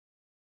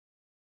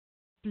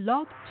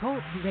Blog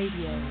Talk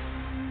Radio.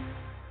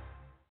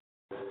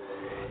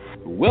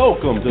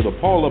 Welcome to the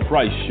Paula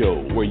Price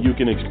Show, where you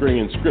can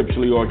experience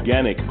scripturally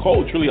organic,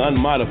 culturally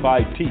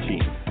unmodified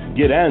teaching,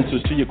 get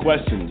answers to your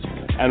questions,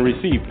 and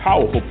receive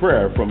powerful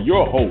prayer from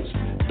your host,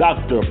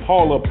 Dr.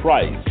 Paula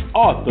Price,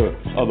 author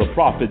of the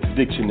Prophet's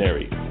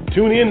Dictionary.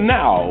 Tune in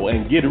now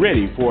and get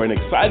ready for an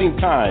exciting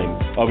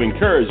time of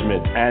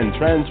encouragement and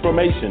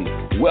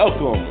transformation.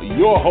 Welcome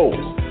your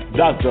host,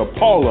 Dr.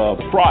 Paula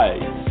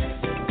Price.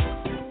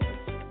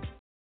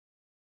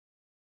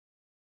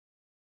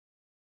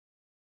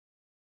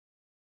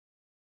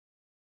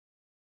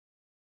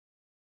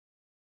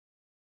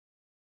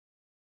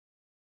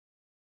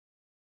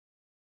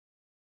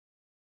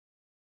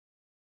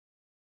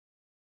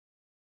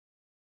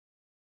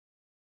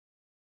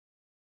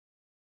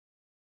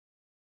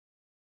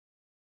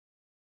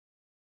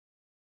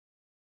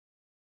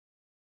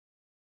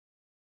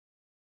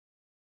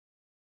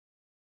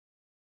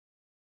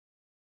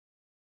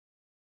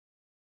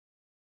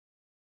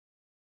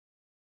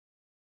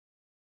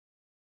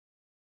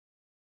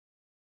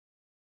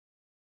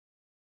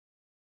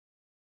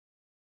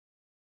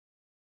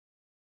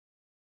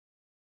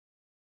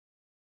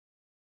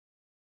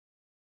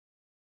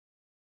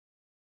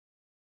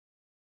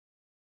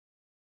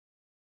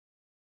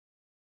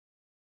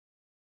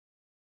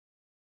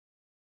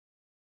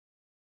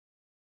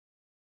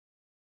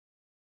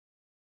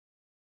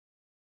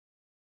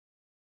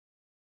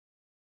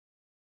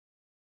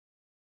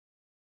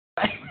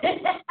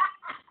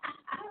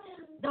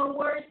 The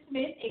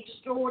wordsmith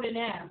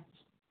extraordinaire.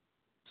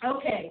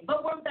 Okay,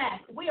 but we're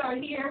back. We are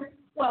here.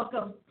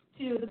 Welcome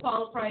to the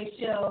Paula Price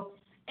Show.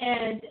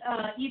 And,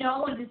 I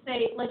wanted to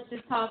say, let's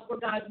just talk where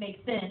God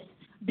makes sense,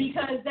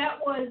 because that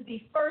was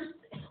the first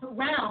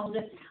round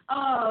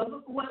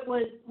of what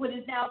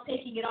is now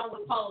taking it on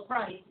with Paula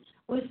Price.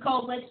 It was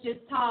called Let's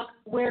Just Talk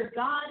Where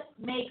God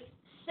Makes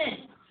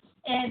Sense.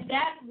 And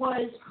that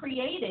was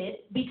created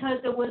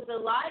because there was a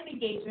live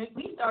engagement.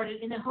 We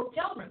started in a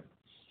hotel room.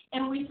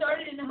 And we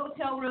started in a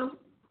hotel room,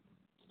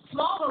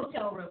 small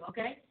hotel room,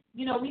 okay?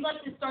 We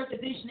like to start the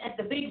vision at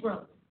the big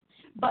room.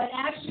 But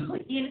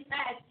actually, in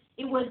fact,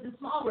 it was the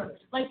small room,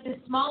 like the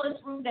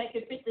smallest room that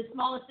could fit the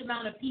smallest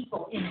amount of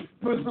people in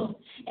the room.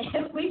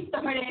 And we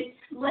started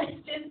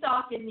Let's Just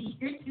Talk in the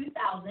year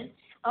 2000.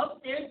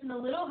 Upstairs in the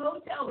little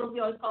hotel room, we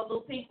always call it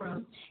Little Pink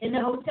Room. In the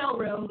hotel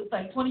room, it's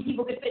like 20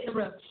 people could fit in the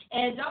room.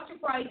 And Dr.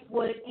 Price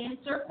would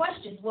answer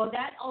questions. Well,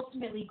 that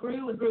ultimately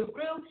grew and grew and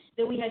grew.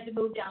 Then we had to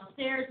move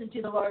downstairs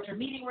into the larger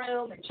meeting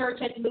room. The church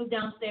had to move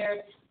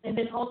downstairs. And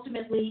then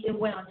ultimately it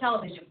went on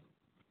television.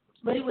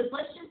 But it was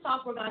Let's Just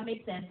Talk Where God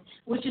Makes Sense,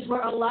 which is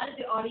where a lot of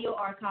the audio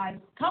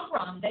archives come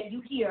from that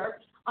you hear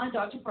on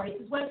Dr.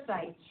 Price's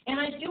website. And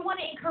I do want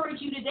to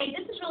encourage you today,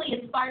 this is really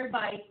inspired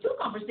by two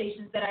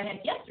conversations that I had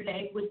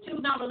yesterday with two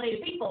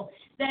non-related people,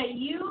 that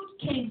you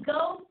can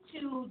go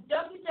to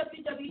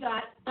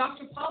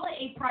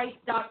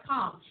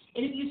www.drpaulaaprice.com.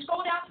 And if you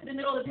scroll down to the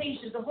middle of the page,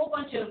 there's a whole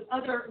bunch of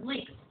other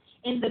links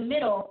in the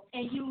middle,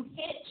 and you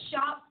hit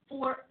Shop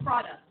for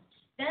Products.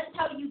 That's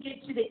how you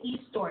get to the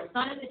e-store. It's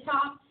not at the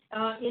top.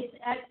 It's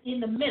in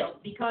the middle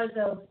because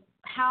of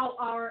how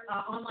our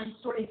online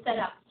store is set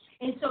up.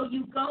 And so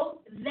you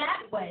go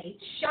that way,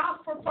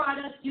 shop for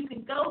products. You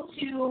can go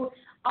to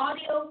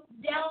audio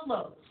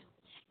downloads.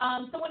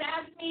 Someone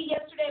asked me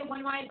yesterday, one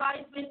of my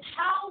advisors,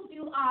 how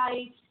do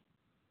I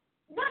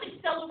not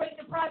accelerate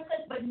the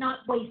process but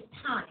not waste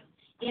time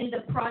in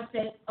the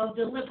process of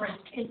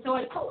deliverance? And so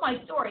I told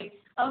my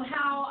story of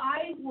how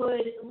I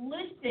would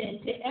listen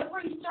to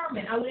every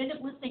sermon. I would end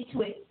up listening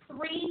to it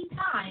 3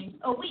 times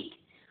a week,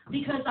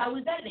 because I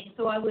was editing.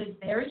 So I was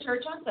there at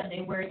church on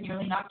Sunday where it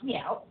nearly knocked me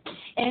out.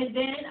 And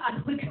then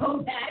I would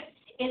go back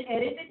and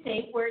edit the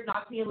tape where it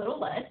knocked me a little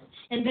less.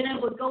 And then I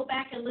would go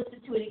back and listen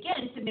to it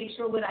again to make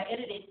sure what I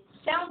edited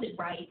sounded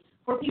right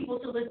for people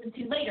to listen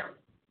to later.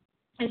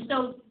 And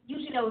so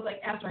usually that was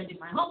like after I did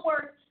my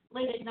homework,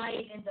 late at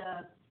night in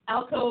the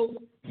alcove,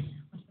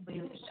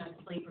 somebody was trying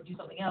to sleep or do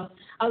something else,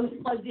 I was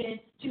plugged in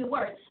to the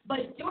Word.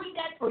 But doing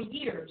that for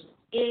years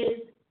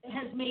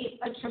has made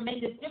a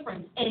tremendous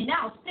difference. And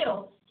now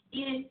still,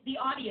 in the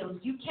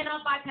audios, you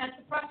cannot bypass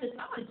the process. And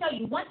I want to tell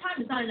you, one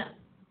time is not enough.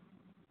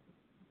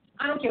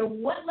 I don't care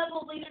what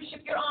level of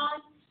leadership you're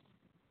on.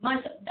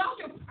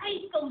 Dr.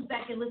 Price goes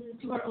back and listens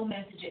to her own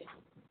messages,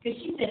 because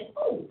she said,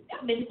 oh,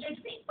 that ministered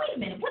to me. Wait a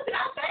minute, what did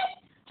I say?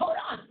 Hold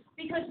on.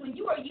 Because when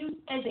you are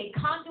used as a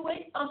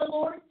conduit of the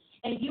Lord,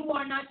 and you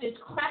are not just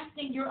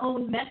crafting your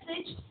own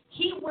message,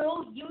 He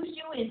will use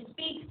you and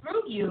speak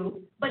through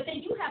you, but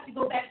then you have to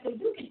go back so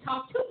you can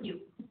talk to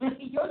you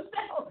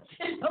yourself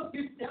and help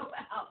yourself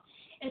out.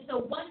 And so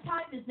one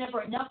time is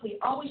never enough. We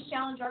always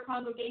challenge our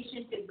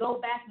congregation to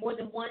go back more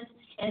than once,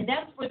 and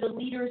that's for the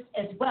leaders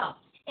as well.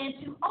 And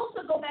to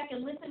also go back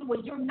and listen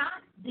when you're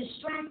not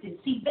distracted.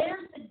 See,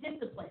 there's the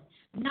discipline,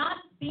 not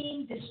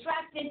being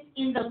distracted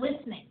in the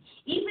listening.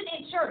 Even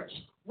in church,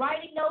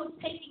 writing notes,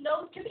 taking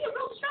notes can be a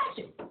real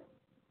distraction.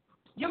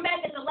 You're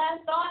mad at the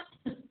last thought,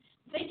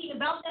 thinking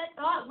about that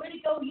thought, where to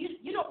go.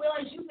 You don't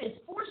realize you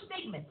missed 4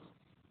 statements.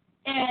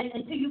 And and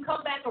until you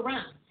come back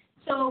around.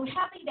 So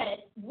having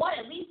that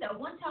at least at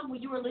one time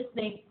when you were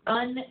listening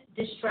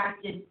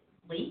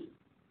undistractedly.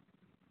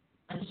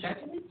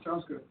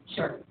 Sounds good.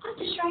 Sure.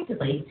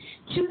 Undistractedly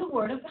to the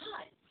Word of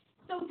God.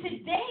 So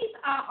today's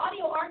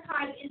audio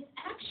archive is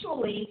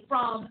actually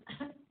from,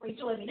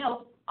 Rachel, let me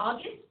know,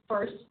 August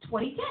 1st,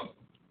 2010.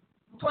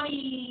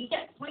 2010.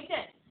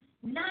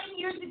 9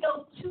 years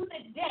ago to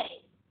the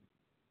day.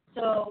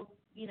 So,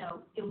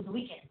 it was a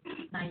weekend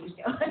 9 years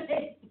ago.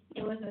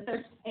 It was a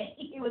Thursday.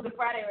 It was a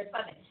Friday or a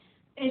Sunday.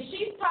 And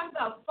she's talking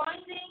about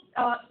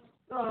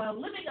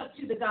living up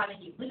to the God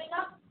in you. Living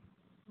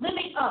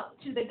up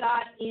to the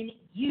God in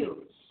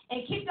you.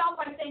 And kicked off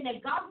by saying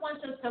that God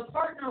wants us to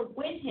partner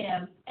with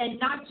Him and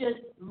not just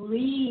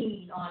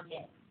lean on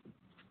Him.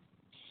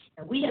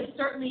 And we have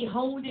certainly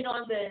honed in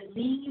on the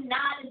lean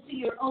not into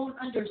your own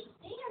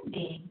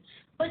understanding,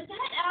 but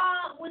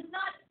that was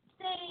not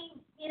saying,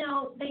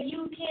 that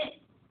you can't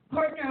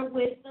partner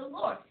with the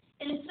Lord.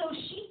 And so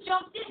she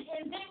jumped in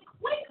and then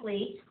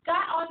quickly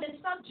got on the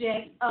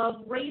subject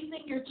of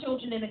raising your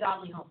children in a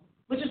godly home,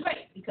 which is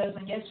great because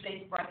on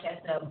yesterday's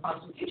broadcast of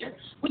Possible Future,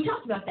 we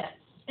talked about that.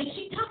 And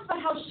she talks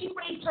about how she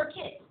raised her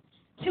kids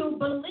to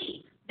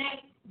believe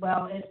that,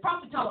 well, as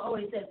Prophet Paula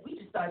always said, we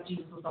just thought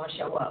Jesus was going to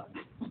show up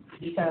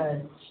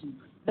because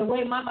the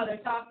way my mother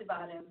talked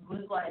about him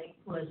was like,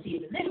 was he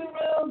in the living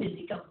room? Is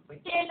he coming for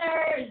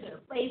dinner? Is there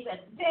a place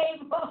at the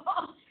table?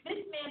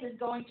 This man is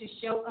going to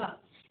show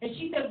up. And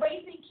she said,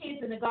 raising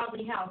kids in a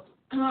godly house,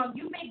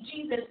 you make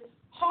Jesus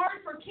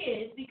hard for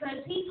kids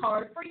because he's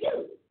hard for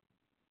you.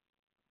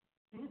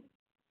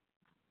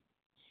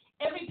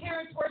 Every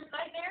parent's worst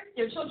nightmare,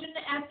 their children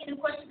asking them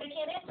questions they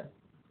can't answer.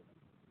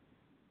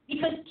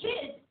 Because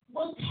kids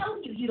will tell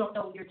you don't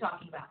know what you're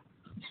talking about.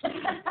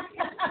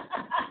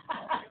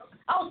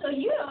 Oh, so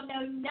you don't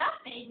know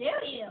nothing, do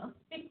you?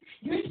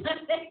 You're just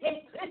answering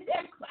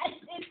their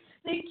questions.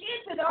 The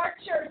kids at our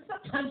church,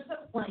 sometimes I'm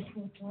like,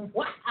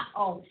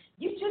 wow,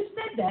 you just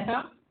said that,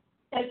 huh?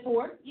 At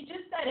 4, you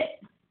just said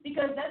it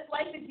because that's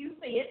life as you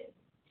see it.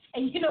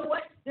 And you know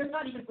what? They're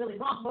not even really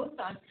wrong most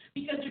times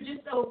because they're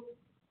just so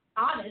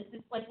honest.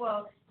 It's like,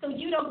 well, so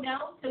you don't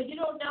know? So you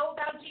don't know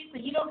about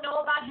Jesus? You don't know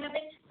about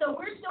heaven? So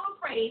we're so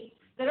afraid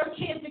that our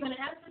kids are going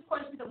to ask us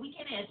questions that we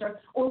can't answer,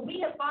 or we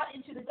have bought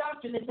into the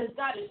doctrine that says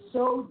God is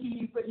so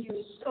deep and he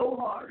is so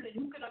hard, and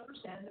who can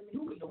understand him, and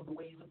who can know the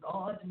ways of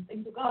God and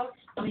things of God.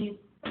 I mean,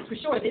 for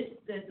sure, the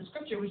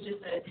scripture was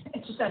just an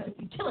exercise of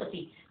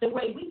futility, the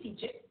way we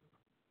teach it.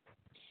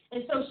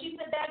 And so she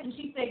said that, and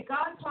she said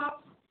God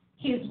talks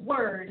his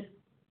word.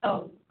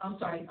 Oh, I'm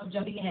sorry, I'm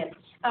jumping ahead.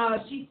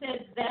 She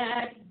said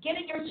that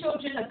getting your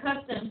children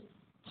accustomed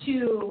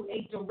to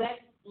a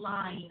direct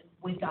line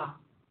with God.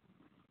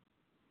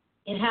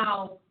 And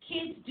how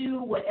kids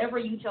do whatever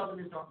you tell them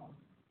is normal.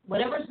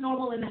 Whatever's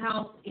normal in the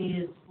house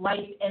is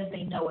life as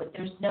they know it.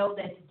 There's no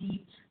that's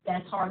deep,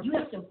 that's hard. You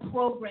have to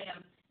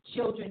program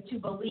children to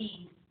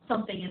believe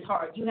something is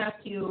hard. You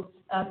have to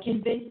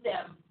convince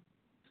them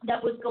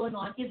that what's going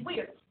on is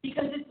weird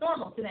because it's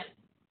normal to them.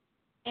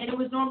 And it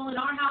was normal in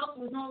our house. It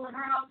was normal in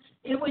her house.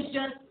 It was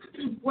just,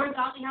 we're a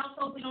godly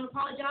household. We don't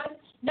apologize.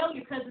 No,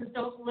 your cousins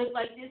don't live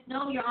like this.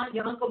 No, your aunt,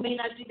 your uncle may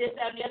not do this,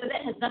 that, and the other.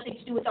 That has nothing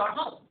to do with our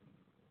home.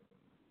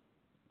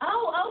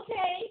 Oh,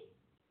 okay.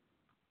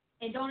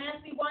 And don't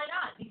ask me why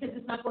not, because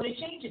it's not going to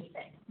change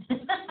anything.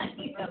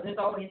 There's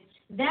always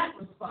that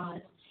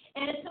response.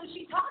 And so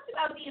she talked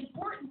about the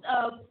importance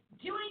of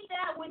doing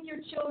that with your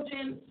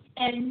children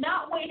and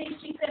not waiting,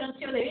 she said,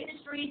 until they're in the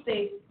streets,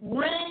 they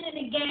ran in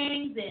the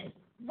gangs and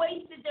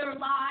wasted their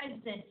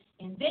lives,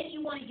 and then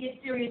you want to get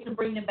serious and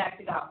bring them back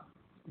to God.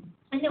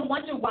 And then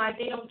wonder why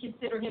they don't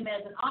consider him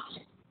as an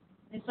option.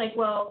 It's like,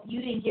 well,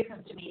 you didn't give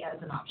him to me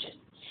as an option.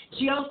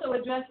 She also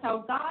addressed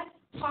how God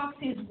talks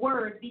his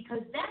word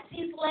because that's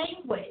his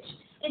language.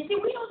 And see,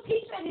 we don't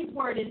teach that his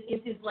word is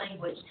his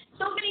language.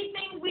 So many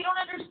things we don't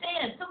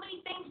understand. So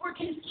many things we're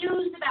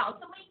confused about.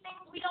 So many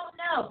things we don't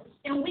know.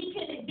 And we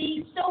can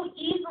be so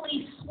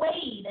easily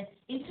swayed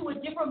into a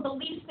different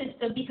belief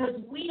system because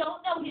we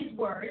don't know his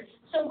word,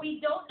 so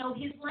we don't know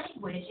his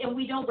language, and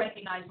we don't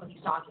recognize when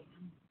he's talking.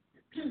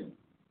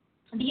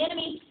 The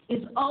enemy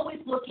is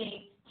always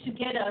looking to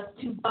get us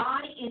to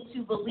buy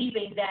into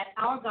believing that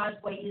our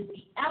God's way is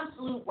the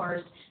absolute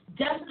worst,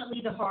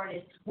 definitely the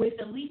hardest, with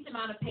the least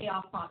amount of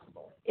payoff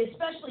possible,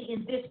 especially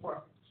in this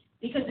world.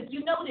 Because if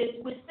you notice,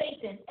 with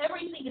Satan,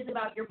 everything is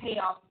about your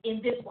payoff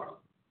in this world.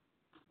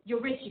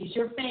 Your riches,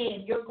 your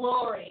fame, your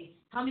glory,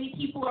 how many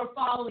people are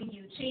following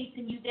you,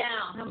 chasing you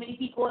down, how many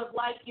people have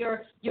liked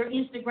your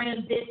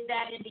Instagram, this,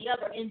 that, and the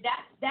other. And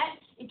that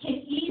it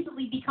can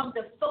easily become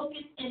the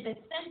focus and the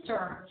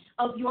center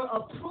of your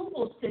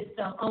approval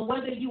system on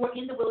whether you are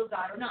in the will of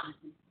God or not.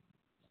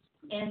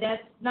 And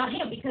that's not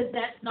him because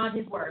that's not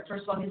his word.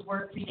 First of all, his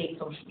word predates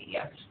social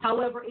media.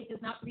 However, it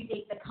does not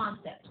predate the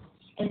concepts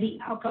and the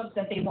outcomes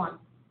that they want.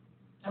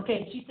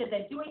 Okay, she said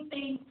that doing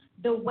things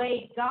the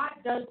way God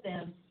does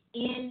them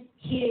in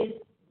his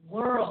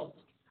world.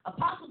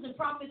 Apostles and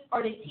prophets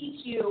are to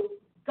teach you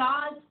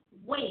God's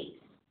ways.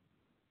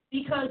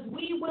 because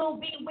we will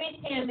be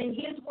with him in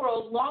his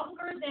world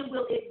longer than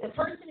will the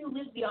person who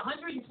lives to be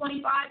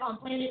 125 on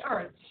planet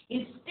Earth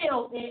is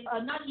still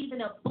not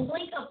even a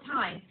blink of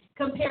time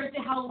compared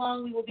to how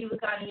long we will be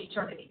with God in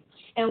eternity.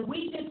 And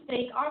we just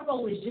think our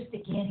goal is just to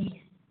get in.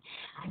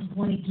 I just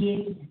want to get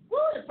in. Woo,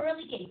 the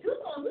pearly gates. Who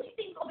do you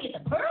think is going to be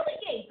at the pearly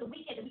gates the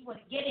weekend that we want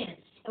to get in?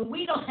 And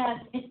we don't have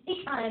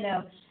any kind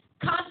of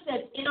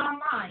concept in our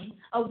mind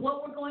of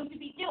what we're going to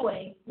be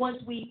doing once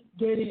we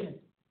get in.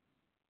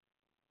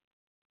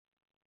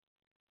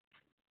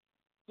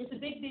 It's a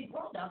big, big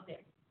world out there,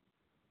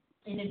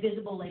 an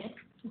invisible land.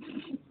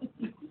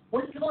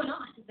 What's going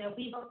on that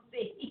we don't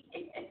see?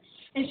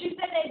 And she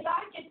said that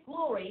God gets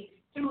glory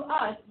through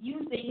us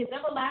using his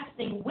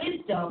everlasting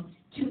wisdom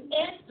to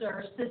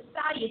answer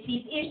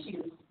society's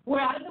issues.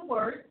 We're out of the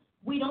Word.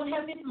 We don't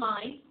have his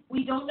mind.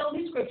 We don't know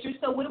his scriptures.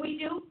 So what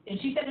do? And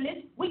she said in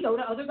this, we go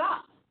to other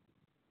gods.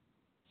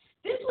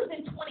 This was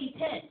in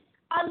 2010.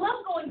 I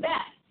love going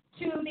back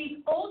to these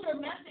older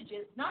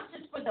messages, not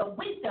just for the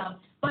wisdom,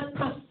 but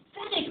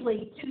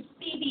prophetically to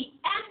see the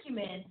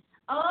acumen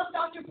of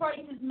Dr.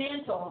 Price's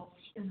mantle.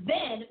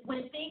 Then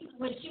when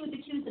she was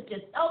accused of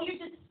just, you're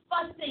just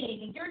fussing,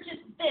 and you're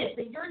just this,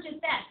 and you're just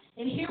that.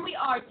 And here we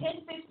are 10,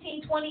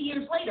 15, 20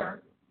 years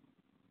later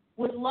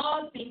with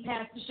laws being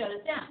passed to shut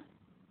us down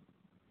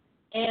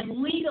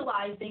and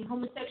legalizing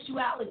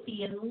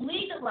homosexuality and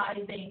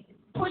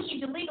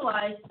pushing to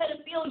legalize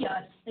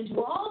pedophilia and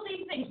do all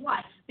these things.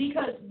 Why?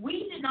 Because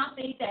we did not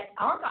think that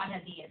our God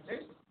had the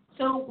answers,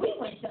 so we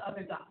went to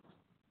other gods.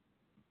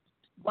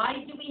 Why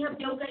do we have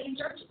yoga in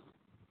churches?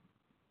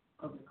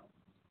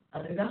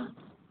 Other gods.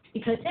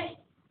 Because, hey,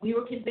 we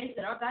were convinced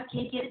that our God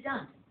can't get it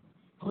done.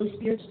 Holy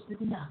Spirit just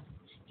isn't enough.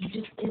 He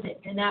just isn't.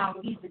 And now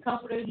he's the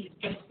comforter, he's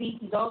the peace,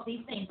 he's all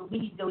these things, but we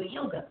need to go to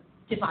yoga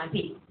to find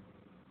peace.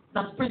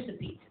 Not the Prince of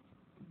Peace.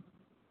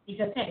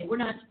 Because, hey, we're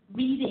not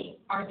reading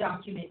our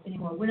documents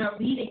anymore. We're not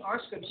reading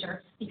our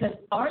scripture because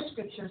our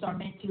scriptures are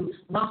meant to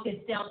lock us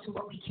down to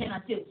what we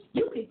cannot do.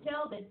 You could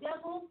tell the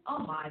devil,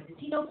 does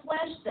he know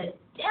flesh? The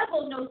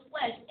devil knows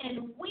flesh,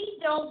 and we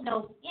don't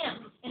know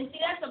him. And see,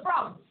 that's the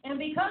problem. And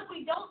because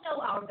we don't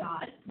know our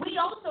God, we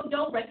also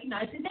don't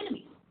recognize his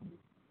enemies.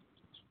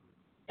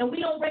 And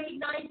we don't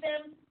recognize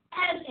them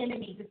as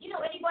enemies. If you know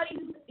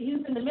anybody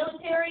who's in the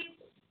military,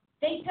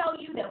 they tell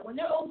you that when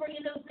they're over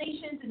in those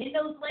nations and in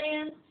those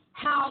lands,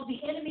 how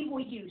the enemy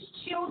will use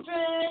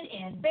children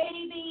and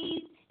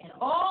babies and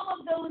all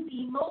of those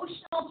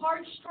emotional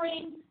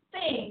heartstring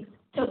things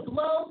to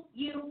blow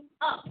you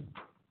up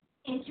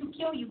and to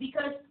kill you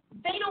because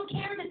they don't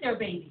care that they're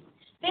babies.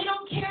 They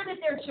don't care that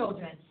they're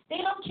children. They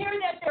don't care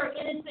that they're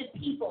innocent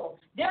people.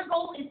 Their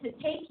goal is to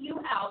take you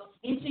out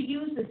and to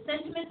use the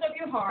sentiments of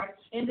your heart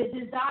and the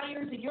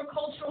desires of your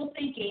cultural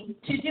thinking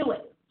to do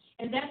it.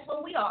 And that's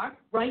where we are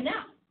right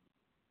now.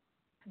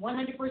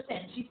 100%.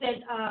 She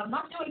said, I'm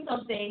not doing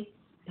something.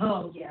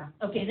 Oh, yeah.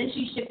 Okay, then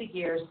she shifted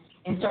gears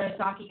and started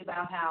talking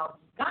about how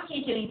God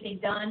can't get anything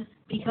done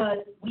because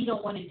we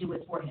don't want to do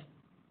it for him.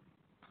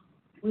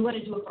 We want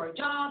to do it for our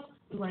jobs.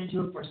 We want to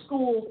do it for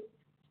school.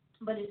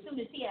 But as soon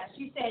as he asked,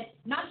 she said,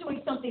 not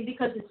doing something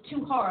because it's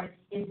too hard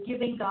is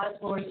giving God's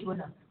glory to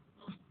another.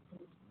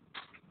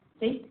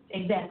 See?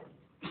 Exactly.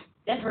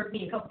 That hurt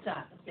me a couple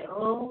times. I said,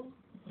 oh,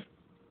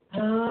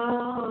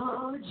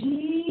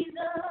 Jesus,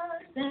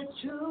 that's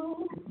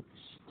true.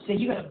 So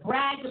you're going to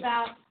brag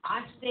about,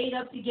 I stayed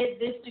up to get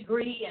this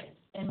degree,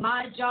 and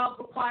my job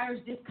requires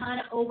this kind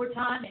of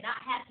overtime, and I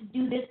have to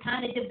do this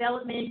kind of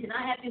development, and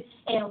I have to,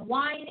 and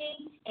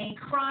whining and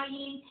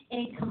crying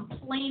and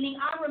complaining.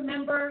 I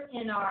remember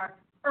in our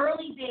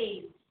early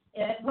days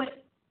at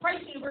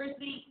Price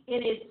University,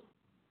 in its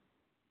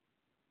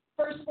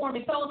first form,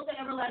 in Fellowship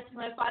Everlasting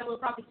Life Bible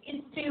Prophets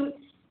Institute,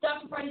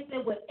 Dr. Price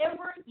said,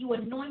 whatever you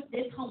anoint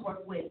this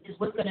homework with is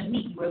what's going to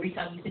meet you every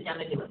time you sit down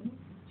to do it.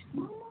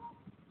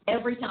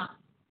 Every time.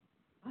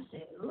 I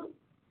said, ooh.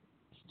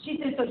 She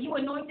said, so you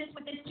anoint this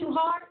with this too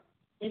hard?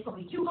 It's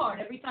going to be too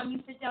hard every time you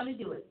sit down to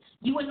do it.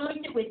 You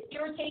anoint it with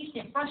irritation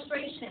and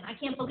frustration. I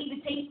can't believe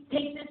it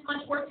takes this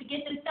much work to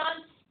get this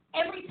done.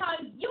 Every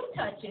time you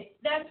touch it,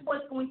 that's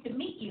what's going to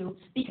meet you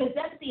because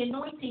that's the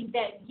anointing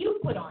that you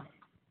put on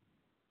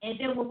it. And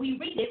then when we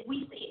read it,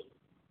 we see it.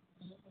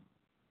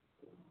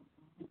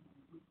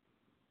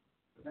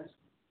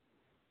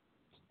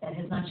 That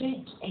has not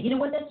changed. And you know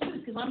what that's true?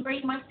 Because I'm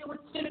grading my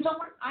students'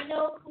 homework. I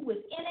know who was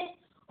in it,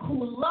 who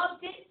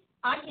loved it.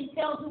 I can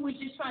tell who was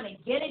just trying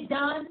to get it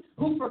done,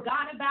 who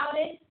forgot about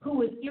it, who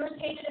was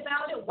irritated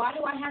about it. Why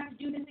do I have to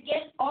do this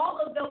again?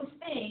 All of those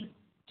things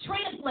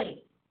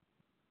translate.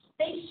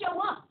 They show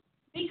up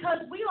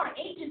because we are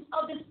agents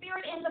of the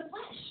spirit and the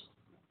flesh.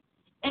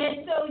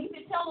 And so you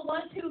can tell the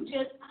ones who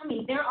just,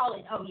 they're all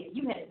in, oh, yeah,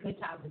 you had a good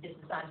time with this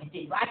assignment,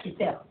 didn't you? I can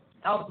tell.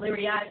 All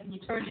blurry-eyed when you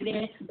turned it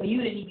in, but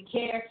you didn't even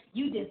care.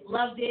 You just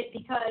loved it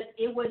because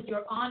it was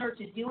your honor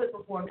to do it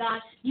before God.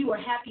 You were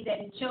happy that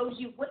He chose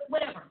you,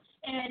 whatever.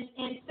 And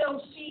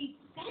so she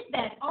said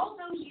that all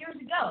those years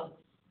ago.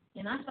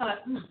 And I thought,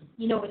 in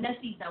that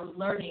season I was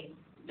learning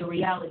the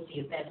reality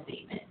of that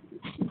statement.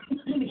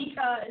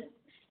 Because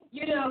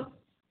You know,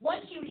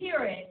 once you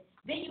hear it,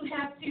 then you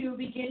have to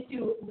begin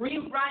to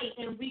rewrite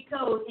and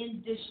recode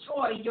and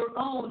destroy your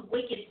own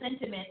wicked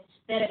sentiments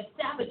that have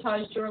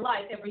sabotaged your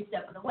life every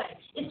step of the way,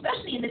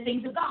 especially in the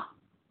things of God.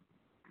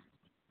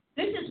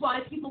 This is why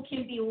people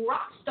can be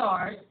rock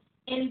stars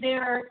in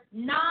their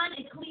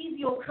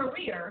non-ecclesial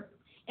career,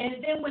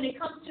 and then when it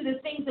comes to the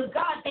things of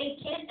God, they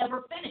can't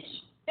ever finish.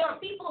 There are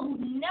people who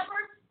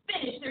never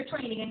finish their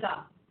training in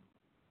God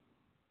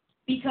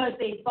because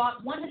they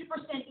bought 100%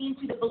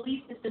 into the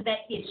belief system that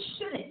it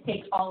shouldn't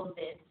take all of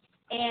this,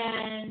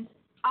 and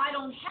I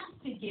don't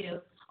have to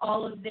give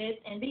all of this,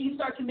 and then you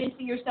start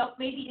convincing yourself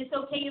maybe it's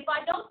okay if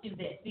I don't do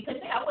this because,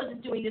 hey, I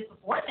wasn't doing this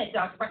before I met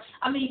Dr. Price.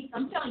 I mean,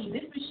 I'm telling you,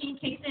 this machine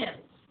kicks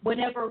in.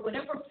 Whatever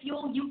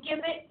fuel you give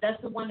it, that's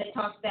the one that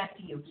talks back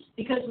to you.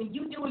 Because when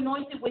you do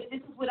anointed with this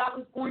is what I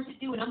was born to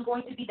do and I'm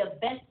going to be the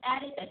best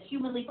at it that's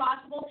humanly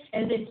possible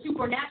and then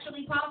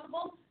supernaturally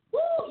possible,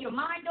 woo, your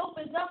mind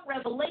opens up,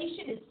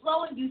 revelation is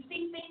flowing, you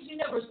see things you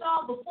never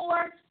saw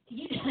before.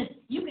 You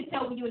can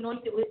tell when you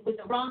anointed with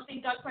the wrong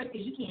thing, Dr. Price,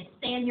 because you can't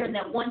stand here and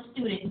that one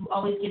student who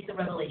always gets the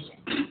revelation.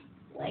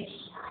 Like,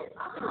 shut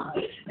up.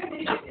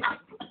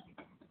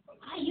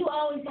 You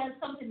always have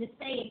something to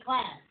say in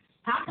class.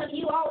 How come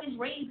you always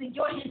raising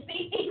your hand?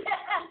 That's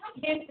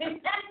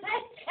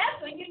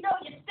when you know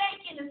you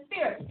stank in the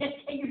spirit,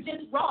 and you're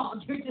just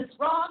wrong. You're just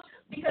wrong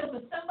because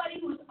with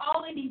somebody who's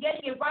all in and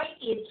getting it right,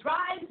 it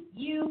drives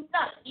you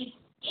nuts. It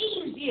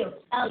skeeves you.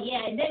 Oh,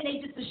 yeah, and then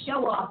they just a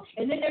show off,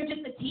 and then they're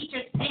just a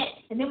teacher's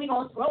pet, and then we're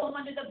going to throw them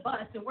under the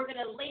bus, and we're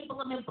going to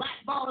label them and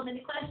blackball them in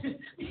the classroom.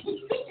 You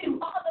do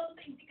all those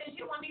things because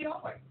you want to do your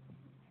homework.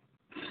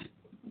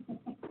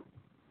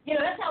 You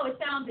know, that's how it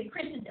sounds in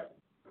Christendom.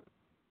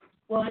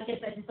 Well, I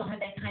guess I just don't have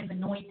that kind of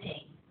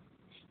anointing.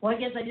 Well, I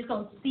guess I just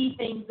don't see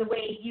things the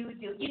way you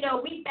do. You know,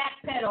 we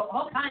backpedal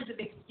all kinds of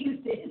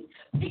excuses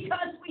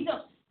because we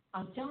don't.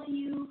 I'm telling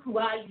you who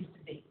I used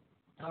to be,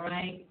 all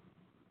right?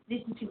 This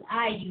is who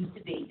I used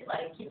to be.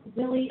 Like,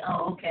 really?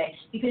 Oh, okay.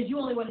 Because you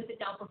only want to sit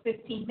down for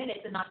 15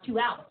 minutes and not 2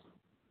 hours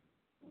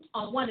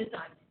on one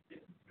assignment.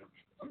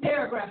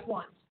 Paragraph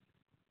 1.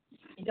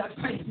 And Dr.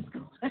 Price is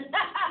going.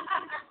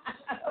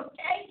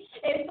 Okay?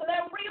 And so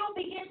that reel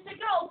begins to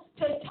go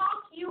to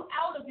talk you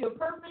out of your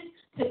purpose,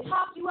 to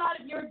talk you out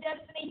of your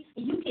destiny.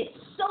 And you get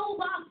so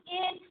locked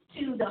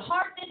into the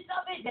hardness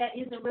of it that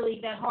isn't really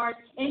that hard,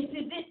 and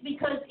to this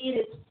because it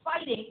is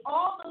fighting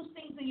all those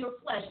things in your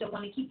flesh that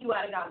want to keep you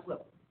out of God's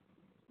will,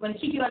 want to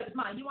keep you out of His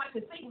mind. You want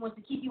to Satan wants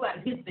to keep you out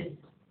of His business.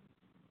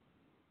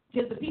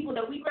 Because the people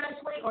that we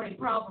graduate are a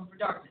problem for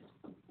darkness.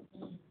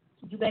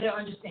 You better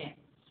understand.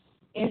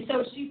 And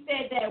so she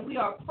said that we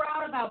are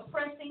proud about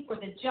pressing for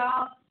the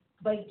job,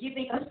 but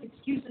giving us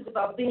excuses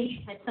about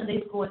being at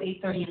Sunday school at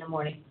 8:30 in the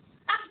morning.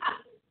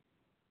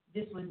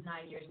 This was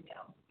 9 years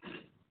ago.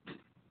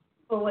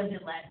 Or was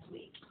it last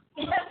week?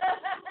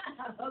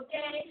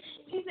 Okay?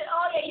 She said,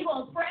 oh, yeah, you're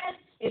going to press.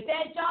 If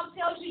that job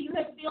tells you you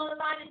have to be on the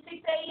line at 6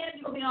 a.m.,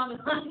 you're going to be on the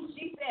line.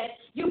 She said,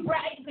 you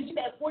bragging because you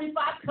had 45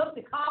 cups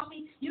of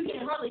coffee. You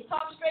can hardly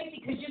talk straight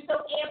because you're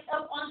so amped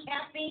up on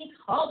caffeine.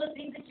 All the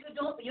things that you're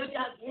doing for your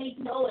job, you ain't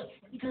know it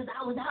because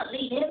I was out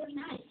late every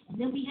night. And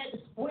then we had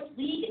the sports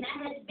league, and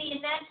I had to be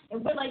in that.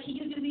 And we're like, can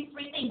you do these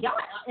 3 things? Y'all,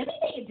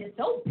 everything is just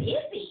so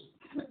busy.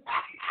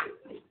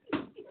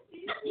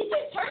 You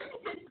just church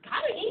is just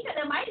congregation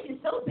and might is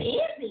so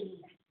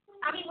busy.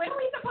 I mean, when are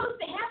we supposed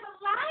to have a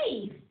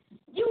life?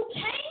 You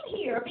came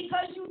here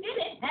because you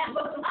didn't have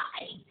a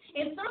life,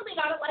 and certainly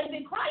not a life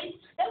in Christ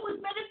that was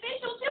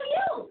beneficial to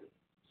you.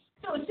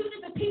 So as soon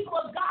as the people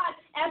of God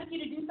ask you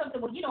to do something,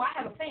 well, you know, I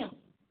have a family.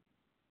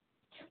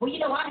 Well, you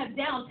know, I have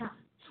downtime.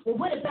 Well,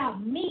 what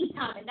about me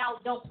time? And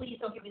now, please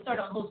don't get me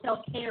started on the whole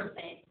self-care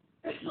thing.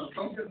 No,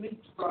 don't get me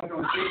started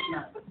on date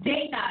night.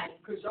 Date night.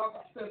 Because y'all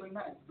got 7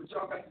 nights, but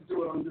y'all got to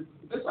do it on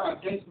this our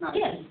date night.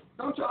 Yes.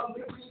 Don't y'all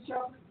live with each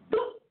other?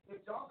 If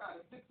y'all got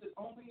to fix it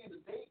only in the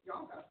date,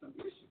 y'all got some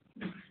issues.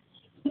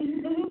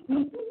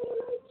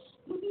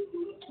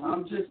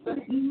 I'm just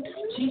saying.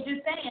 She's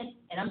just saying,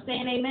 and I'm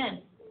saying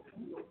amen.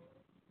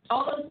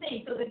 All those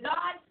things. So the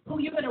God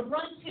who you're going to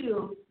run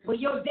to when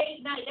your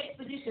date night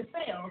expedition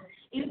fails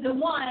is the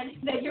one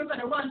that you're going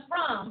to run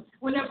from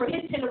whenever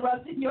it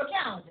interrupts in your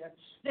calendar.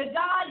 The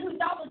God who's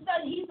all of a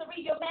sudden, he's to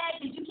read your bag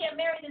because you can't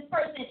marry this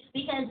person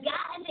because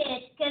God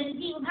said, because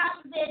he was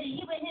Papa said, and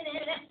he went in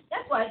and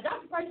that's why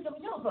Dr. Price is going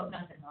to tell folks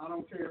nothing. I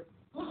don't care.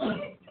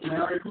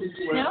 Marry who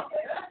you No?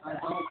 I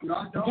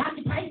don't.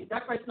 Dr. Price is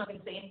not going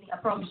to say anything. I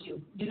promise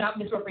you. Do not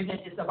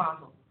misrepresent this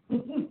apostle.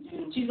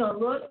 She's going to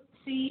look,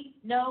 see,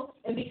 know,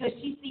 and because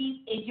she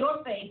sees in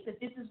your face that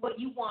this is what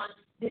you want,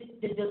 the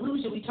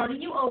delusion, we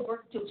turning you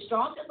over to a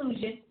strong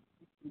delusion.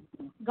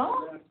 Go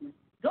on,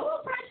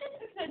 precious,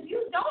 because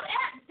you don't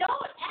ask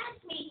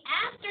me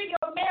after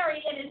you're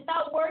married and it's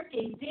not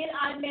working. Did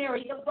I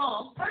marry the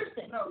wrong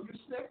person? No, you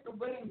set the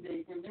wedding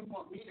date and then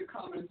want me to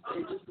come and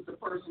say this is the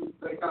person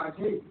that God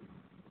gave you.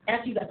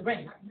 After you got the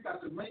ring. You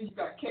got the ring, you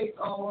got cakes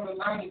all on the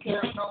line and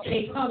carrying on.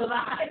 Cakes on the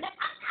line.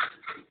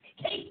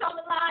 Cakes on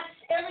the line,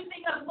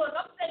 everything else. Look,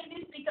 I'm saying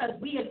this because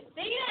we have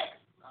seen it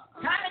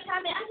time and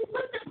time. I just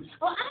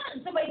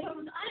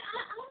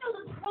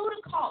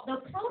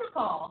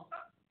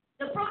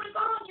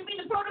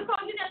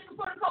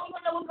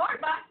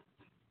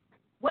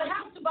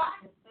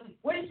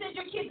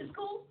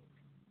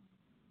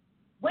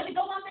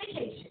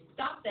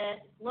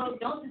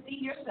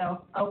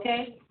yourself,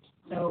 okay?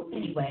 So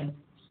anyway,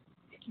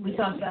 we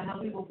talked about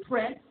how we will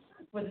press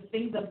for the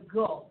things of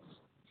God.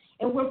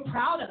 And we're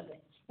proud of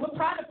it. We're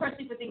proud of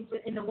pressing for things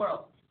in the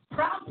world.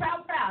 Proud,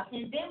 proud, proud.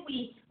 And then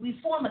we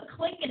form a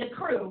clique and a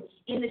crew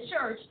in the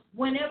church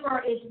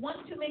whenever it's one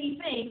too many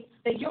things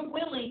that you're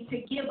willing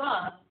to give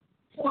up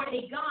for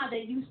a God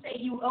that you say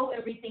you owe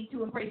everything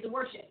to and praise and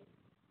worship.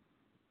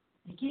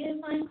 I give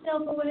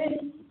myself away.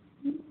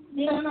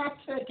 And I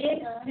take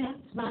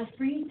Accept my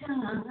free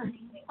time.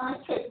 I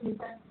take me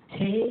back.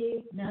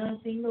 Take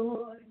nothing,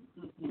 Lord.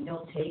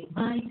 Don't take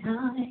my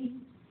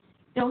time.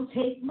 Don't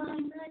take my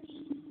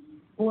money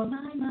or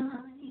my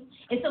mind.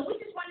 And so we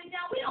just run it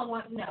down. We don't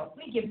want, no,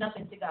 we give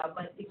nothing to God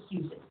but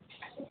excuses.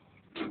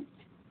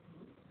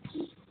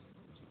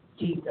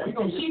 Jesus.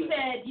 And she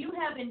said, you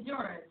have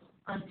endurance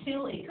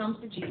until it comes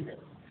to Jesus.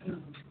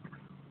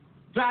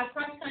 Drive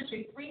cross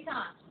country 3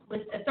 times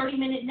with a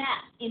 30-minute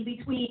nap in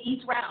between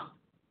each round.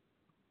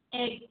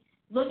 And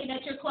looking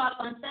at your clock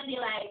on Sunday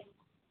like,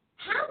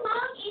 how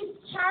long is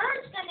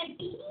church going to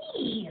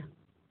be?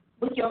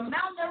 With your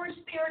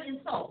malnourished spirit and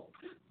soul.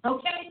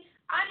 Okay?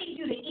 I need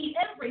you to eat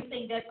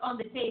everything that's on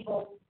the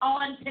table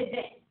on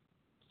today.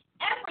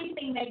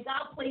 Everything that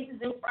God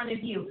places in front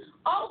of you.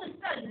 All of a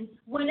sudden,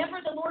 whenever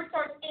the Lord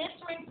starts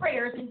answering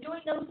prayers and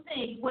doing those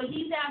things, what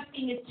he's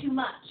asking is too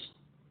much.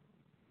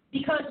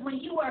 Because when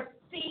you are,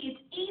 it's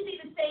easy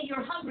to say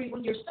you're hungry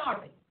when you're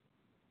starving.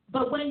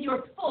 But when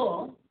you're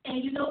full,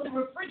 and you know the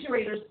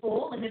refrigerator's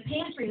full and the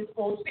pantry is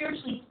full,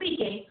 spiritually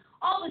speaking,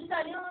 all of a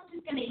sudden, I'm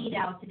just going to eat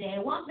out today.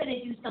 Well, I'm going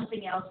to do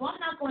something else. Well, I'm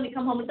not going to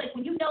come home. It's like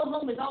when you know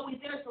home is always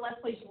there, it's the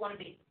last place you want to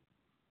be.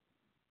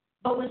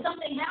 But when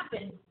something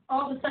happens,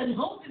 all of a sudden,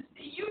 home is,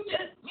 you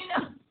just,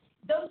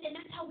 and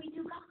that's how we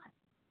do God.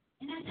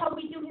 And that's how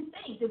we do his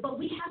things. But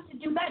we have to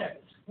do better.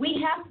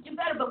 We have to do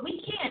better, but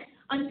we can't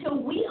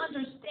until we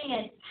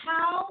understand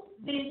how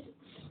this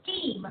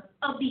scheme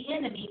of the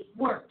enemy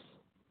works.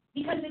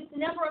 Because it's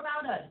never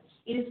about us.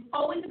 It is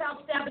always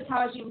about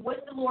sabotaging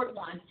what the Lord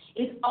wants.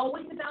 It's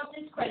always about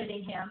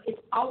discrediting him. It's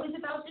always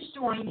about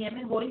destroying him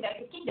and holding back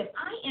his kingdom.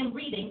 I am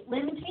reading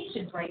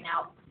Lamentations right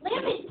now.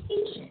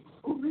 Lamentations.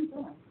 Who reads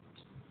that?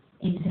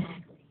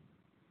 Exactly.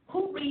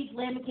 Who reads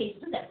Lamentations?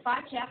 Isn't that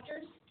 5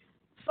 chapters?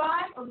 5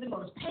 of the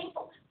most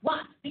painful.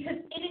 Why? Because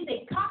it is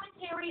a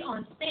commentary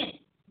on sin.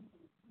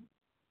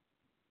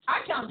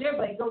 I challenge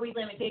everybody to go read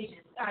Lamentations.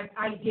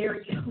 I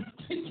dare you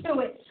to do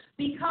it.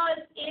 Because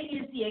it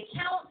is the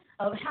account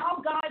of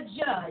how God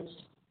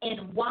judged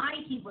and why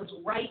he was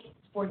right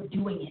for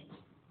doing it.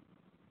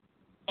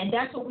 And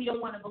that's what we don't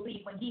want to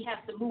believe when he has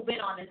to move in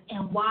on us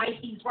and why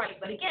he's right.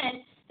 But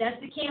again, that's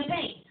the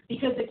campaign.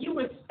 Because if you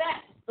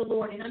respect the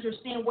Lord and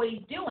understand what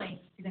he's doing,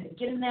 you're going to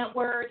get in that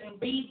word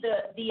and read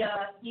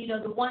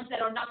the ones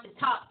that are not the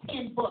top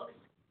 10 books.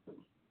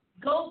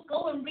 Go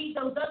and read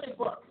those other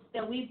books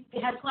that we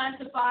have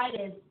classified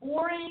as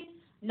boring,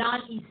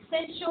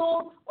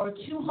 non-essential, or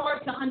too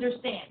hard to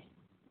understand.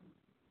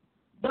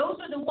 Those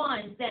are the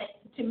ones that,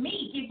 to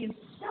me, give you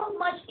so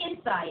much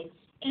insight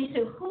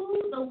into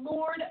who the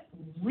Lord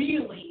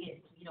really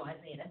is.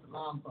 Isaiah, that's a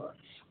long book.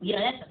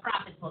 That's a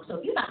prophet's book. So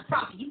if you're not a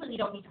prophet, you really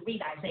don't need to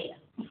read Isaiah.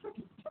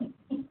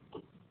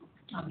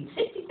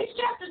 66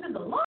 chapters is a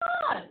lot.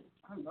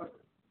 I love it.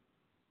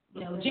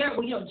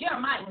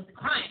 Jeremiah was the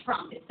crying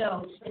prophet.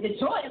 So the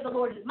joy of the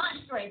Lord is my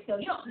strength. So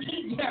you don't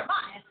need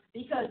Jeremiah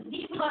because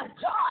my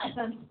joy is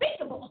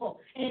unspeakable.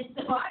 And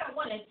so I don't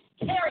want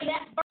to carry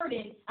that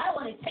burden. I don't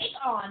want to take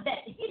on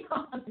that.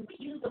 We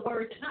use the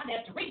word to not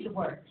have to read the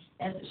word.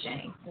 That's a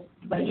shame.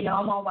 But,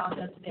 I'm all wound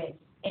up today.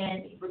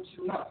 And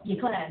your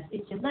class,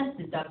 it's your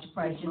lessons, Dr.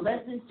 Price. Your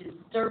lessons just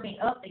stir me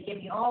up. They get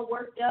me all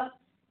worked up.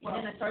 And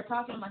then I start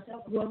talking to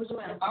myself and whoever's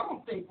around. I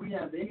don't think we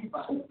have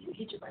anybody. Oh, you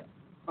hit your button.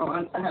 Oh,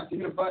 I have to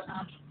hit a button.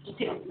 Just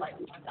hit it like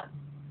one time.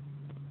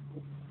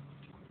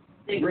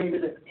 Bring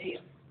it in.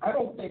 I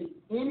don't think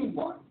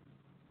anyone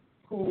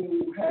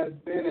who has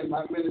been in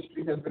my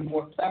ministry has been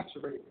more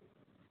saturated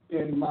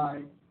in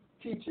my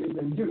teaching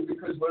than you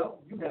because,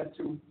 you had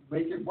to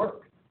make it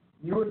work.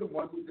 You're the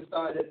one who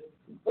decided,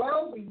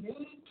 we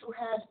need to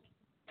have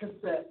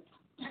cassettes.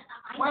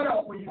 Why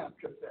don't we have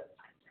cassettes?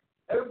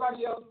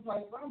 Everybody else is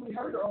like, we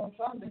heard her on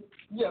Sunday.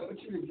 Yeah,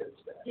 but you didn't get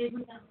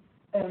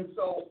that. And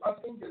so I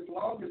think as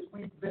long as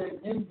we've been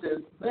in this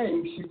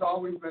thing, she's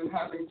always been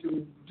having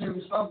to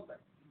do something.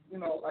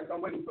 Like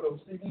I'm waiting for those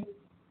CDs.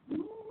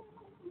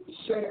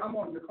 Shay, I'm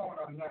on the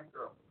corner on that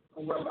girl.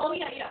 Oh,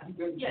 yeah.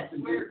 Yes,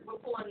 we're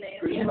pulling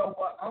there. You know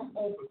what? I'm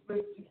over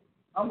 50.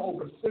 I'm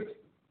over 60.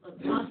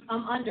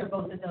 I'm under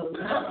both of those.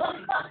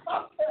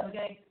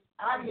 Okay?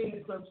 I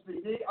need some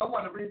CD. I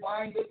want to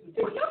rewind it.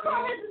 Well, your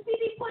car has a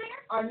CD player?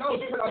 I know.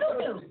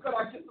 Could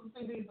I get some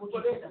CDs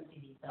with it? Some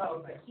CDs.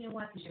 Okay. You know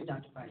what? It's your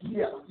Dr. Price.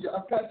 Yeah.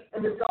 Okay.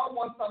 And if y'all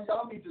want some,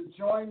 y'all need to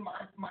join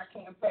my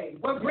campaign.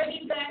 We're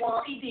bringing back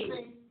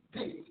CDs.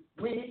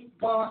 We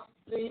want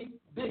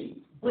CDs.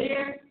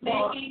 We're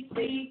making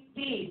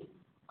CDs.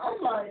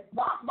 I'm like,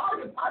 why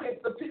did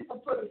the people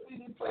put a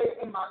CD player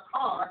in my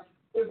car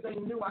if they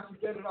knew I could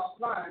get it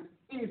offline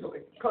easily?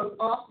 Because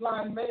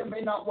offline may or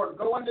may not work.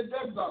 Go on the desk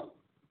red zone,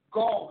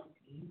 gone.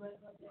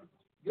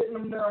 Getting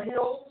them their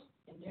hills,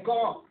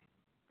 gone.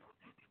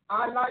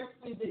 I like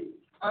CDs.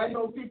 I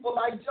know people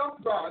like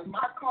jump drives.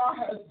 My car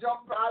has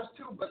jump drives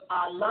too, but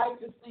I like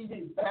the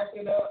CDs. Back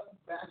it up.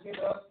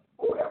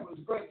 Oh, that was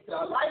great. So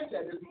I like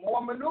that. It's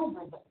more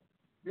maneuverable.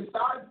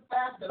 Besides the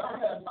fact that I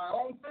have my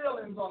own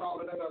feelings on all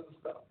of that other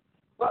stuff.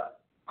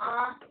 But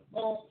I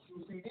want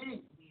some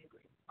CDs.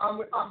 I'm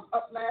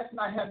up last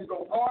night. Had to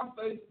go on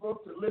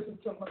Facebook to listen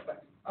to my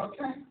thing.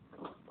 Okay?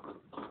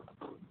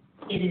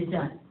 It is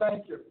done.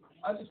 Thank you.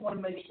 I just want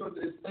to make sure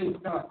that it stays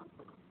done.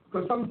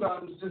 Because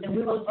sometimes just... And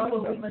we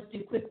must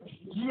do quickly.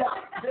 Yeah,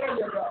 there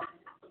you go.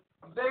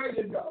 There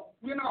you go.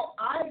 You know,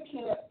 I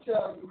can't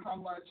tell you how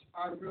much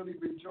I really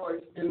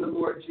rejoice in the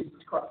Lord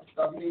Jesus Christ.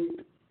 I mean,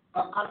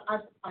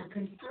 I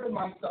consider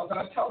myself, and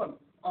I tell him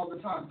all the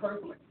time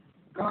personally,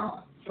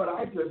 God, but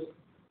I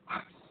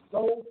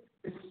so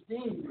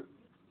esteem you.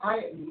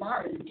 I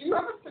admire you. Do you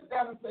ever sit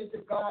down and say to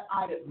God,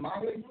 I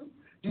admire you?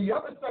 Do you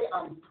ever say,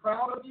 I'm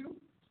proud of you?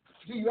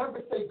 Do you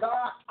ever say,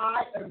 God,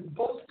 I am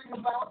boasting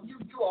about you?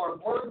 You are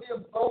worthy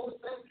of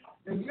boasting.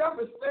 And you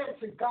ever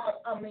say to God,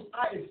 I mean,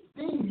 I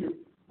esteem you?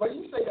 Well,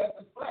 you say that's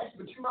the flesh,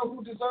 but you know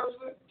who deserves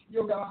it?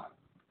 Your God.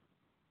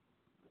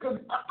 Because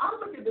I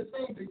look at the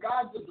things that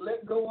God just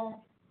let go on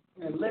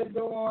and let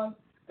go on.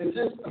 And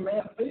just,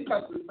 man, if this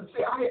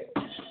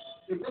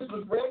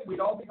was red, we'd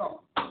all be gone.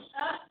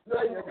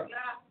 There you go.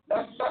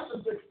 That's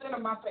the extent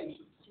of my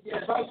patience.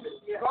 Yes. Right?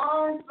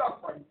 Long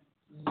suffering.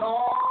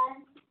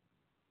 Long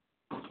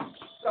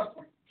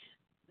suffering.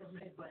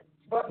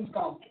 Button's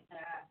gone.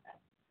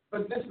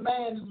 But this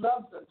man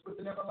loves us with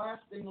an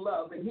everlasting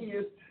love, and he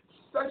is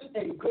such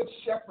a good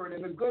shepherd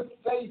and a good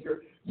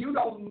savior. You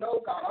don't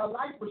know God. I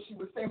like what she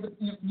was saying, but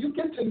you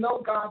get to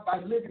know God by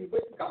living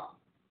with God.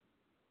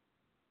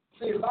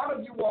 See, a lot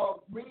of you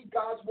all read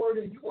God's word,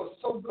 and you are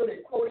so good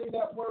at quoting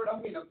that word. I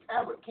mean, a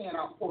parrot can't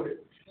out-quote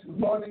it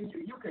more than you.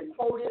 You can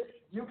quote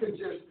it. You can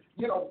just,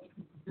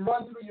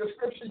 run through your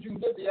scriptures. You can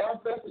get the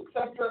address,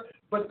 etc.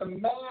 But the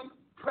man's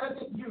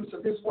present use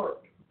of his word,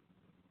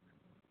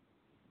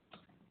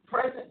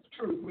 present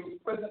truth means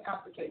present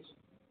application.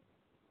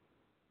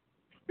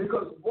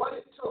 Because what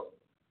it took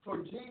for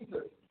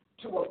Jesus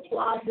to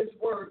apply his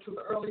word to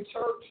the early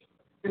church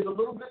is a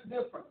little bit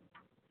different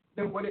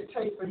than what it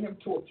takes for him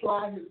to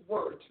apply his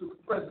word to the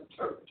present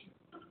church.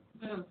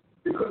 Mm.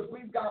 Because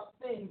we've got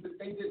things that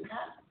they didn't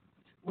have.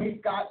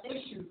 We've got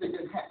issues they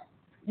didn't have.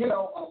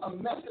 A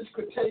message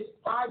could take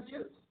 5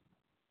 years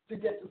to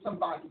get to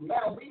somebody.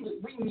 Now we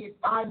need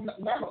 5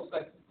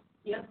 nanoseconds.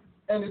 Yeah.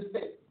 And it's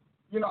there.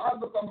 I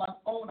look on my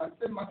phone, I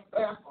send my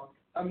staff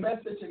a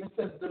message and it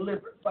says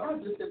delivered. But I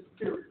just hit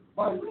the period.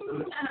 Why is it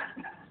delivered?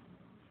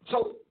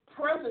 So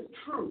present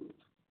truth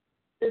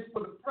is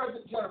for the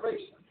present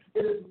generation.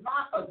 It is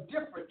not a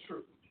different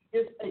truth.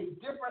 It's a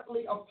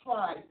differently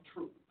applied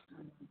truth.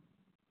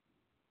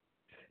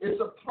 It's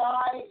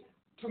applied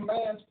to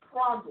man's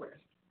progress,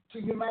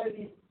 to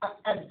humanity's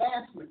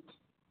advancement,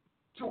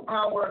 to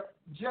our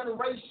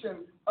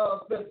generation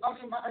of this.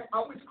 I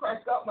always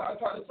crack up when I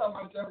try to tell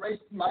my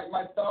generation,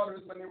 my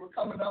daughters when they were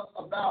coming up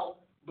about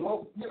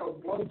blow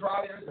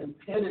dryers and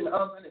pit and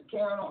oven and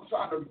carrying on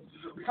trying to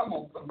come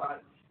on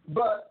somebody.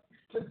 But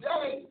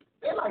today,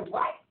 they're like,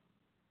 what?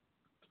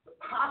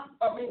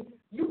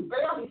 You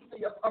barely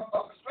see a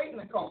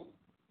straightening comb.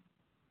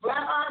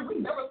 Flat iron, we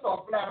never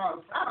saw flat iron.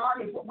 Flat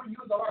iron is what we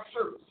use on our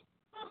shirts,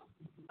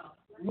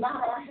 not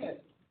our heads.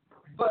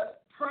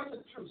 But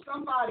present truth.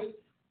 Somebody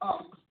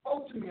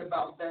spoke to me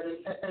about that,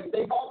 and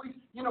they've always,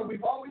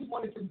 we've always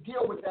wanted to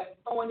deal with that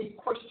thorny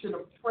question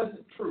of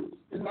present truth.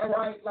 Isn't that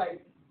right?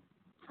 Like,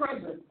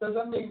 present, does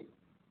that mean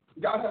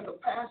God has a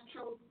past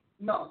truth?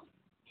 No.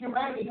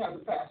 Humanity has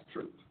a past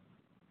truth.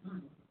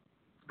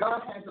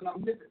 God has an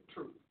omnipotent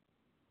truth.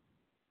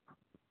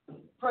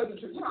 Present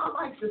truth. I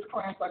like this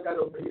class I got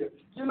over here.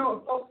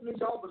 If folks knew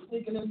y'all were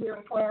sneaking in here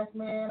in class,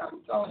 man,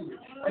 I'm telling you.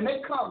 And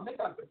they come. They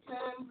got the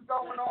pens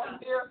going on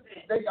here.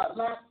 They got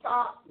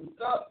laptops and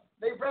stuff.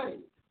 They ready.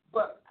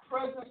 But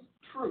present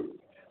truth.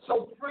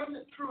 So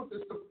present truth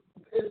is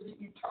the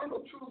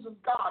eternal truths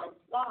of God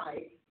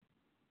applied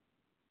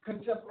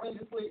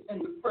contemporaneously in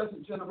the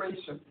present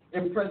generation,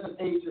 in present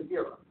age and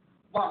era.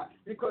 Why?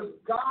 Because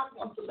God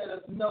wants to let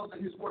us know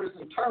that his word is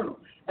eternal.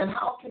 And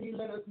how can he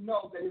let us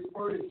know that his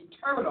word is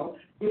eternal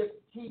if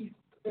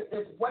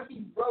what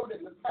he wrote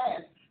in the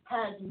past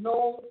has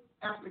no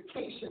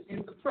application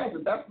in the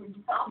present? That's what the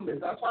problem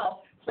is. That's why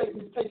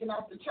Satan is taking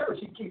out the church.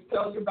 He keeps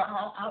telling you about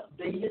how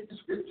outdated the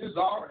scriptures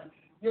are and,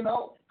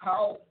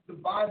 how the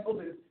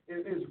Bible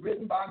is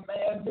written by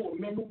men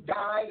who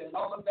died and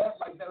all of that,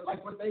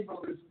 like what they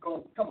wrote is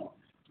going, come on.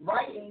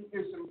 Writing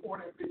is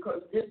important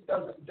because it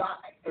doesn't die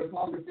as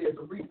long as there's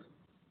a reason.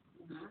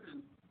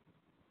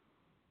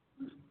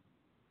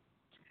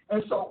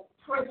 And so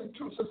present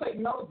truth, so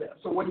Satan knows that.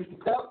 So what does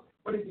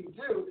he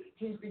do?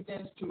 He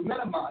begins to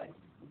minimize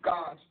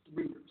God's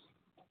readers.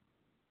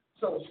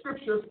 So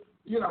scripture,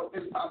 this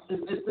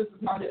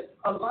is not it.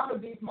 A lot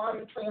of these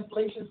modern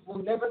translations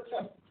will never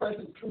test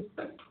present truth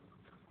thing.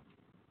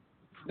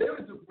 There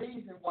is a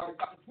reason why,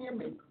 hear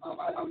me,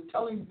 I'm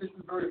telling you this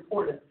is very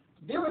important.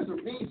 There is a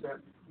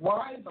reason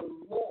why the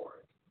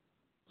Lord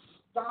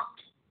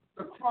stopped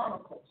the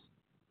Chronicles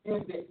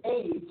in the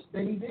age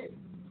that he did.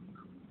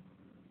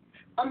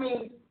 I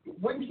mean,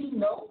 wouldn't he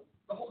know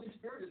the Holy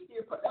Spirit is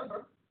here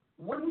forever?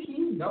 Wouldn't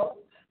he know?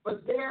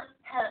 But there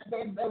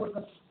was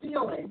a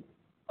sealing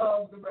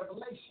of the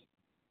revelation.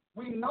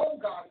 We know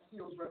God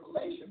seals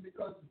revelation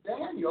because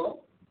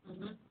Daniel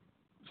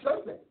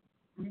says it.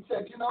 He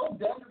said, Daniel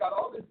got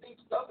all this deep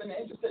stuff, and the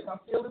angel said, now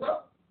seal it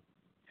up.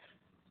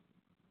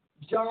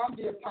 John,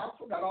 the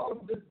apostle, got all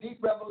of this deep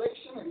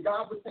revelation, and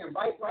God was saying,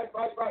 right,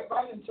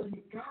 until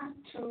he got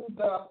to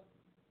the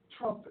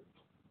trumpet.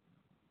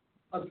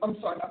 I'm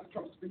sorry, not the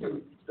trumpets, forgive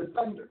me, the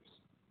thunders.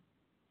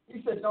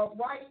 He said, don't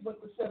write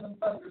what the seven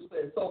thunders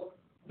said. So,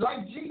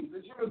 like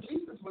Jesus,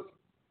 Jesus was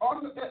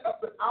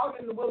out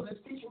in the wilderness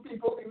teaching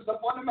people. He was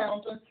up on the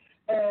mountain,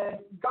 and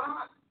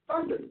God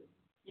thundered.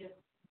 Yes.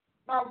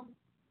 Now,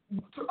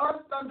 to us,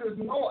 thunder is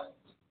noise,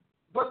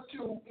 but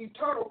to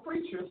eternal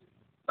creatures,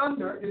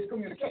 thunder is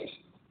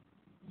communication.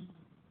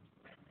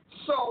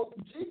 So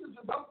Jesus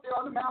is up there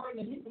on the mountain,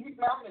 and he's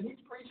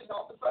preaching.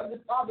 All of a sudden,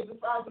 his father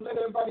decides to let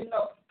everybody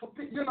know.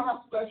 You know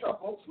how flesh our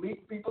folks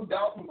sleep, people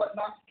doubt and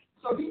whatnot.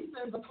 So he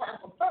sends a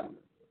clap of thunder.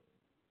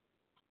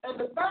 And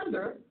the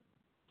thunder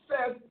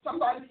says,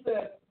 somebody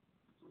said,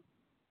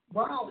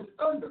 wow, it's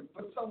thunder.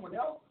 But someone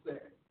else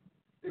said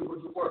it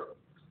was a word.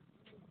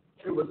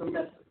 It was a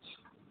message.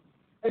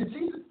 And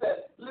Jesus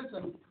said,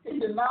 listen, he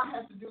did not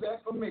have to do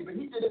that for me, but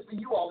he did it for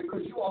you all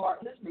because you all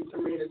aren't listening to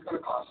me, and it's going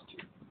to cost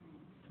you.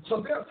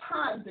 So there are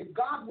times that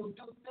God will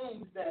do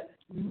things that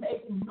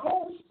make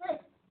no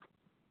sense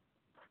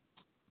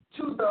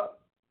to the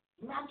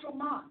natural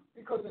mind,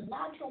 because the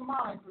natural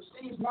mind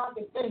perceives not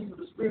the things of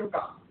the Spirit of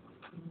God.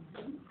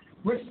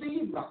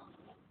 Receive not.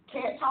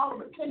 Can't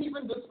tolerate, can't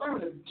even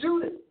discern it.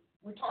 Judas,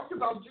 we talked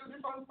about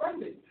Judas on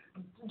Sunday.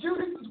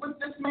 Judas is with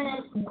this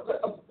man,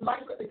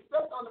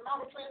 except on the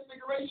Mount of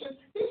Transfiguration,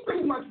 he's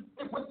pretty much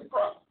with the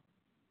cross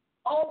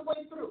all the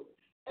way through.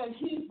 And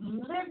he's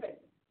living.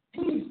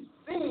 He's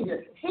seeing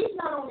it. He's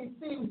not only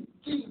seeing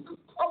Jesus'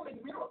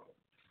 public miracle,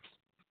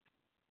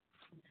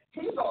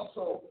 he's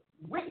also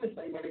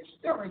witnessing and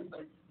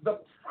experiencing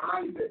the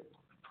private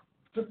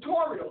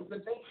tutorials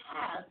that they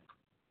had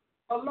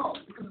alone.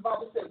 Because the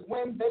Bible says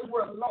when they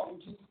were alone,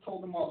 Jesus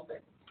told them all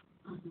things.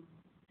 Mm-hmm.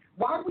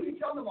 Why would he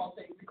tell them all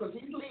things? Because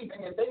he's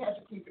leaving and they had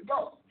to keep it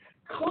going.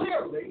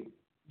 Clearly,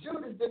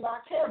 Judas did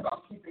not care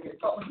about keeping it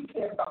going. He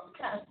cared about the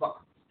cash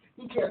box.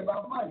 He cared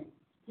about money.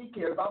 He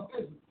cared about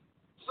business.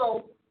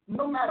 So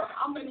no matter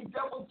how many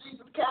devils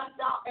Jesus cast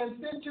out,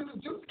 and then Judas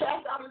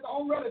cast out his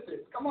own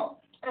relatives. Come on.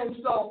 And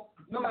so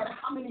no matter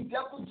how many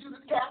devils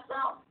Judas cast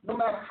out, no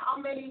matter how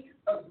many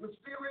the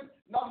spirits,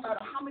 no matter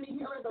how many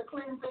healings or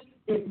cleansing,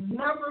 it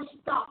never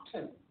stopped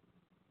him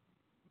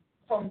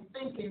from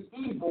thinking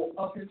evil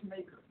of his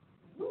maker,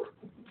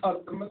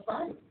 of the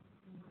Messiah,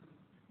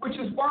 which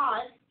is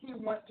why he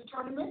went to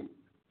turn him in.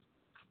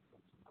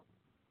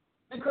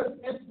 Because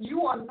if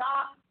you are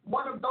not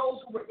one of those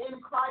who were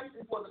in Christ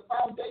before the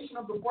foundation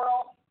of the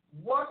world,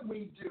 what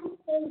we do,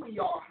 who we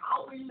are,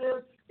 how we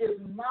live is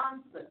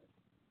nonsense.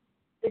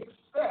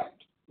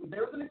 Except,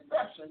 there's an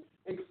exception,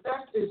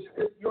 except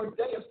if your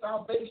day of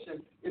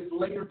salvation is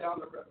later down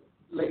the road,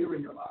 later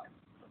in your life.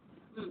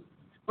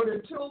 But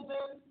until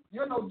then,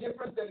 you're no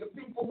different than the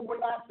people who were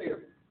not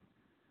there.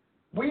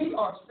 We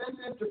are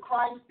sensitive to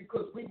Christ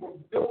because we were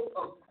built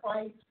of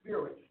Christ's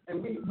Spirit.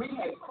 And we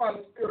had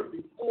Christ's Spirit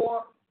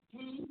before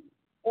he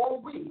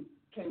or we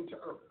came to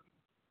earth.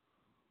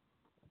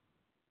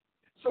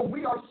 So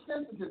we are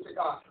sensitive to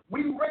God.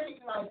 We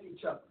recognize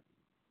each other.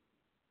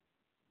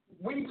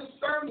 We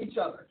discern each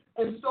other.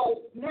 And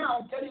so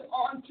now getting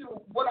on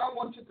to what I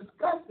want to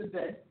discuss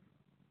today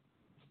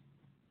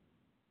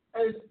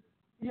is,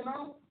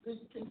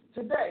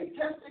 today,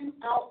 testing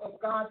out of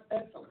God's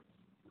excellence.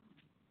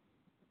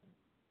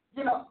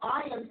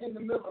 I am in the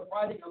middle of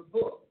writing a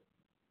book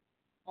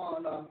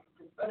on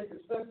prophetic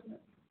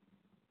assessment.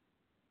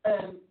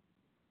 And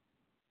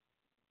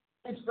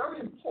it's very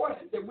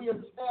important that we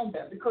understand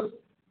that because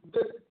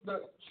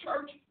the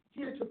church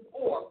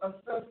heretofore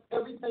assessed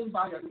everything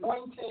by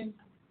anointing,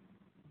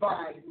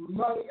 by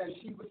money, as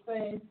she was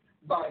saying,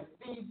 by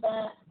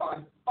feedback, by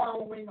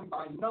following, and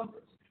by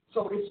numbers.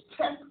 So its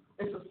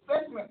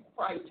assessment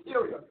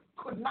criteria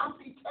could not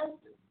be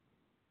tested.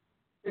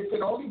 It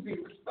can only be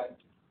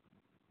respected.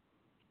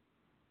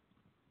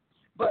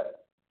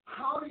 But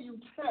how do you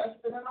test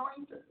an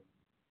anointing?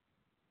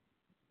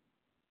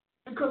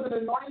 Because an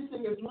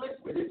anointing is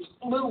liquid, it's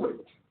fluid.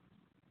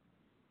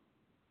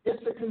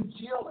 It's a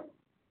congealing.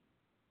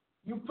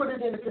 You put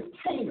it in a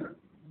container,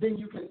 then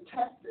you can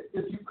test it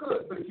if you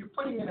could. But if you're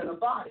putting it in a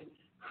body,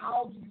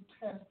 how do you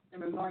test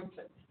an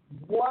anointing?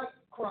 What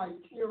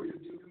criteria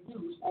do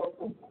you use for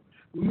approval?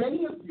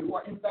 Many of you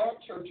are in bad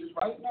churches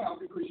right now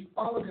because you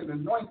followed an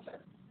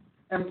anointing,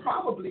 and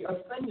probably a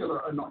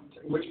singular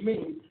anointing, which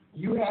means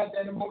you had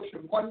that emotion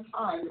one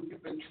time and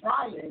you've been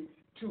trying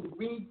to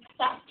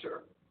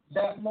recapture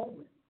that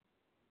moment.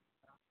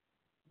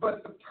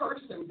 but the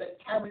person that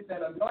carried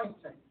that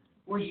anointing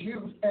was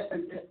used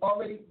and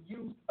already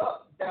used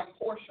up that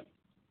portion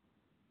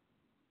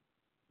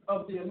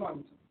of the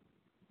anointing.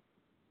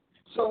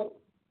 So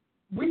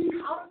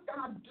how does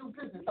God do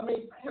business? I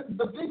mean,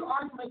 the big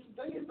argument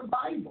today is the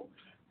Bible.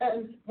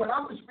 And when I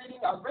was reading,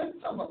 I read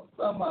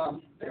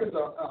there's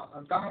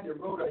a guy that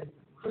wrote a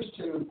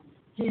Christian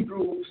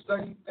Hebrew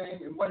study thing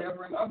and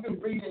whatever, and I've been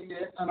reading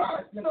it, and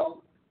I've been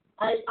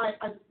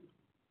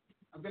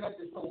at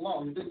this so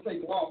long, it didn't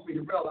take long for me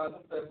to realize. I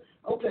said,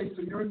 okay,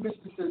 so you're in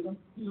mysticism.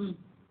 Mm-hmm.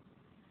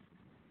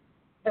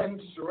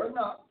 And sure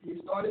enough, he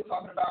started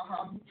talking about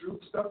how he drew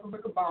stuff from the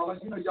Kabbalah.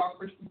 You know, y'all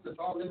Christians, it's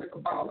all in the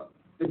Kabbalah.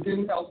 It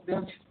didn't help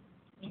them.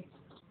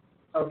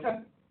 Okay?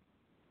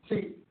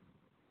 See,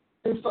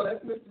 and so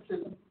that's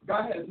mysticism.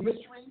 God has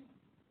mysteries.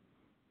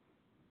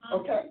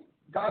 Okay?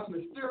 God's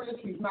mysterious.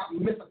 He's not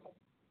mythical.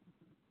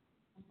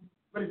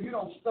 But if you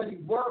don't study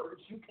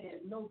words, you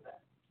can't know that.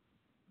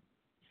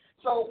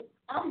 So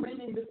I'm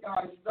reading this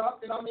guy's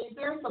stuff, and I mean,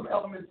 there's some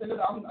elements in it.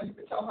 You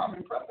can tell how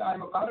impressed I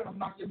am about it. I'm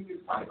not giving you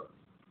the title.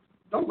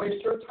 Don't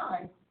waste your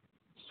time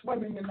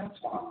swimming in that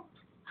swamp.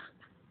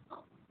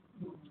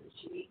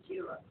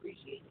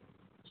 Appreciate it.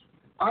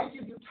 I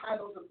give you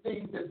titles of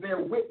things that bear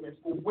witness.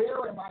 Well,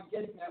 where am I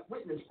getting that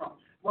witness from?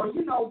 Well,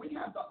 you know, we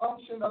have the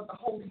unction of the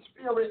Holy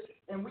Spirit,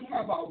 and we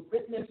have our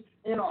witness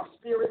in our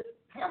spirit.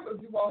 Half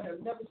of you all have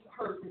never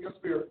heard from your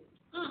spirit.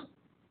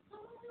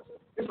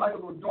 It's like a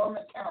little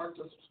dormant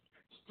character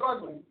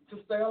struggling to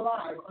stay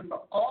alive under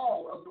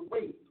all of the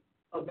weight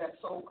of that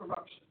soul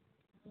corruption.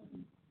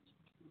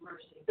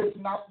 Mercy. It's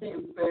not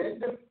being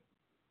fed.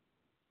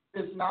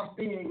 It's not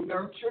being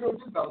nurtured or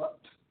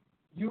developed.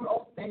 You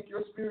don't think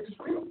your spirit is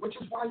real, which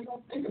is why you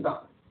don't think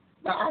about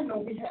it. Now, I know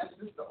we had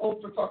Sister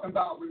Oprah talking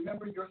about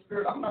remember your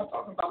spirit. I'm not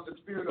talking about the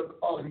spirit of the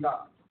fallen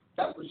God.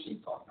 That's what she's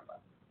talking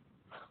about.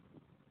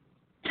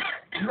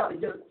 You got to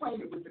get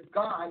acquainted with the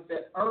God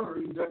that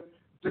earned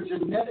the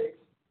genetics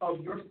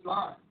of your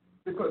line,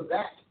 because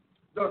that's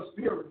the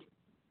spirit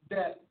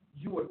that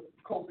you are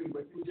coping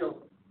with and dealing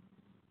with.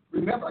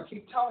 Remember, I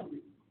keep telling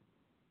you,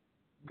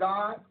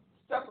 God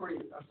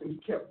separated us and he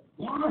kept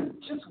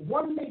just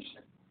one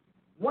nation.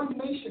 One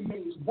nation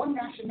means one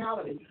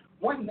nationality.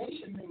 One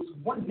nation means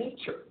one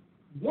nature.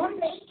 One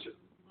nature.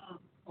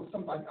 Oh,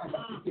 somebody, I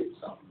got to get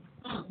something.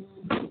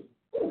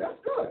 Oh, that's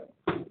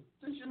good.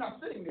 Since you're not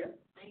sitting there,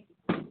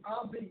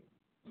 I'll be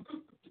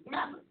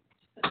snapping.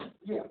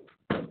 Yeah.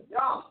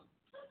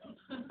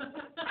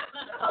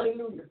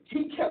 Hallelujah.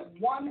 He kept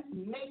one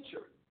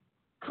nature.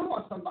 Come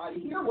on, somebody.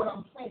 Hear what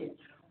I'm saying.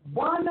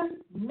 One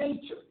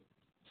nature.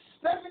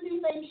 70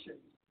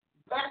 nations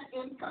back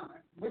in time,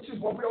 which is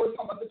what we always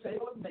talk about the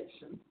table of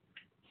nations.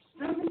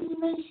 70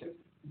 nations.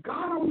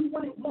 God only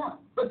wanted one.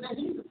 But then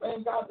he's the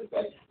same God that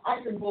said,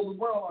 I can rule the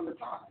world on the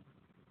time.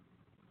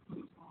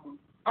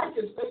 I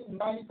can say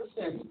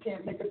 90%. He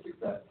can't make a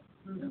success.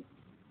 Mm-hmm.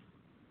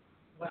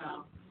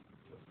 Wow.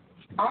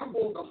 I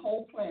rule the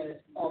whole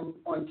planet on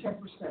 10%.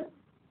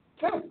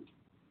 10.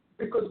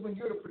 Because when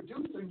you're the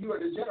producer, you are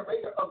the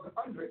generator of the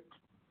 100,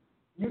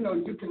 you know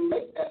you can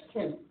make that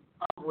 10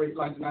 operate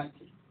like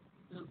 90.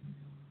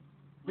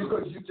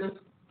 Because you just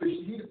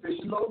he's a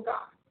fishing load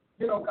God.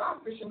 You know, God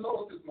fishing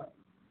loads his money.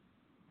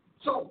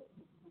 So,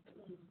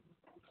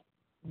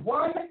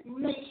 one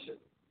nation,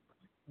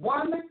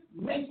 one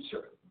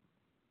nature.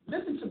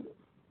 Listen to me.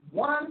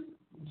 One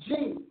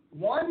gene,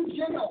 one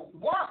genome,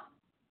 one.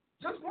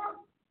 Just one.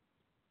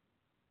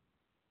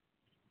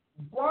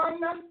 One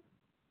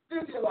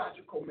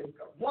physiological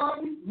makeup,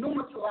 one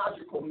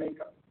pneumatological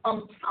makeup.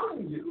 I'm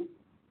telling you,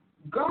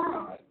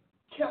 God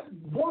kept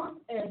one,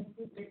 and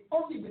the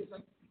only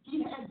reason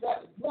he had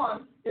that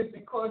one is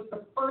because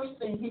the first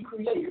thing he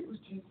created was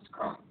Jesus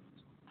Christ.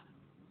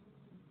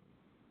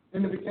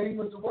 In the beginning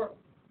was the Word,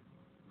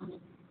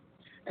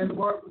 and the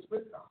Word was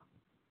with God,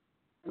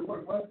 and the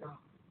Word was God.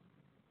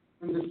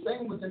 And the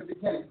same was in the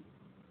beginning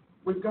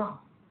with God.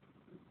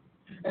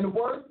 And the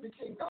Word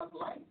became God's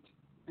light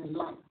and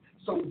life.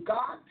 So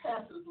God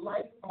passes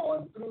light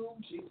on through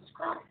Jesus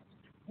Christ.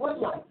 What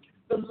light?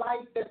 The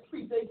light that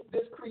predates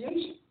this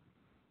creation.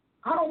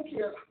 I don't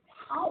care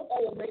how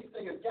old they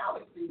say a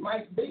galaxy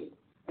might be,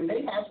 and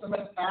they have some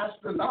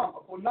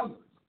astronomical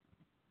numbers,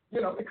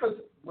 you know, because,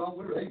 well,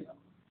 what do they know?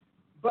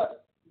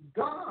 But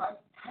God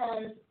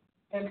has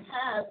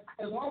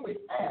always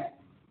had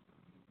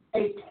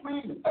a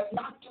planet,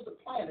 not just a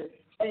planet,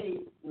 a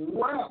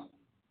realm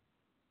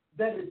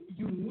that is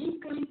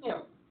uniquely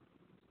him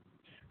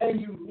and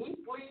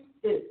uniquely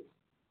his.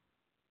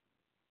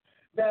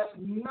 That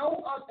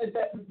no other,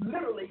 that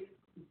literally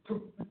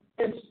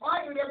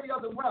inspired every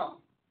other realm,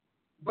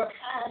 but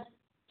had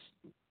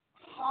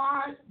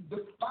hard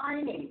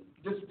defining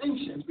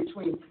distinctions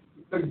between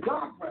the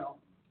God realm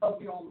of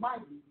the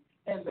Almighty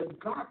and the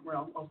God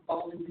realm of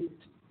fallen beings,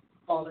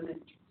 fallen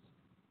angels.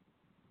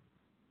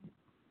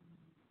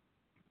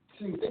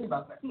 So you think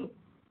about that.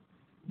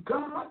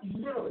 God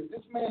literally,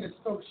 this man is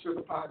so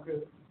sugar pie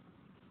good.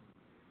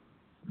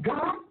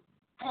 God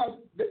has,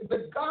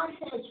 the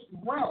Godhead's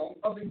realm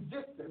of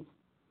existence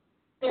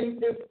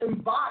and it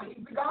embodies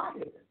the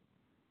Godhead.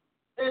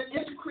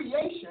 Its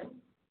creation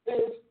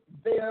is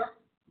their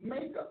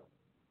makeup.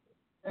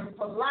 And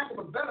for lack of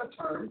a better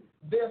term,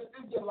 their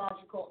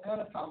physiological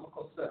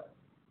anatomical self.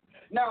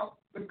 Now,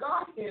 the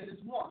Godhead is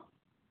one.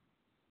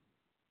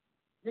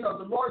 You know,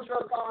 the Lord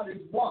your God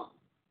is one.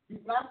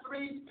 He's not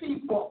three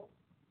people,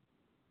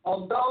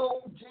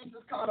 although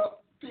Jesus kind of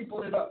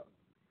peopled it up.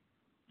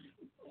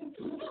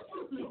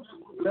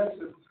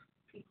 Listen,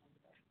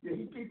 yeah,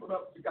 he peopled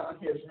up the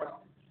Godhead's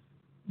realm.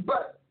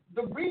 But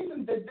the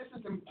reason that this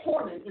is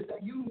important is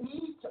that you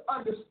need to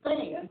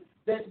understand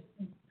that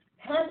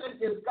heaven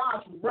is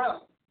God's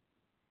realm.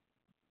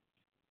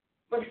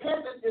 But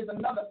heaven is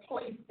another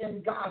place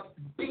in God's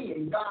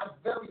being, God's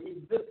very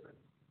existence.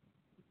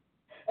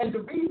 And the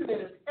reason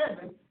it is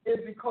heaven is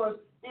because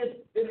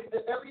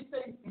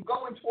everything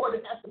going toward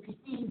it has to be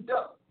eased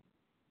up.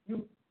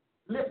 You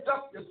lift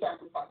up your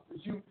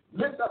sacrifices. You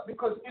lift up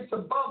because it's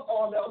above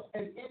all else,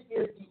 and it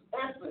is the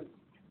essence,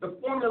 the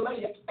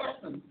formulaic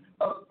essence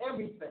of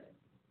everything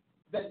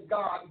that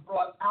God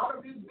brought out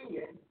of his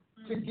being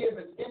to give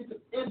an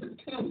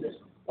independent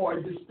or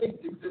a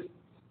distinct existence.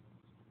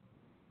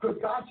 Because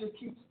God just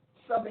keeps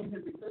subbing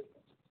his existence.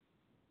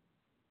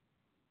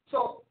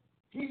 So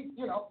he,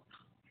 you know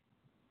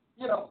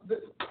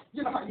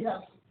how you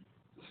have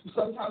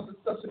sometimes a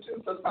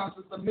substitute, sometimes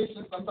a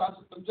submission, sometimes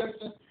a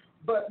subjection.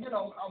 But you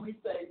know how we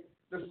say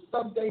the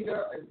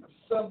subdata and the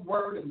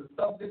subword and the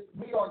subject,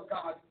 we are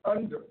God's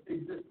under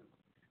existence.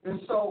 And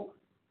so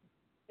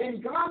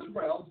in God's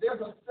realm,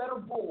 there's a set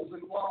of rules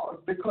and laws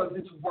because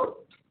it's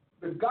worked.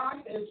 The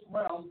Godhead's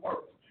realm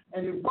works.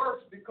 And it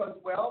works because,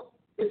 well,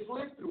 it's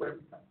lived through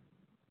everything.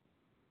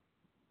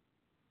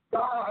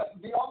 God,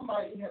 the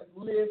Almighty, has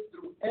lived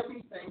through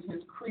everything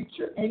his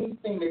creature,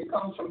 anything that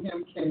comes from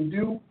him can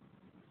do,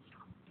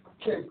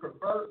 can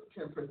pervert,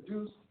 can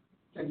produce,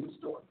 can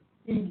distort.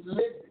 He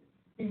lived it.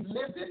 He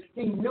lived it.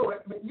 He knew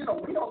it. But, you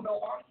know, we don't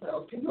know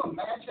ourselves. Can you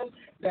imagine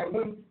that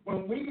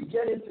when we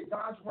get into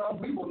God's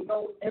realm, we will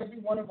know every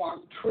one of our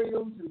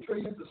trillions and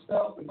trillions of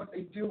cells and what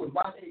they do and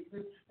why they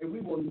exist, and we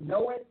will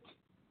know it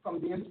from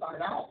the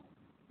inside out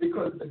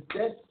because the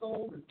dead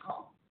soul is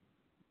calm.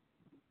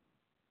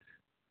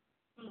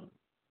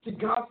 See,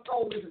 God's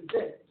soul isn't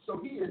dead, so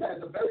he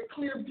has a very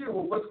clear view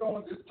of what's going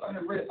on. Just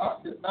turning red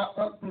up, it's not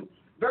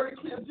very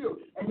clear view,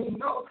 and he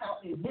knows how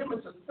in him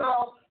is a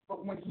cell.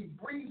 But when he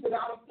breathes it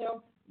out of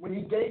him, when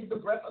he gave the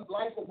breath of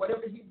life or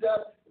whatever he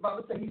does, the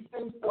Bible says he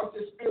sends forth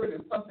his spirit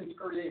and something's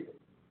created.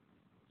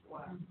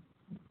 Wow.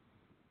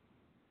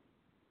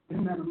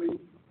 Isn't that amazing?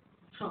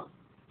 Huh.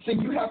 See,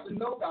 you have to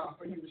know God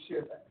for him to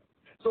share that.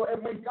 So,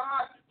 and when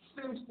God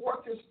sends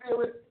forth his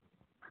spirit,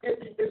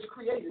 it's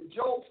created.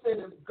 Job said,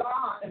 if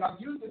God, and I've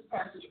used this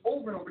passage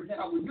over and over again,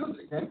 I will use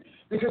it again,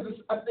 because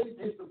I think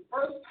it's the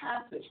first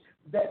passage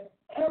that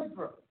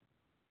ever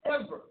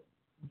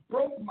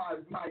broke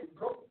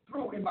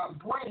through in my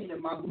brain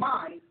and my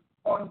mind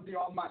on the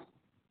Almighty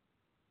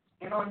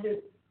and on his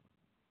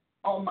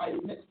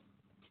almightiness.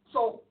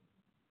 So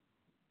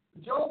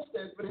Job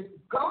says, but if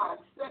God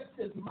sets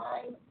his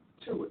mind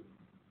to it,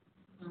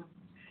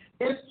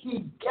 if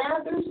he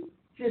gathers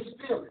his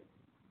spirit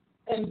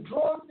and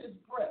draws his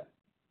breath,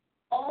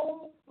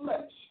 all flesh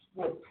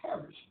will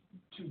perish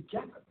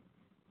together.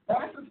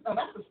 That's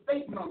a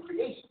statement on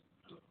creation.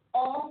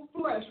 All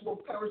flesh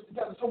will perish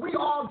together. So we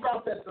all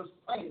drop at the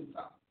same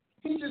time.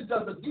 He just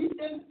does a deep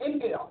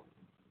inhale,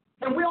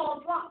 and we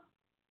all drop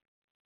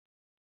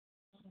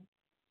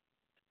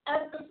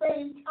at the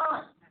same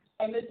time.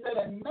 And they said,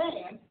 and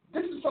man,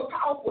 this is so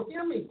powerful.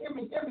 Hear me.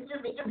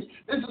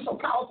 This is so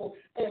powerful.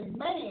 And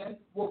man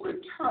will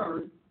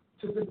return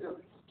to the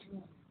dust.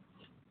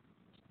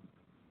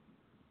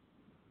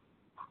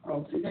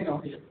 Oh, see, they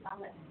don't hear it.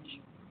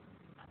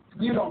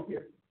 You don't hear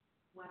it.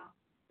 Wow.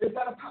 Is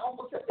that a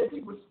powerful step? If he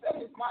would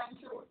set his mind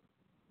to it.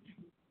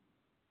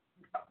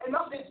 And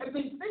I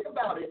mean, think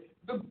about it.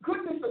 The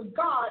goodness of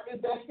God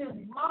is that his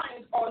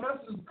mind on us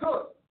is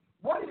good.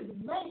 What is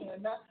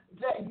man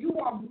that you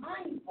are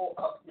mindful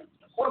of him?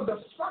 Or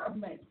the Son of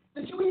Man?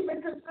 That you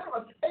even consider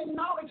us,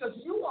 acknowledge us.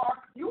 You are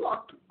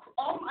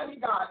Almighty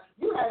God.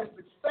 You had a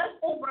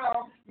successful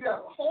realm. You have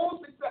a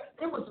whole success.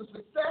 It was a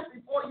success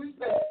before you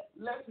said,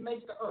 let's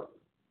make the earth.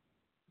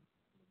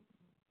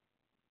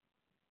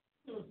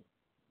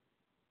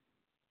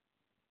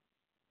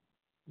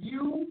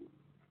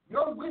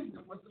 Your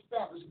wisdom was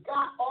established.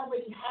 God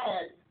already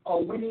had a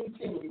winning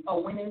team, a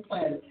winning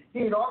planet.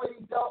 He had already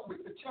dealt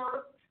with the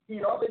cherub. He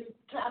had already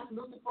cast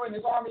Lucifer and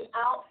his army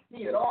out.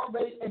 He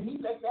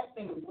let that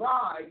thing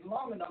ride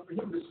long enough for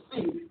him to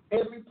see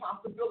every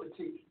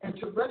possibility and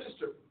to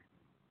register.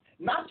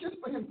 Not just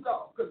for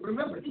himself, because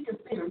remember, he can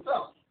see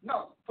himself.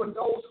 No, for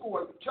those who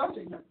are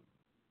judging him.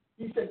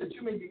 He said that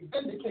you may be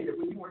vindicated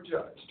when you are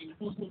judged.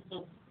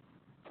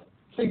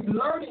 See,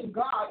 learning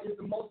God is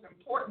the most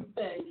important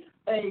thing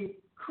a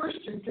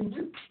Christian can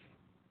do.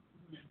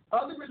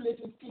 Other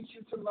religions teach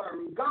you to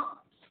learn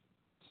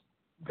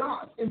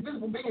God's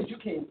invisible beings you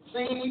can't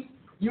see,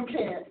 You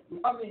can't,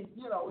 you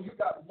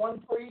got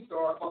one priest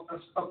or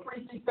a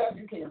priest that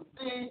you can't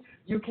see,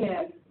 you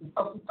can't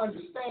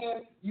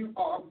understand, you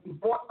are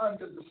brought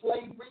under the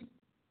slavery,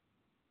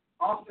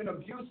 often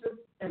abusive,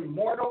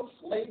 immoral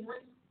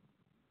slavery.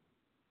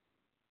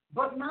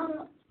 But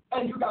now,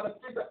 and you got to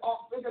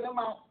figure them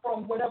out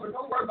from whatever.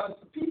 Don't worry about it.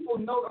 The people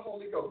know the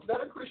Holy Ghost.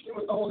 Let a Christian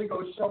with the Holy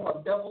Ghost show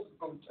up. Devils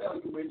are going to tell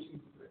you where Jesus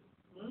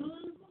is.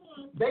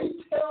 Mm-hmm. They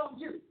tell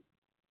you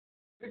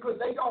because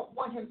they don't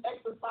want him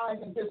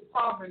exercising his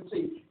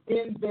sovereignty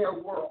in their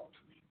world,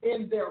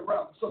 in their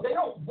realm. So they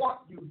don't want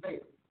you there,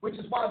 which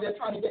is why they're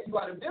trying to get you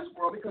out of this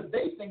world because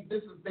they think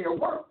this is their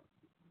world.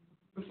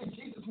 But see,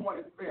 Jesus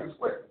wanted fair and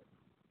square.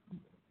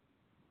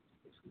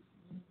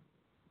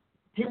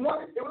 He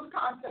won it. It was a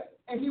contest,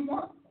 and he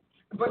won.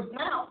 But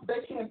now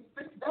they can't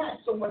fix that.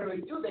 So what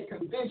do? They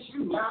convince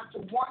you not to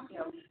want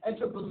him and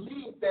to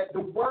believe that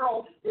the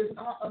world is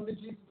not under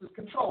Jesus'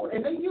 control.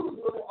 And they use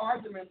little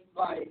arguments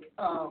like,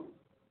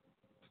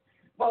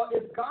 well,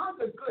 if God's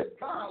a good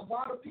God,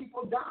 why do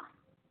people die?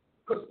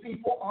 Because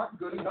people aren't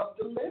good enough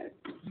to live.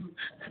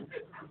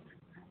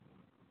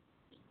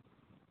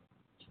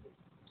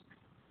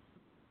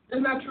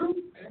 Isn't that true?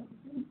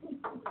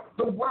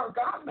 The word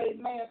God made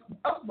man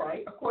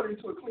upright, according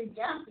to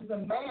Ecclesiastes,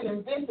 and man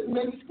invented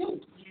many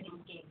schemes.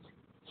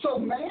 So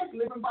man's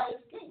living by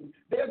his scheme.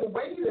 There's a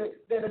way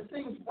that it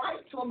seems right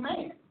to a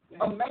man.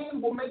 A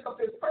man will make up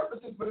his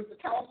purposes, but it's the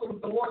counsel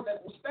of the Lord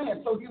that will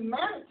stand. So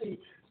humanity's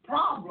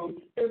problem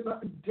is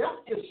a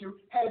death issue,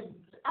 has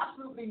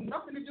absolutely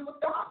nothing to do with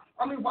God.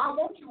 I mean, why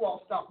won't you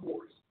all stop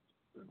wars?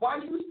 Why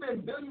do you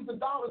spend billions of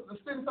dollars to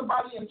send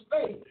somebody in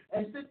space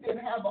and sit there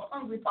and have a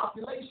hungry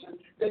population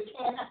that's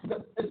got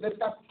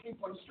to sleep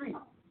on the street?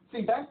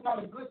 See, that's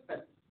not a good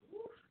thing.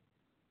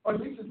 Or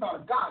at least it's not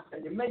a God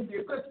thing. It may be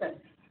a good thing.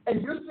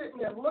 And you're sitting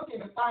there looking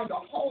to find a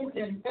home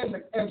in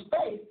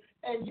space,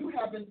 and you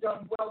haven't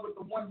done well with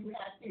the one you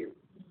have here.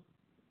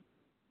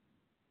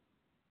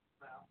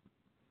 Wow.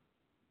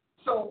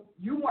 So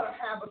you want to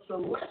have a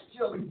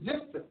celestial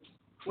existence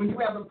when you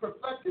haven't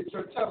perfected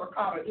your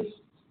terracotta issues.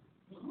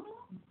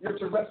 Your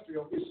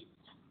terrestrial issues.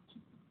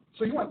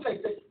 So you want to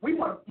take this. We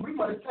want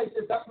to take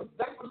this. That's what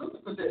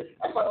Lucifer did.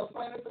 That's why those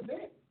planets are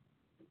dead.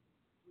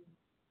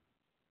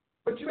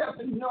 But you have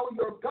to know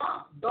your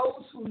God.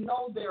 Those who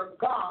know their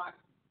God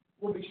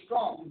will be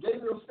strong.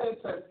 Gabriel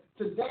said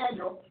to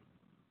Daniel,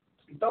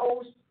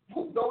 those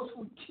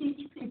who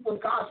teach people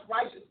God's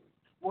righteousness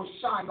will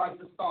shine like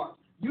the stars.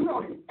 You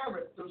don't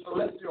inherit the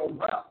celestial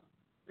realm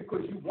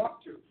because you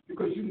want to,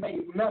 because you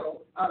made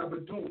metal out of a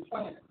doomed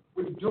planet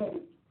with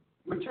doomed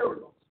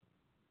materials.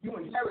 You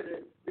inherit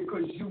it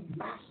because you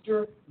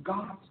master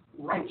God's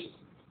righteousness.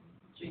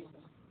 Jesus.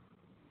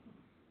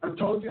 I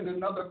told you in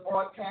another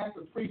broadcast,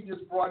 a previous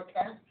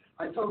broadcast,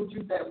 I told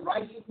you that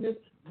righteousness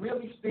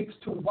really speaks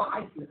to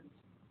wiseness,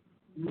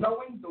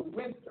 knowing the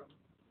wisdom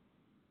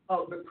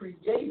of the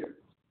Creator's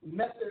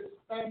methods,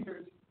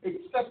 standards,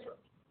 etc.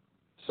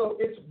 So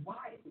it's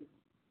wiseness.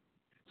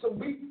 So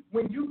when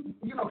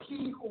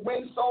he who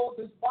wins souls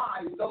is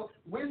wise. So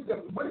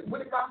wisdom, what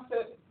did God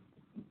say?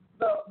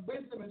 The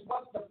wisdom is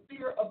what? The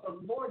fear of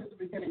the Lord is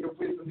the beginning of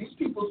wisdom. These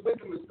people's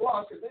wisdom is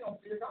flawed because they don't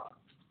fear God.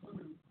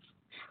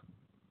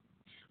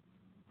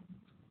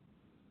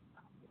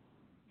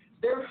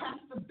 There has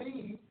to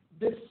be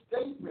this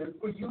statement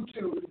for you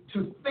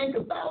to think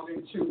about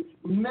and to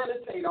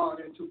meditate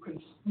on and to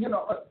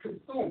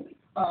consume,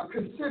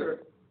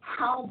 consider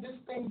how this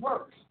thing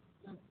works.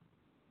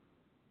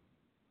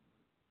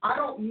 I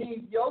don't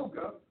need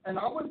yoga, and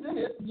I was in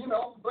it,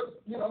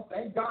 but,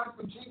 thank God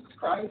for Jesus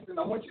Christ, and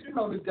I want you to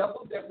know the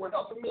devils that were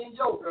helping me in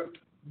yoga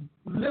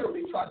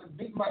literally tried to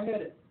beat my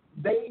head in.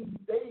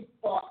 They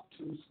fought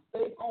to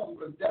stay home,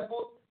 because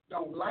devils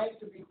don't like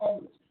to be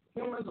homeless.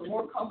 Humans are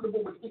more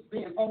comfortable with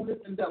being homeless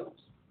than devils.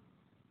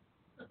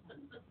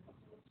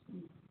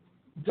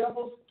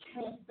 Devils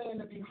can't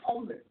stand to be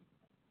homeless.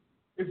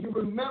 If you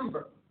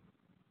remember,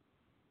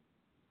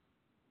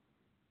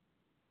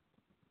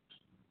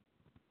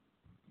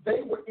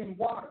 they were in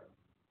water.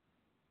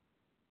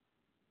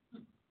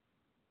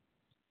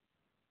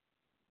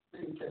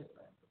 Didn't catch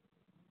that.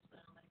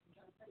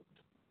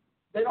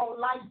 They don't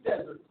like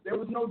deserts. There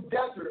was no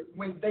desert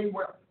when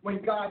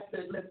God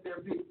said, "Let there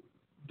be."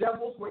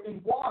 Devils were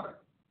in water.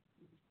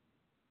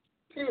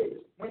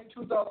 Pigs went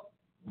to the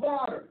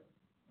water.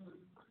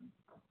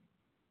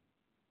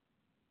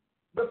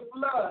 The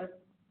flood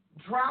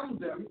drowned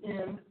them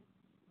in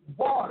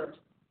water.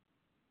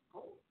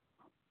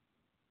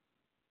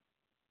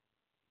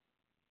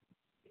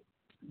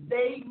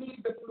 They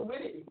need the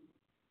fluidity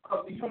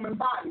of the human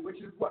body,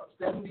 which is what,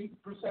 70%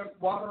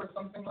 water or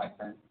something like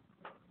that?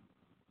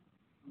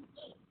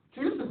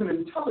 See, this is an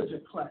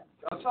intelligent class.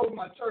 I told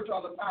my church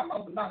all the time, I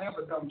will not have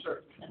a dumb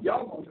church.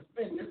 Y'all going to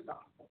defend this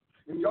gospel.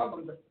 And y'all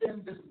going to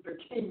defend the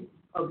king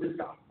of this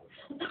gospel.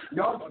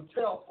 Y'all going to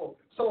tell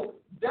folks. So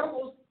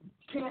devils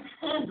can't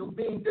handle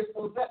being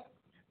dispossessed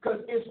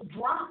because it's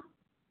dry.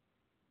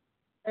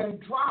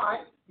 And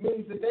dry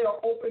means that they are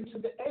open to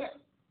the air.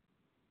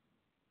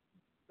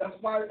 That's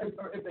why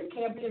if they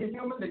can't be in a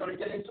human, they're going to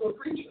get into a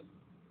creature.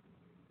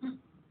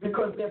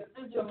 Because their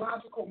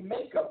physiological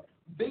makeup,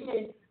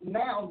 being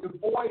now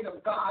devoid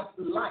of God's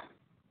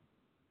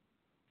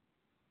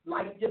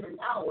life-giving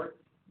power,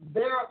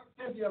 their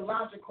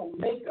physiological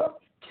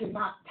makeup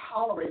cannot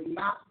tolerate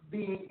not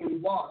being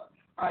in water.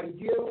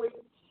 Ideally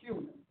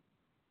human.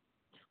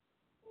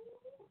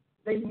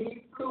 They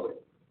need fluid.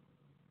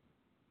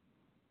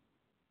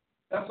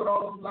 That's what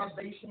all those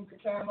libations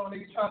and carrying on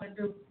they're trying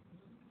to do.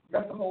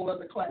 That's a whole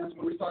other class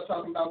when we start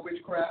talking about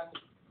witchcraft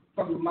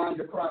from the mind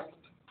of Christ.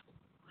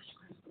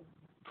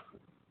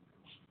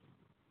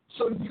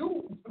 So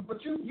you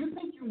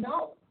think you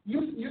know.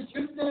 You're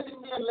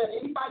standing there and let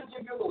anybody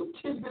give you a little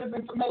tidbit of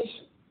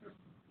information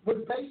was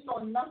based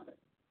on nothing.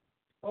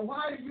 Well,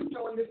 why are you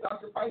doing this,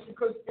 Dr. Price?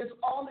 Because it's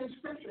all in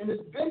Scripture, and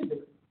it's been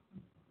there.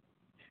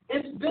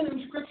 It's been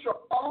in Scripture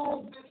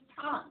all this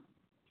time,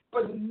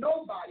 but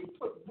nobody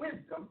put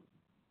wisdom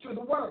to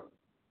the Word.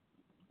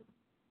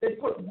 They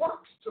put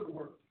works to the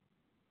Word.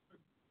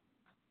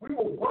 We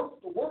will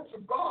work the works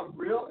of God,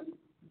 really?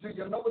 Do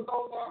you know what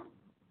those are?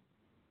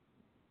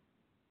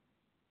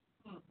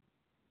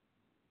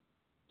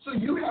 So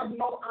you have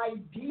no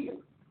idea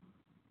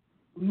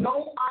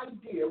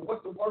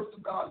what the works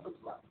of God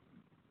looks like.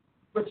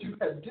 But you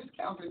have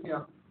discounted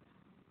him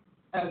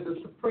as the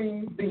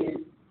supreme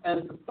being, as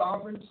the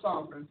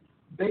sovereign,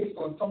 based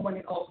on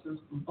someone else's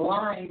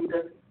blind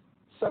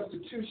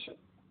substitution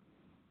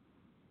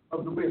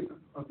of the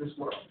wisdom of this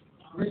world,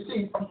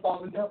 received from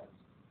fallen devils.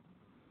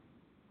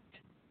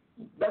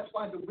 That's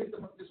why the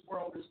wisdom of this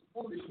world is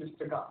foolishness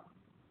to God.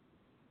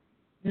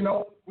 You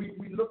know, we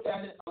look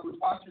at it. I was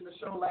watching the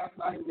show last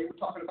night, and they were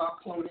talking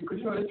about cloning, because,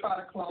 you know, they try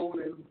to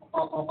clone and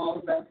all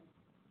of that.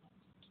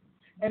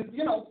 And,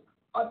 you know,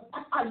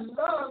 I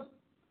love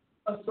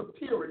a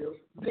superior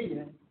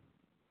being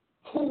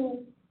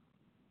who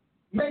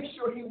makes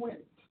sure he wins.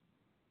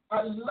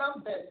 I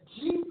love that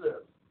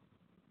Jesus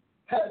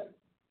has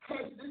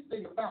this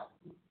thing about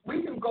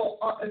we can go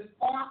as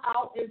far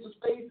out into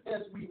space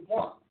as we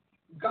want.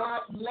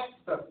 God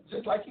lets us,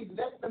 just like he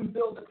let them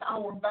build the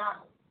Tower of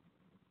Babel,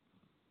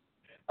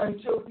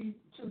 until he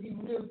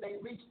knew they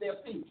reached their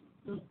peak.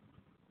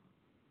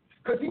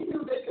 Because he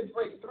knew they could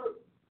break through.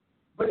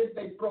 But if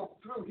they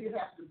broke through, he'd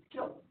have to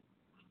kill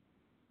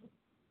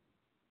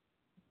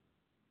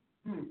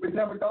them. It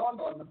never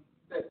dawned on them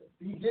that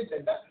he did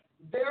that.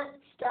 They're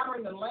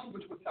scattering the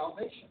language with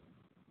salvation.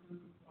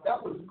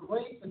 That was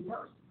grace and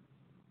mercy.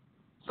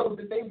 So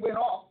that they went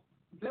off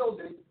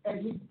building,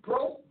 and he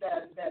broke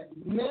that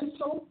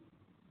mental,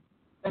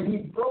 and he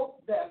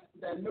broke that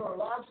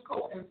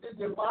neurological and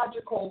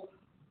physiological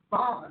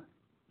bond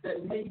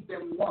that made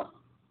them one.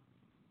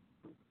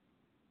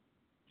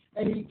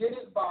 And he did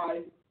it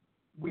by,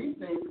 we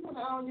think,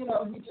 well, you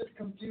know, he just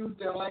confused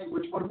their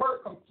language. Well, the word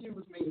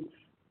confuse means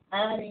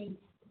adding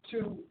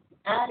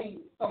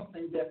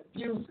something that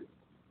fuses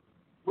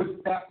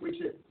with that which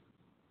is.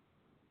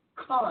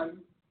 Con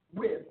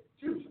with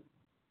fusion.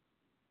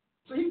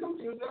 So he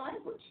confused their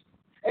language.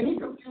 And he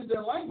confused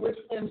their language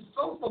in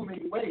so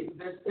many ways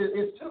that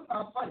it's just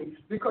not funny,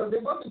 because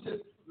it wasn't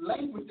just,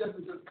 language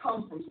doesn't just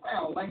come from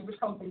sound. Language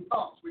comes from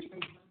thoughts, which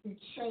means he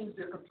changed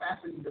their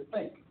capacity to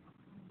think.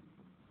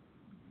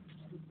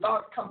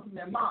 Thoughts come from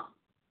their mind.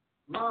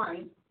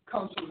 Mind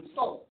comes from the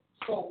soul.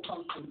 Soul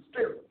comes from the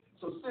spirit.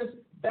 So since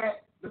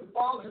that the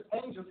fallen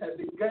angels had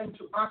begun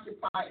to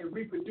occupy and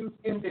reproduce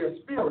in their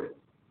spirit,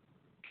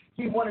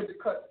 he wanted to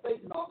cut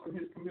Satan off from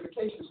his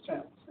communications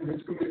channels and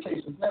his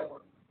communications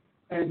network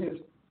and his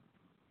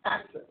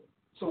access.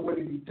 So what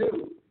did he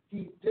do?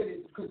 He did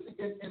it because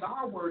in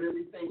our word,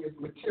 everything is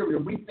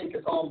material. We think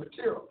it's all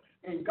material.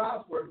 In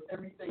God's word,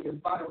 everything is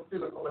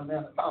biophysical and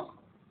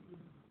anatomical.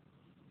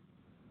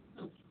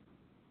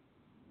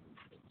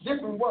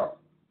 Different world.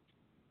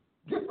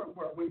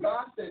 When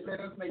God said, let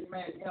us make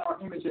man in our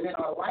image and in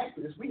our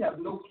likeness, we have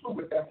no clue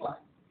what that's like.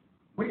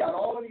 We got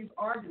all of these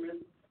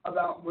arguments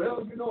about,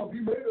 well, you know, if he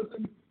made us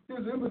in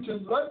his image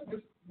and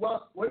likeness,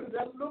 well, what does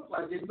that look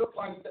like? It looks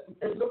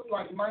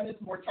like minus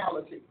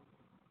mortality.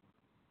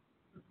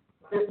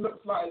 It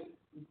looks like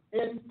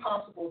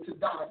impossible to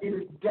die. It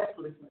is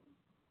deathlessness.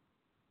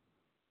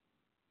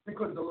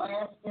 Because the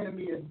last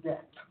enemy is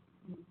death.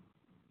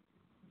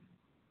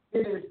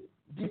 It is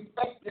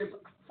defective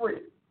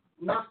free,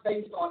 not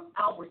based on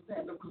our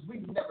standard, because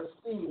we've never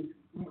seen,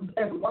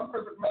 and the one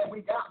perfect man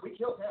we got, we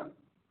killed him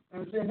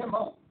and sent him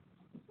home.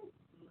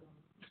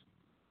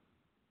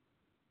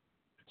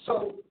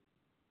 So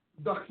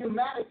the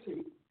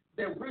humanity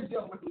that we're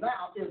dealing with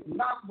now is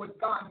not what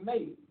God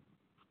made.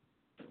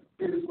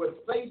 It is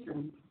what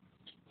Satan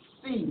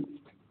seized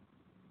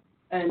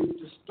and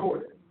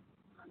distorted,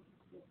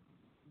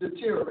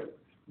 deteriorated.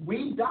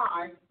 We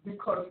die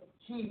because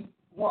he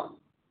won,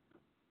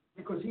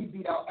 because he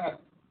beat out Adam.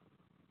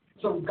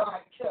 So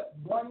God kept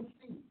one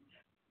seed.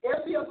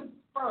 Every other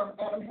sperm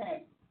Adam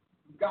had,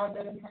 God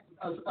let him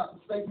have,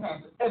 Satan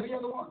has it. Every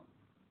other one.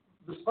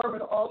 The sperm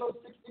of all those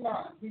 69,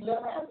 he let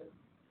him have it.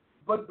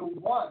 But the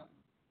one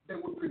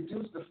that would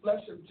produce the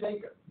flesh of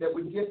Jacob, that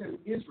would give him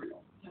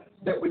Israel,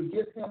 that would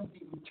give him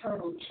the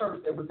eternal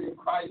church that was in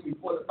Christ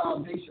before the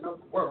foundation of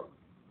the world.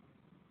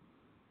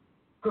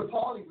 Because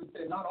Paul even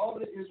said, not all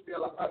of the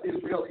Israelites are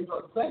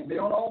the same. They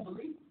don't all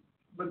believe.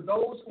 But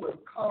those who have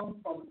come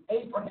from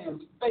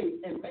Abraham's faith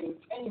and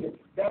maintain it,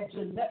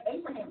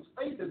 Abraham's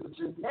faith is a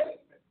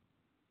genetic thing.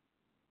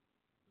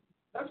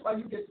 That's why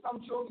you get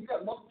some children, you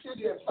got multiple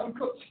kids, you have some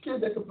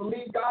kids that can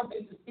believe God,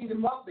 they just eat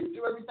them up, they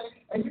do everything,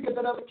 and you get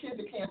that other kid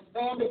that can't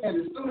stand it, and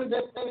as soon as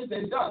they're finished,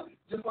 they're done,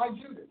 just like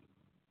Judas.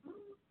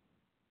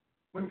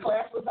 When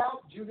class was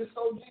out, Judas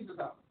sold Jesus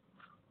out.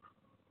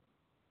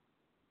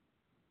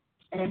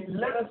 And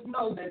let us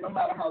know that no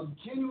matter how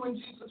genuine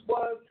Jesus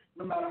was,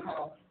 no matter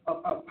how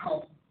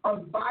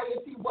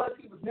unbiased he was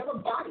never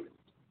biased.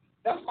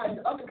 That's why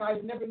the other guys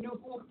never knew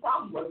who the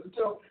problem was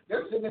until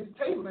they're sitting at the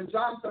table in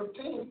John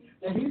 13,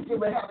 and he's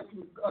going to have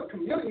a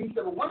community. He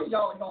said, well, one of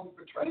y'all ain't going to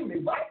betray me,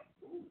 right?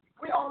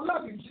 We all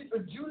love you.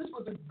 Judas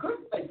was a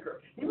good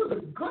thinker. He was a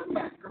good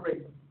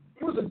masquerader.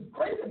 He was a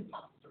great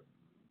imposter.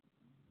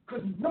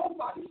 Because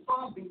nobody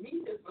saw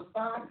beneath his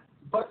facade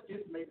but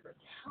his maker.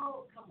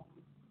 Oh, come on.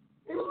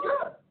 He was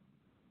good.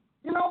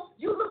 You know,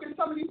 you look at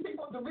some of these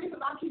people, the reason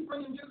I keep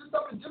bringing Judas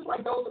up is just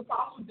like those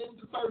apostles didn't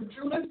discern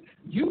Judas,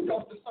 you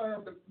don't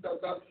discern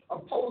the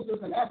opposers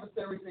and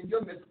adversaries in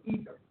your midst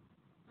either.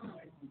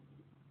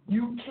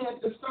 You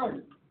can't discern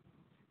it.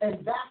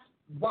 And that's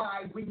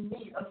why we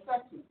need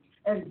assessment.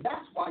 And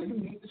that's why you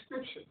need the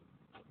scripture.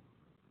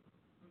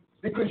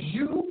 Because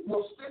you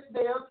will sit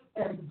there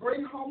and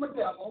bring home a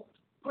devil,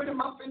 put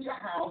him up in your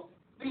house,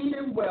 feed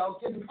him well,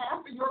 give him half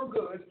of your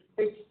goods,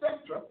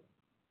 etc.,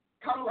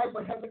 kind of like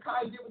what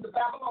Hezekiah did with the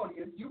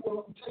Babylonians. You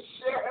will just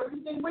share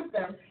everything with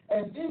them,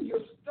 and then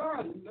you're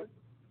stunned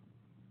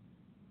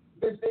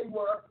that they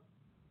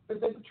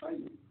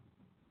betrayed you.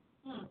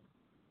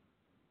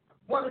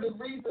 One of the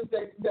reasons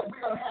that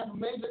we're going to have a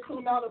major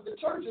clean out of the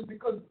church is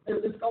because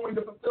it's going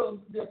to fulfill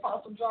the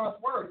Apostle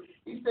John's word.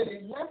 He said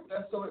he left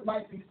us so it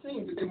might be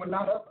seen that they were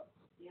not of us.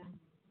 Yeah.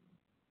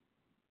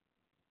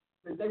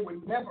 That they were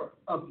never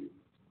of you.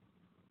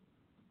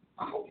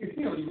 I hope you're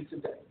hearing me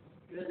today.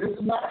 This is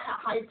not a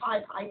hype,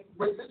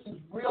 but this is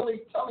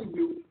really telling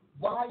you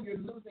why you're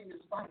losing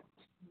this fight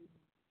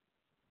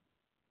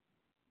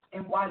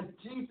and why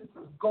Jesus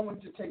is going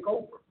to take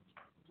over.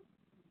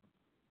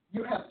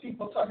 You have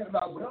people talking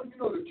about, well, you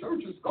know, the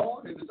church is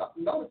gone. And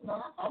no, it's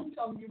not. I'm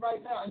telling you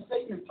right now, and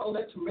Satan has told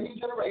that to many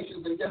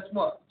generations, and guess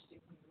what?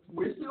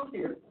 We're still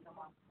here,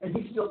 and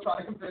he's still trying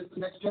to convince the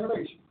next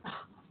generation.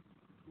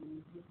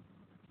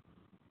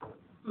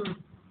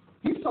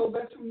 He's told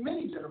that to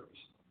many generations.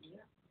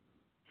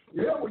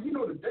 Yeah, well, you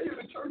know, the day of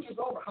the church is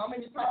over. How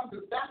many times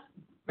has that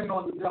been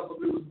on the devil's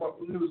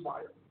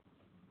newswire?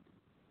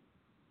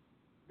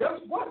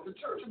 Guess what? The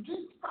church of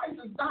Jesus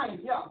Christ is dying.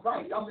 Yeah,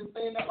 right. Y'all been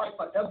saying that like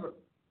forever.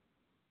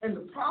 And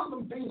the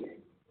problem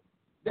being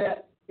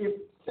that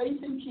if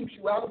Satan keeps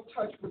you out of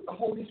touch with the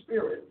Holy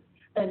Spirit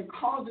and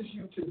causes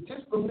you to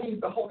disbelieve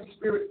the Holy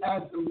Spirit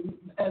as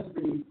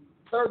the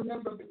third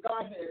member of the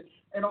Godhead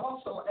and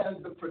also as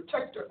the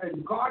protector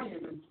and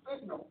guardian and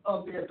signal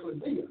of the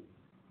ecclesia,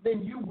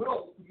 then you'll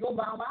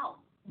bow out.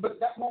 But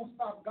that won't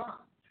stop God.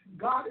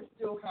 God is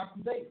still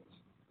having babies.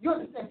 You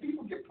understand?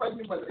 People get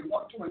pregnant whether they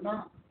want to or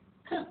not.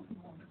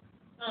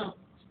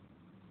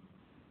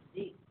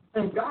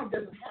 And God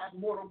doesn't have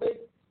mortal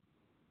babies.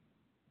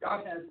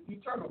 God has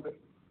eternal babies,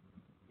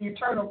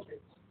 eternal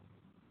kids.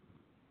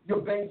 Your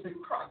baby's in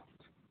Christ.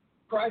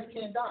 Christ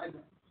can't die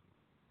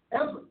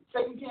now. Ever.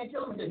 Satan can't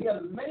kill him again. He had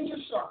a major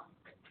shot.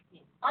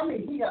 I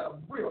mean, he had a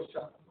real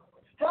shot.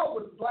 Hell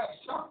was a black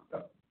shot,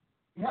 though.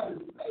 He had a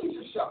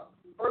major shot.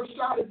 First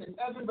shot is in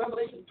heaven,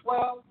 Revelation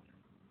 12.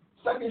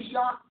 Second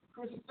shot,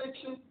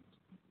 crucifixion.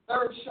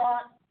 Third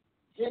shot,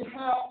 in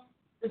hell,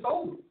 it's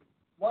over.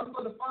 One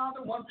for the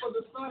Father, one for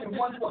the Son, and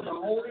one for the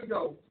Holy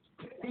Ghost.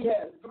 He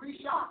had 3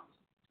 shots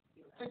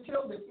to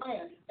kill this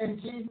man,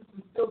 and Jesus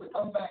is still the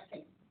comeback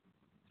king.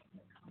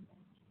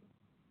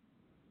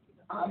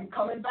 I'm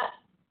coming back.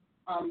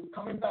 I'm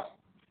coming back.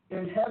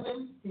 In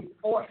heaven, he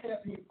fought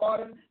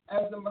him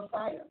as the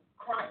Messiah,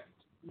 Christ,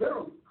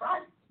 literally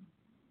Christ.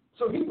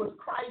 So he was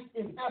Christ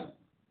in heaven.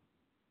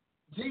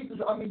 Jesus,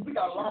 I mean, we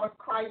got a lot of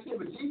Christ here,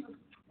 but Jesus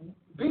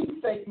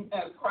beat Satan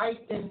as Christ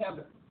in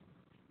heaven,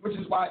 which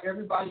is why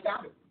everybody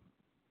got it.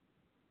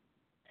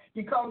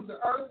 He comes to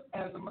earth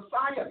as a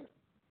Messiah,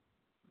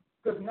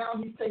 because now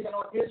he's taking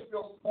on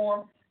Israel's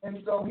form, and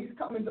so he's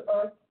coming to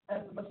earth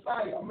as a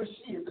Messiah, a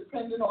Mashiach,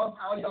 depending on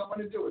how y'all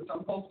want to do it.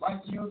 Some folks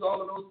like to use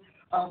all of those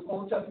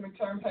Old Testament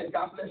terms. Hey,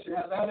 God bless you,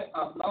 have at it.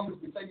 As long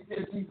as we take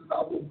care of Jesus,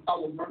 I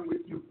will run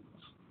with you.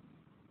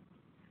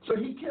 So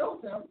he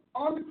kills him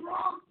on the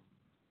cross.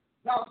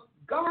 Now,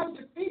 God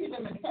defeated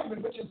him in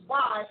heaven, which is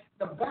why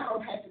the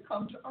battle had to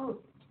come to earth.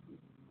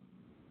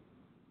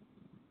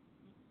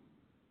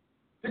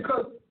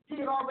 Because he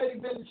had already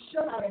been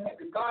shut out of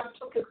heaven. God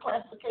took his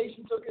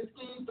classification, took his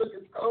keys, took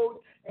his code,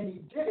 and he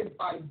did it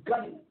by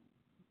gutting him.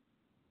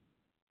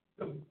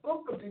 The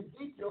book of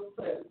Ezekiel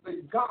says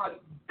that God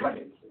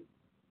gutted him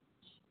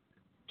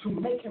to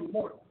make him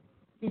mortal.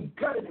 He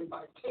gutted him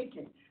by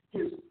taking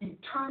his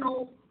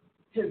eternal,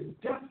 his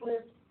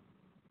deathless,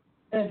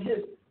 and his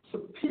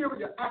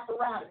superior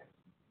apparatus,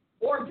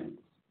 organs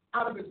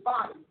out of his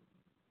body,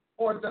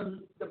 or the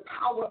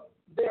power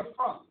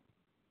therefrom,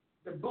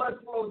 the blood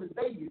flow that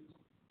they used,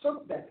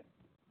 took that.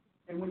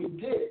 And when he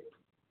did,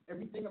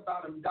 everything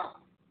about him died.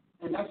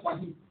 And that's why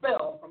he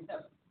fell from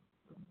heaven.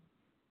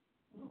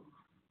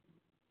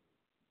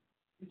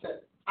 He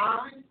said,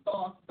 I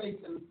saw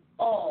Satan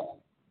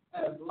fall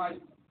as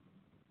lightning.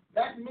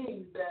 That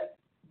means that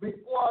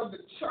before the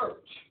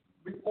church,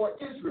 before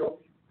Israel,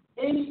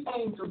 any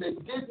angel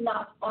that did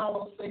not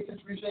follow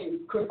Satan's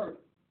regime could hurt him.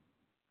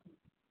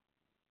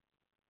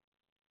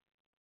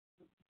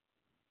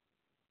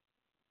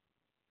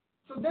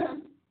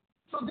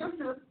 So this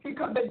is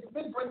because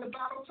they bring the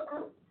battle to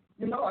earth.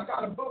 You know, I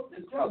got a book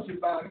that tells you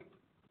about it.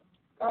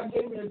 God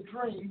gave me a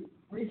dream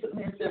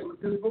recently and said,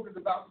 this book is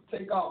about to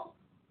take off.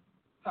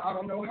 I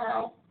don't know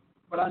how,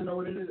 but I know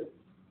what it is.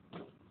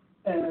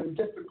 And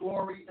get the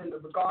glory and the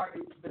regard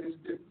that is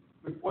due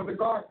before the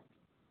garden.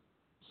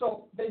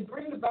 So they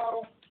bring the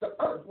battle to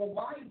earth. Well,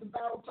 why is the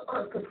battle to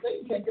earth? Because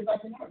Satan can't get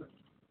back in heaven.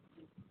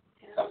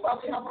 That's why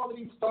they have all of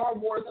these Star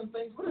Wars and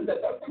things. What is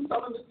that? That's him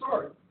telling the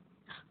story.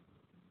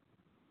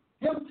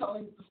 Him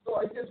telling the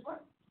story his way.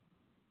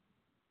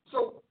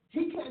 So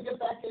he can't get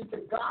back into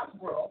God's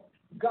world.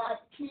 God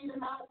keyed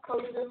him out,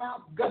 coded him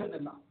out, gutted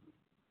him out.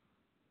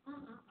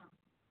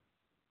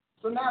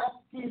 So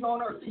now he's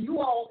on earth. See, you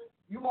all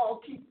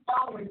keep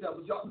following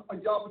devils. Y'all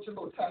with your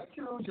little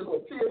tattoos, your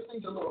little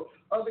piercings, your little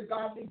other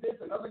godly this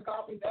and other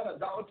godly that,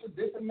 idolatry,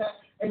 this and that,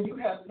 and you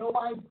have no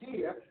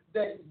idea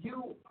that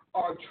you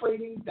are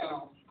trading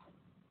down.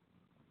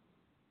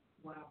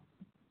 Wow.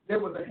 There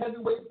was a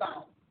heavyweight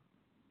bout,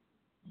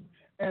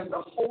 and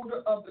the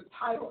holder of the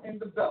title and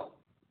the belt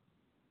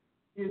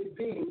is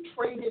being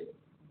traded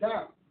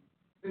down,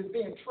 is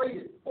being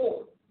traded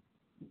for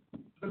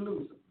the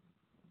loser.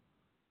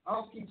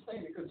 I'll keep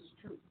saying it because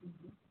it's true.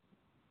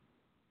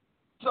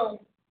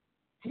 So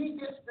he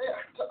gets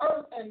there to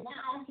earth, and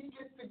now he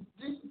gets to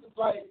Jesus is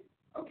like,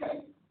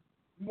 okay,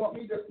 you want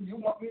me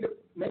to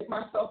make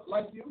myself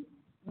like you?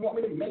 You want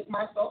me to make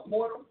myself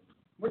mortal?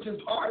 Which is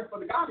hard for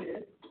the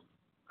Godhead,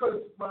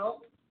 because,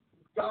 well,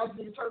 God's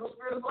the eternal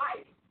spirit of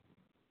life.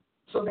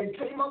 So they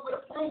came up with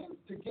a plan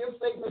to give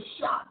Satan a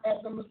shot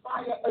at the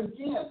Messiah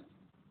again.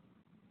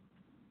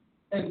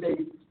 And they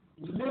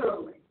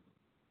literally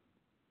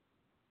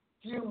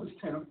fused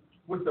him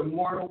with the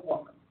mortal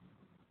woman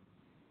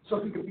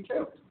so he could be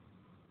killed.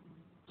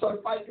 So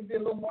the fight could be a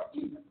little more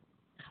even.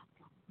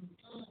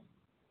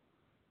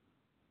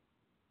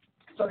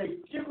 So they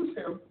fused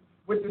him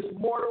with this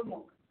mortal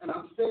woman. And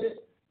I've said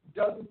it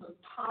dozens of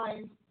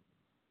times.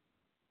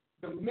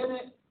 The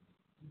minute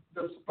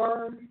the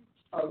sperm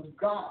of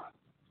God,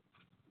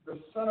 the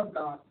Son of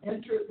God,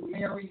 entered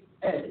Mary's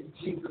egg,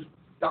 Jesus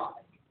died.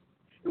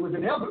 It was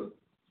inevitable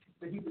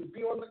that he would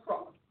be on the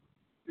cross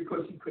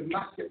because he could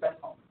not get back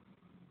home.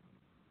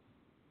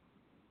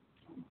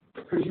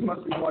 Because you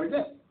must be born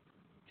again.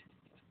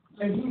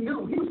 And he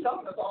knew, he was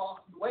telling us all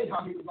the way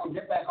how he was going to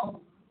get back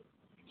home.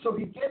 So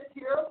he gets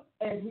here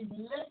and he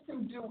lets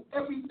him do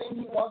everything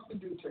he wants to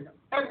do to him.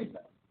 Everything.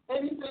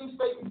 Anything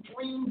Satan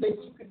dreamed that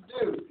he could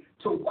do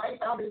to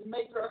wipe out his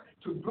maker,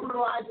 to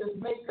brutalize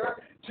his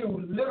maker, to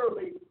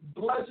literally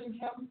bludgeon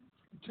him,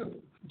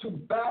 to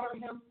batter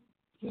him,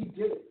 he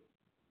did it.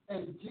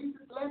 And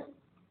Jesus let him.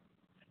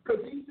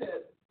 Because he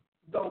said,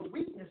 the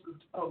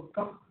weaknesses of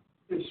God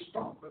is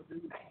stronger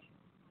than man.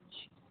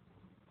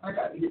 I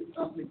got to get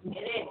something.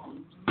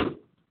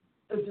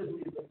 It's just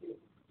me.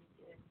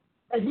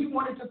 And he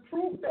wanted to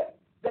prove that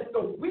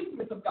the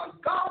weakness of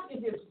God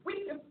in his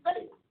weakest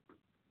state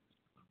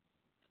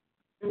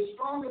is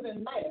stronger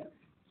than man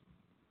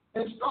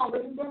and stronger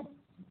than them.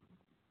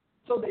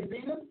 So they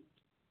beat him,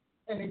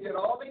 and they did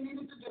all they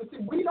needed to do.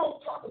 See, we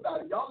don't talk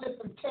about it. Y'all let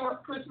them tear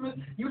up Christmas.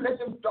 You let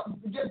them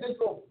get this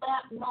little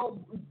fat nose,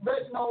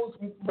 red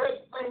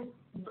thing,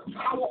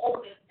 power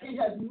over. He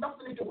has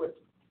nothing to do with it.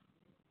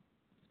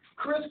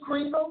 Kris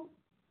Kringle,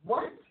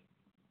 what?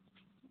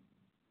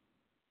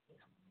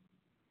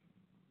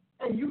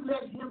 And you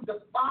let him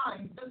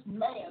define this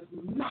man's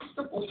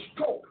masterful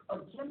stroke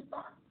against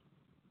us.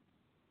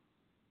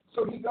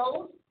 So he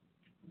goes,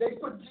 they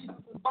put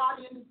Jesus'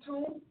 body in the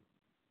tomb,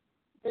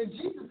 and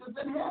Jesus is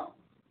in hell.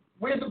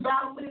 Where the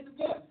battle is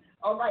again.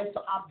 All right,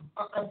 so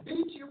I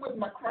beat you with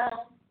my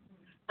crown.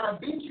 I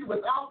beat you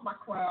without my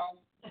crown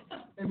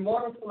in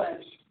mortal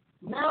flesh.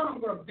 Now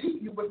I'm going to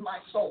beat you with my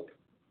soul.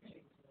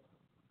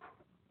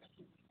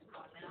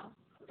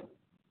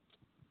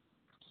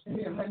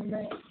 Yeah, honey,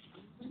 man.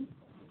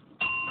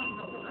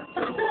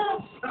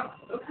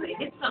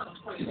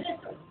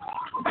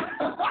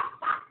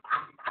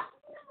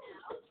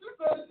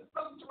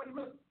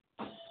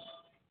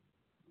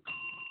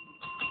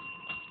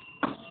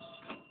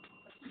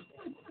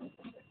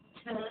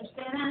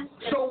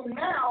 So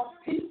now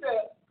he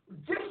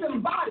said,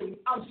 disembodied,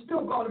 I'm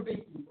still going to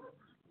beat you.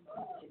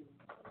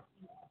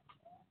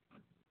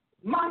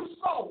 My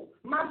soul,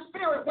 my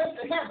spirit went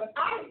to heaven.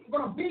 I'm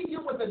going to beat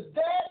you with a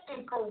dead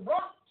and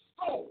corrupt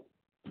soul.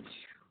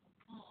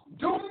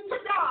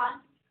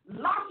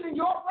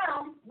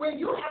 and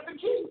you have the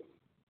key.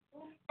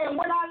 And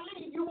when I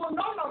leave, you will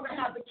no longer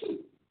have the key.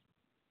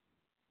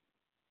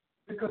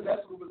 Because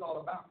that's what it was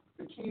all about.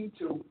 The key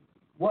to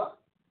what?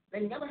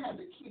 They never had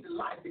the key to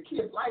life. The key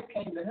of life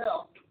came to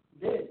hell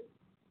dead.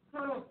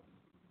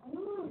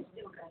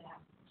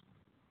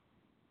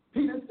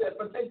 Peter said,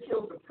 but they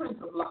killed the prince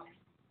of life.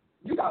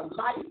 You got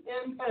life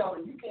in hell,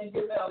 and you can't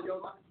give hell your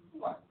life.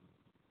 What?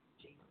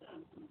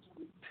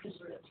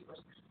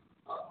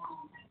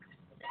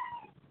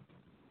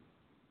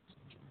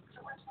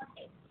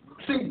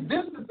 See,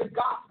 this is the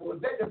gospel.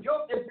 If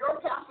your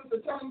pastors are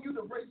telling you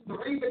to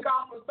read the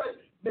gospel,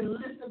 then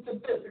listen to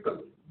this, because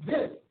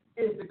this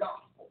is the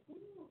gospel.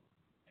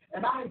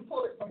 And I didn't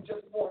pull it from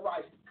just 4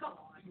 writings. Come on.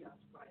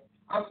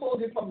 I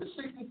pulled it from the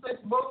 66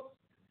 books,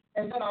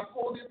 and then I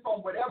pulled it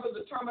from whatever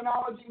the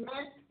terminology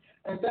meant,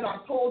 and then I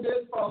pulled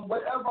it from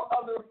whatever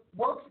other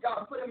works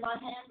God put in my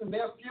hands, and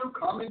there are a few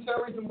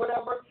commentaries and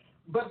whatever,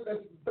 but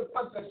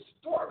the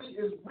story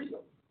is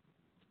real.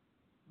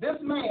 This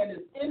man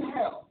is in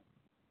hell,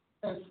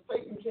 and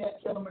Satan can't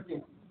kill him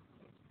again.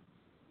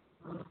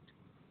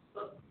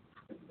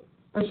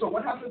 And so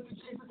what happens to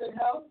Jesus in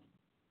hell?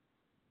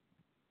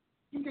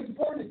 He gets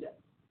born again.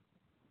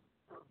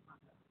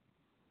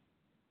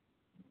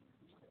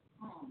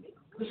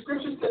 The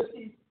scripture says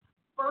he's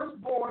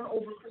firstborn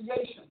over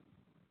creation.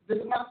 Did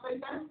it not say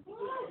that?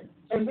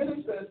 And then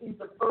it says he's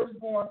the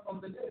firstborn from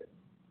the dead.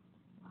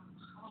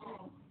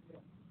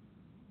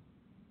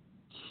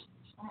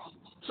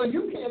 So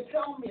you can't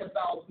tell me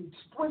about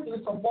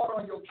sprinkling some water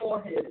on your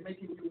forehead and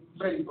making you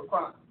ready for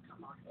crime.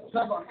 It's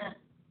not going to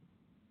happen.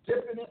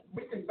 Dipping it,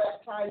 we can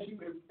baptize you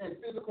in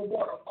physical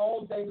water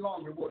all day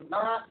long. It will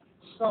not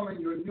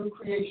summon your new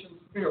creation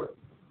spirit.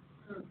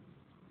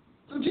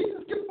 So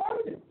Jesus gets born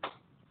again.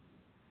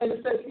 And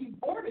it says he's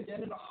born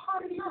again in the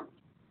heart of the earth.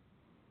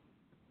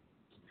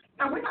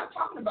 Now, we're not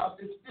talking about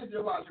this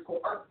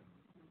physiological earth.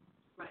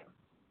 Right.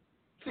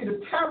 See,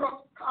 the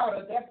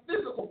terracotta, that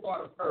physical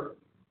part of earth,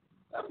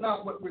 that's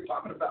not what we're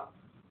talking about.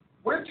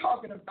 We're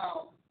talking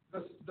about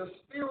the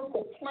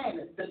spherical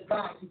planet that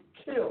God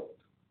killed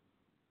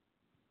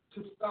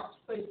to stop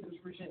Satan's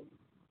regime.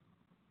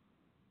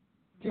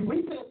 See,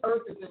 we think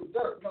earth is in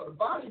dirt. No, the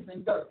body's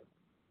in dirt.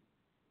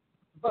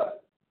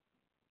 But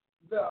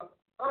the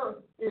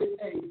earth is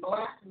a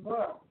black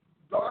realm,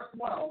 dark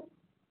realm,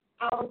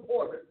 out of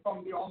orbit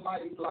from the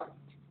Almighty's light,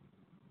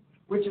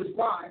 which is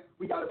why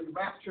we got to be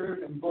raptured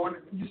and born.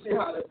 You see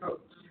how that goes.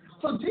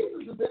 So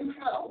Jesus is in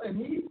hell, and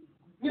he,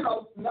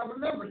 now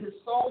remember, his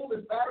soul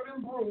is battered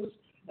and bruised,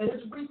 and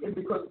it's weakened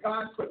because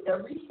God put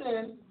every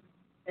sin,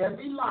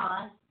 every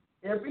lie,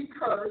 every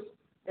curse,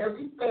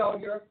 every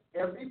failure,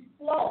 every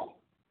flaw,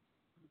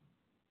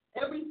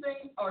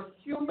 everything a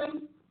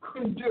human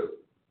can do,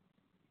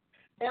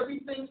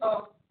 everything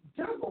a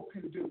devil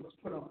can do was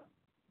put on it.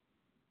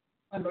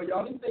 I know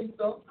y'all didn't think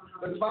so,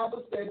 but the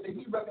Bible says that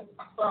he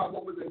reconciled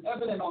what was in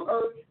heaven and on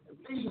earth.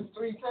 Ephesians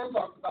 3:10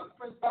 talks about the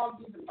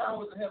principalities and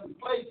powers in heavenly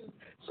places.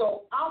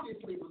 So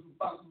obviously it was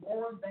about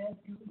more than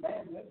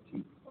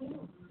humanity.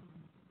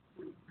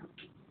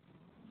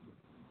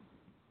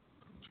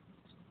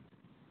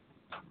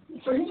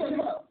 So he's in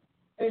hell.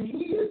 And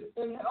he is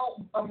in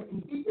hell.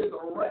 He is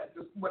a wreck.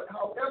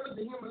 However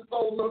the human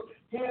soul looks,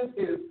 his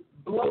is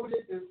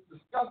bloated, is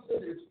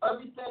disgusted, is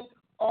everything,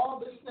 all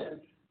this sin.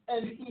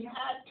 And he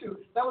had to,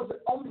 that was the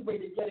only way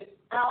to get it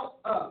out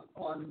of,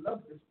 I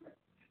love this man,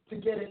 to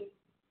get it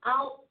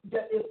out,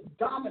 get its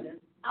dominance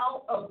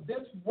out of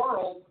this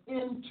world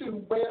into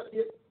where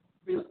it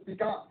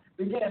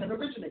began and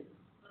originated.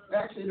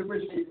 Actually, it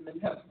originated in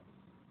heaven.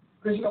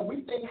 Because,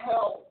 we think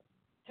hell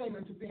came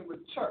into being with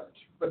church,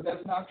 but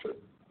that's not true.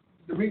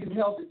 The reason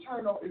hell's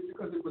eternal is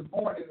because it was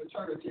born in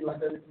eternity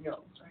like everything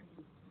else.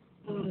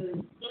 Right?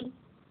 Mm-hmm.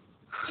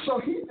 So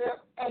he's there,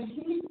 and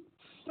he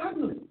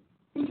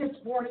gets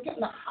born again.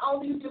 Now, how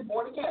do you get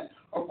born again?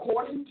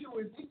 According to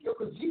Ezekiel,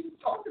 because Jesus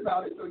talked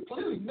about it, so he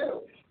clearly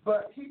knew,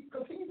 but he's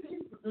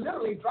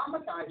literally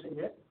dramatizing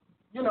it,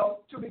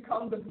 to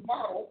become the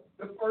model,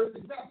 the first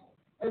example.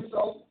 And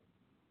so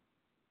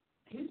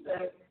he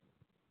said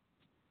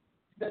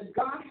that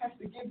God has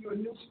to give you a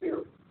new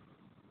spirit.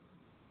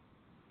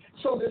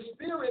 So the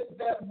spirit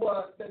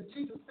that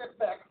Jesus sent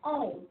back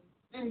home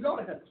didn't go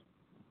to heaven.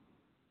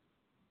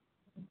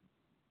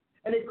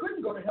 And it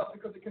couldn't go to hell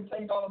because it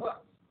contained all of us.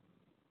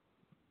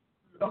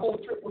 The whole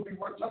trip would be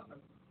worth nothing.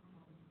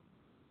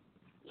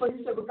 So he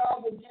said, but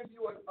God will give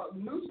you a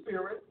new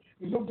spirit,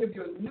 and he'll give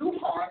you a new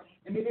heart,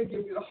 and then he'll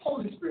give you the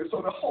Holy Spirit.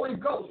 So the Holy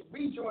Ghost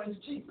rejoins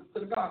Jesus to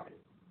the Godhead.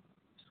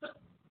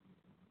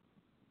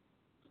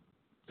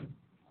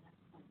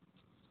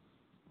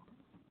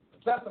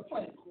 That's the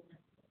plan.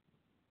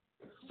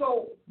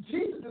 So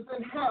Jesus is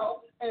in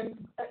hell, and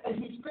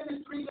he spent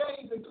his 3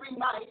 days and 3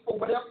 nights for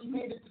whatever he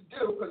needed to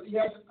do because he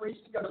had to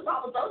preach together. The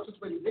Bible tells us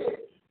what he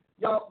did.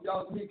 Y'all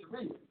need to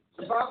read it.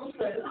 The Bible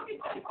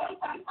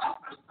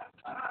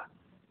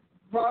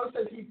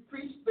says he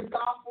preached the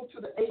gospel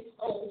to the 8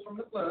 souls from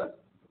the flood.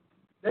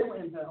 They were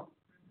in hell.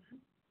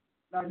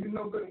 Now, you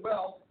know good and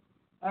well,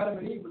 Adam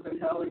and Eve was in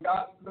hell, and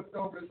God looked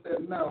over and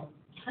said, no,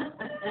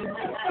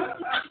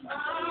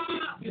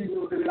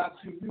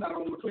 You're not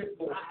on the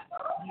clipboard.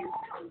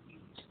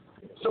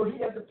 So he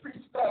had to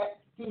preach that.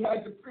 He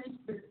had to preach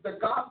the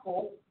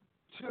gospel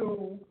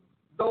to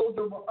those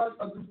that were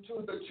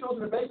to the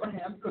children of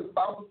Abraham, because the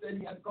Bible said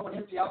he had to go and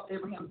empty out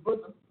Abraham's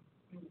bosom.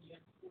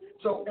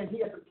 So, and he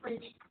had to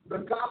preach the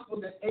gospel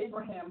that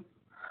Abraham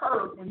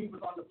heard when he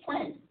was on the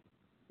planet,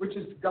 which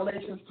is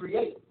Galatians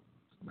 3:8.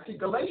 See,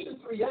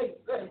 Galatians 3:8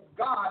 says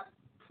God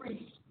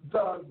preached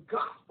the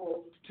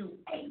gospel to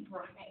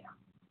Abraham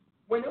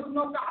when there was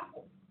no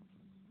gospel,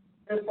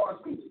 as far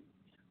as preaching.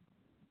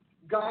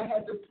 God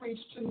had to preach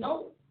to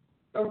Noah,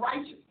 the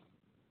righteous.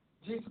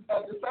 Jesus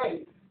had to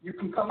say, you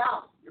can come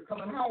out. You're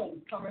coming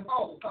home, coming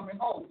home, coming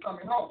home,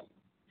 coming home.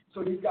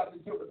 So he's got to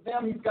deal with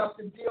them. He's got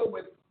to deal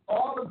with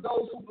all of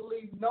those who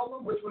believed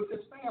Noah, which was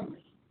his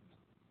family.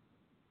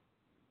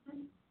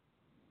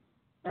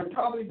 And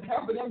probably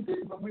half of them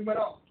didn't, but we went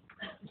on.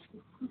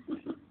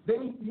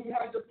 Then he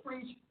had to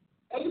preach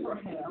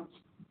Abraham's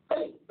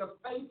faith, the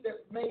faith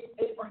that made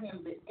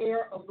Abraham the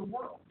heir of the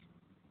world.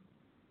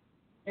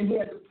 And he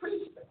had to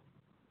preach that.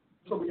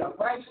 So we got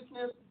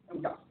righteousness, and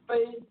we got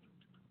faith.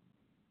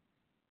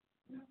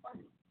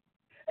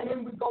 And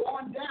then we go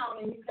on down,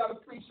 and he's got to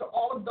preach to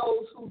all of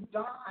those who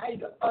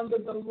died under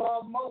the law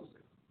of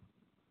Moses,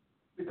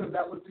 because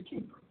that was the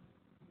keeper.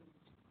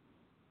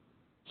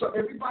 So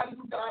everybody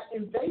who died,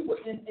 and they were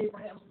in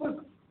Abraham's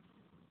bosom.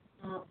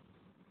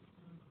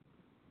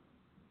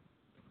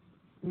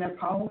 Isn't that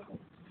powerful?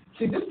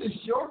 See, this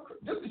is your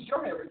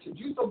heritage.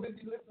 You're so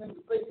busy listening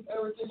to Satan's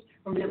heritage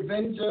from the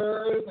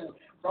Avengers and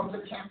from the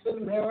Captain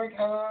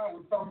America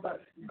and from the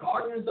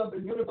Guardians of the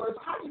Universe.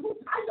 How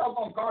y'all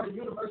gonna guard the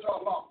universe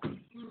all along?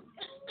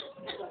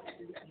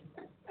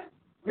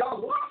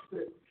 Y'all lost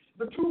it.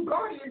 The two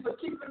guardians are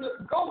keeping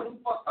it going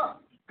for us,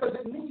 because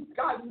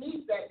God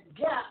needs that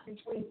gap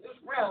between this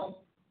realm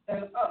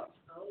and us.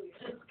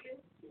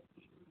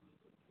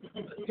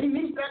 He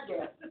needs that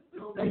gap.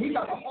 And he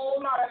got a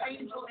whole lot of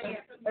angels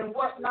and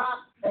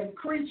whatnot and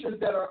creatures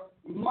that are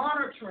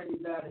monitoring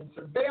that and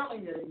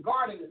surveilling it and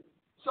guarding it.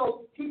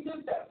 So he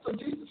did that. So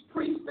Jesus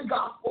preached the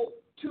gospel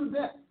to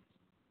them.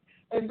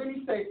 And then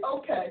he said,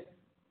 okay,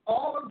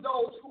 all of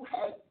those who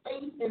had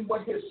faith in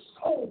what his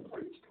soul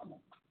preached, come on.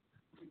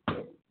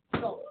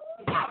 So,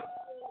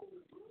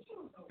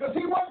 because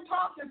he wasn't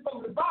talking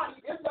from the body,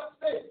 it's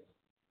upstairs.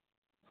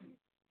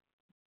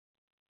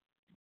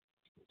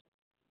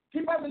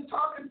 He wasn't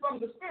talking from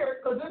the spirit,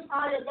 because it's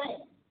higher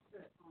than.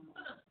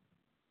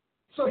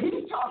 So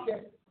he's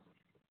talking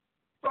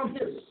from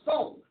his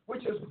soul,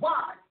 which is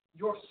why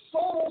your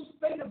soul's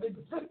state of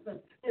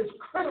existence is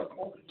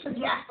critical to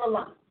the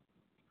afterlife.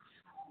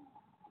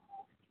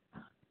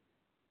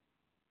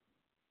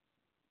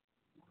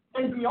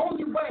 And the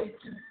only way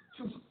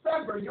to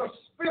sever your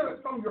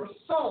spirit from your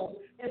soul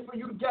is for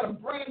you to get a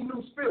brand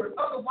new spirit.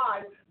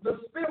 Otherwise,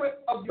 the spirit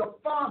of your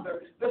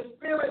father, the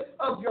spirit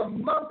of your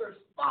mother's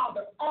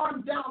father,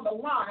 on down the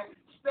line,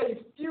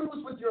 stays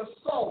fused with your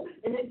soul.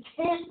 And it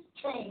can't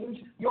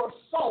change your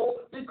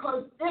soul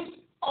because it's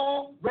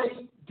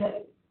already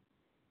dead.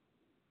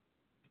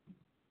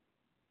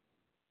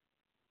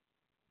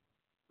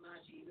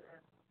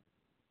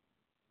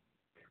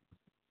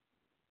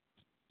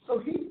 So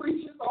he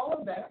preaches all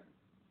of that,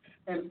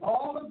 and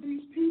all of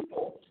these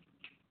people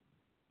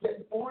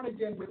get born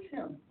again with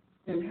him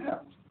in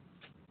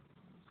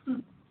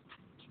heaven.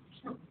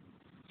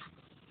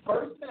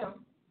 First him,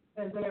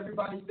 and then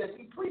everybody that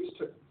he preached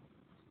to.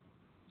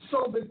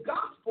 So the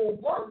gospel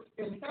works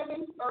in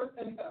heaven, earth,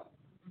 and hell.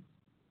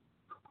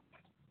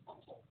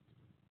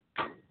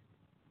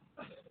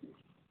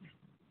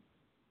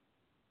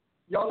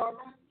 Y'all all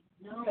right?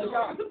 No. Hey,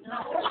 y'all.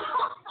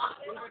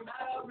 We're not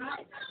all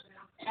right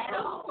at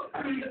all.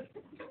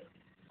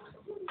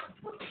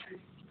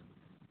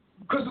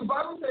 Because the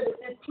Bible said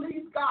it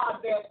pleased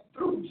God that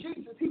through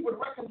Jesus he would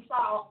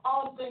reconcile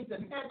all things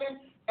in heaven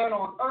and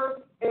on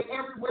earth and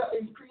everywhere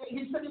in creation.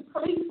 He said it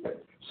pleased him.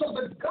 So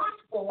the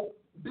gospel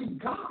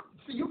begot.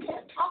 So you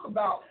can't talk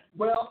about,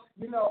 well,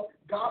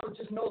 God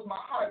just knows my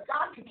heart.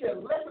 God could care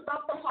less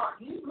about the heart.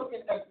 He's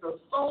looking at the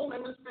soul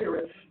and the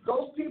spirit.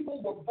 Those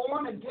people were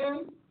born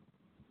again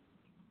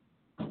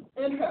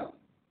in hell.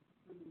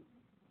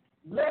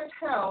 Left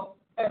hell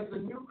as a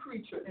new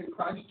creature in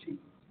Christ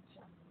Jesus.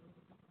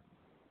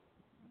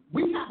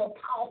 We have a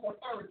powerful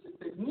heritage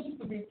that needs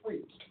to be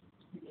preached.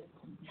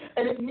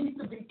 And it needs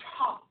to be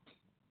taught.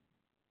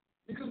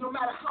 Because no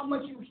matter how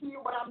much you hear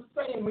what I'm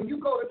saying, when you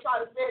go to try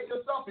to say it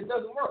yourself, it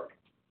doesn't work.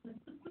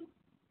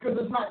 Because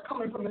it's not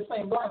coming from the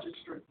same logic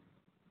stream.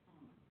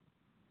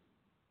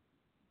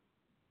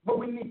 But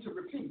we need to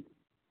repeat.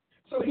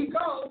 So he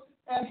goes,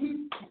 and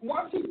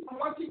once he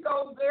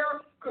goes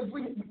there, because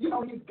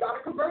he's got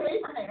to convert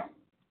Abraham,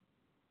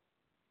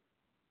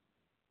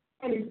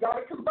 and he's got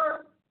to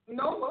convert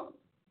Noah.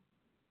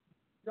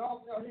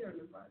 Y'all hearing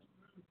this, right?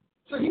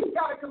 So he's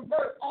got to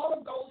convert all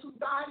of those who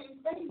died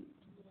in faith.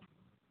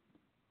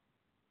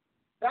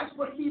 That's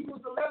what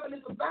Hebrews 11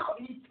 is about.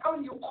 He's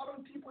telling you all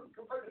those people he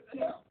converted to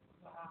him.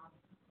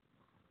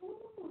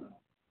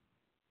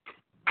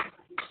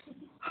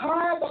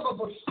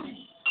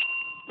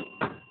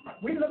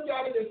 We look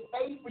at it as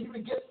faith for you to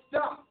get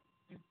stuff.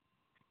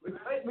 We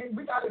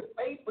got it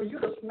faith for you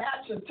to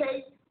snatch and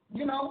take,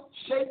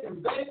 shake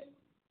and bake.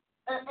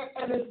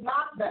 And it's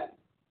not that.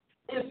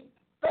 It's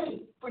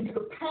faith for you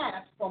to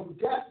pass from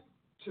death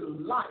to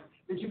life,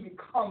 that you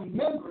become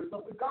members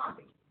of the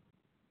Godhead,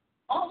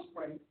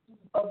 offspring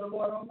of the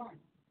Lord Almighty.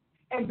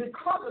 And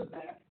because of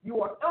that,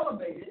 you are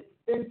elevated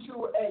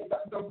into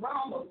the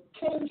realm of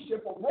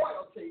kingship or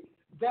royalty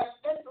that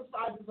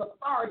exercises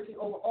authority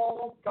over all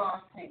of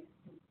God's hands,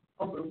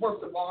 over the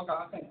works of all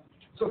God's hands.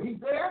 So he's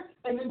there,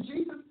 and then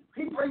Jesus,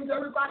 he brings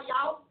everybody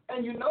out,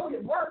 and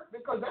it worked,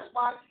 because that's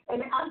why,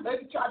 and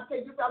they tried to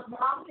take this out from the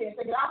house, can't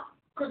take it out,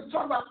 because it's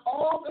talking about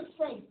all the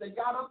saints that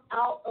got up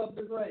out of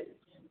the grave.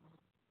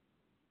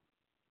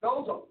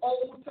 Those are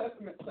Old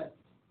Testament saints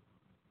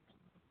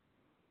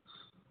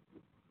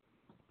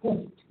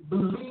who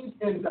believe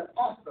in the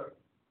author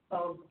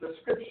of the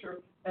scripture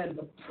and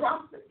the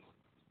prophets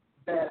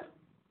that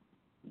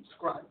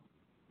scribe.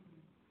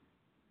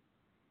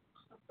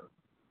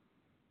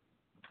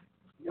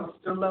 Y'all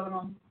still loving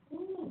on?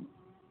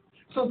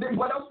 So then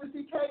what else does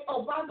he take?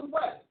 Oh, by the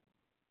way,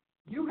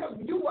 you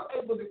were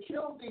able to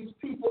kill these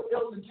people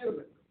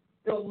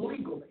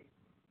illegally,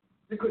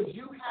 because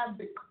you have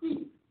the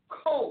key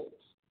codes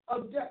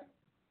of death.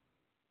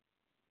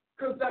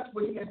 Because that's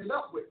what he ended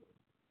up with.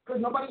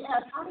 Because nobody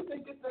asked, how did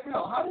they get to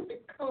hell? How did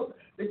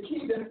the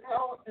key to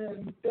hell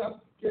and death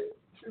get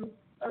to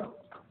hell?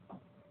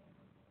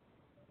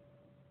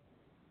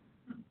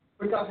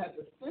 But God had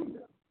to send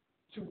them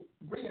to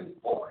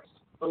reinforce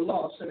the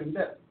law of sin and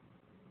death,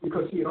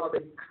 because he had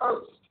already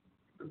cursed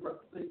the brother.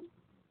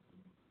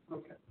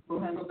 Okay, we'll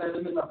handle that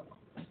in another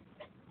one.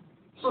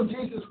 So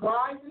Jesus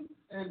rises,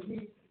 and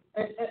he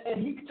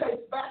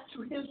takes back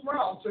to his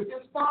realm, to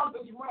his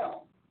Father's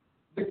realm,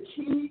 the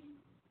key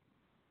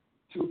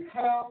to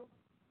hell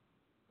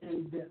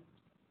and death.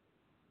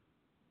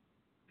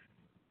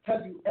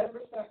 Have you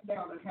ever sat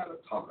down and had a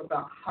talk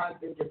about how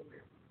they get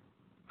there?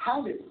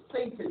 How did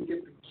Satan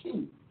get the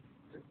key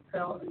to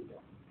hell and death?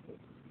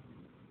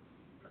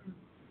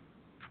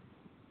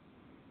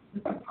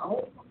 Isn't that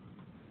powerful?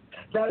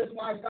 That is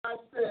why God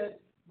said,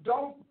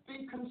 don't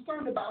be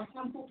concerned about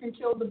him who can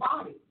kill the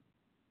body.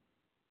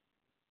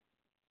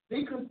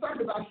 Be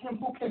concerned about him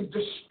who can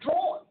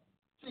destroy.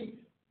 See,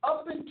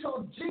 up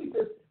until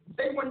Jesus,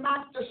 they were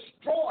not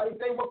destroyed,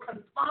 they were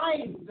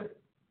confined.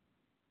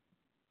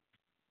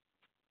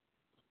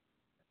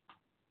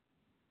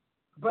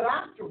 But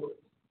afterwards,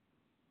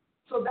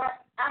 so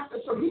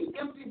he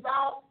empties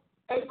out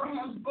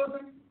Abraham's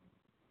bosom,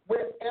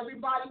 where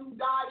everybody who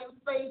died in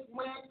faith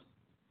went,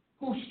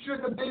 who should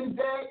have been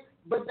dead,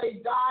 but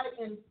they died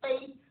in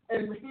faith.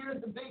 And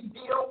here's the big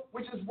deal,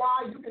 which is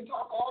why you can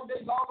talk all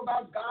day long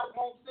about God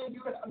won't send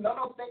you.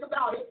 No, think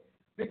about it.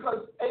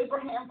 Because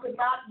Abraham could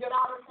not get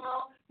out of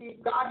hell.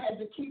 God had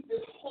to keep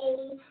this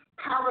whole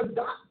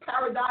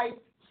paradise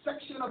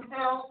section of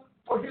hell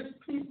for his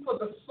people, for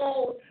the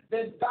souls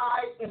that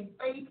died in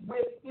faith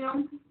with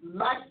him,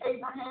 like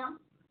Abraham.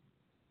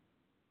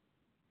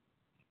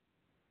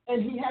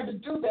 And he had to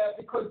do that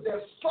because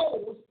their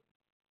souls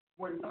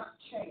were not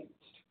changed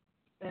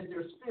and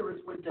their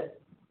spirits were dead.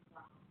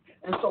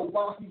 And so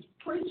while he's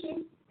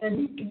preaching,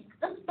 and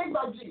let's think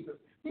about Jesus.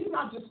 He's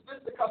not just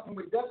fisticuffing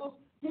with devils.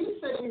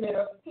 He's sitting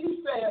there.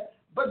 He said,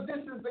 but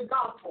this is the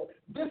gospel.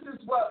 This is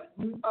what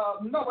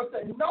Noah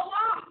said.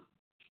 Noah!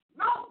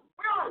 No,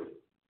 where are you?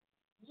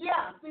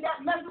 Yeah, see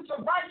that message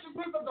of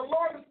righteousness of the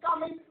Lord is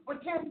coming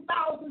with 10,000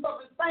 of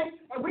his saints,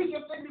 and we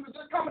just think he was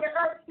just coming to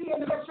earth. He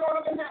ended up showing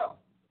up in hell.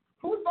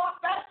 Who thought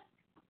that?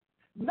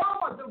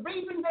 Noah, the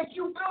reason that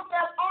you built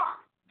that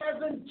ark has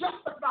been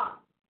justified.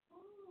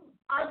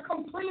 I've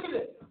completed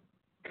it.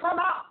 Come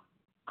out.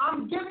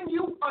 I'm giving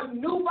you a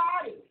new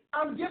body.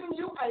 I'm giving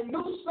you a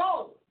new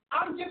soul.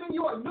 I'm giving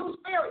you a new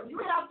spirit. You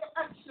have to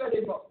shut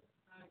it up.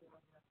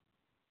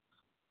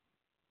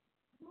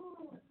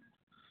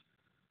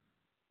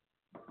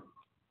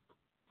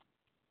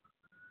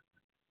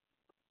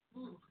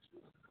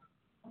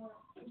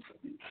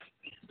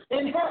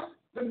 In hell,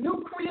 the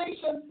new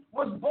creation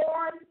was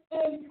born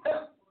in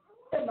hell,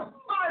 in the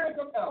fires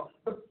of hell.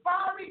 The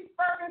fiery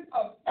furnace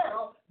of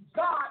hell,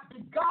 God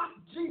begot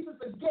Jesus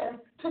again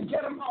to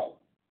get him home.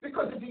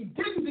 Because if he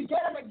didn't beget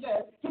him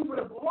again, he would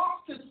have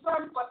lost his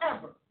son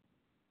forever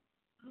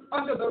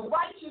under the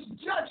righteous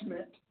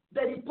judgment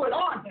that he put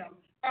on him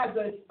as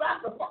a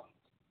sacrifice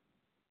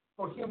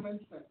for human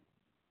sin.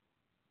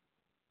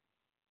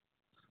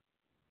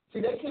 See,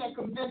 they can't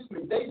convince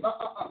me.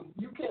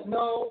 You can't.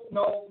 No.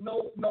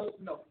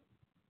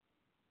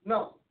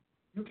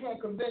 You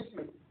can't convince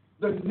me.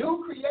 The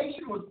new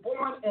creation was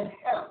born in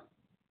hell.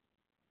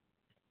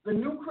 The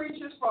new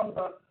creatures from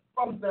the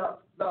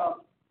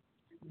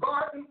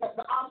garden,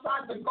 the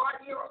outside the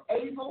garden era,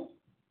 Abel,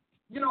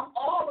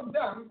 all of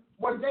them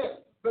were there,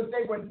 but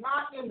they were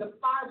not in the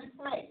fiery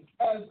flames,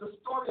 as the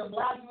story of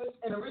Lazarus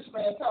and the rich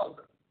man tells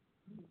us.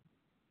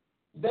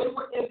 They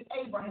were in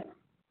Abraham.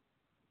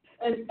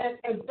 And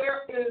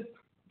there is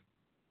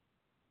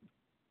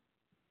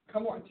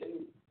Come on,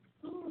 Timmy.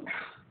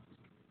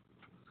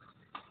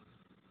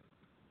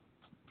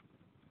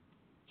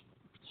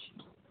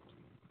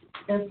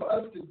 And for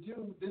us to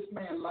do this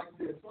man like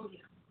this,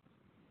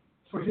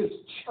 for his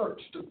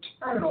church to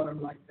turn on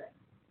him like that,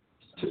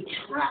 to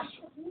trash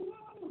him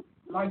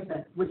like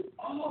that, with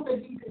all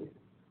that he did,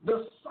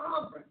 the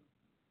sovereign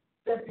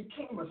that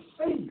became a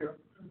savior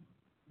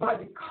by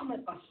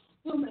becoming a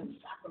human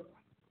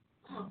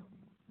sacrifice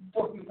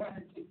for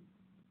humanity.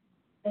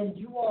 And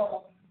you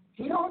all,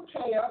 he don't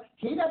care,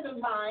 he doesn't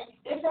mind,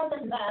 it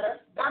doesn't matter.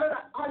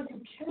 Are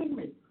you kidding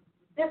me?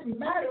 It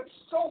mattered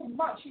so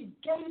much. He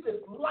gave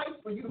his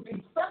life for you to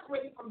be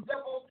separated from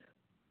devils,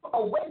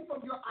 away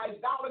from your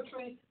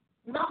idolatry,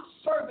 not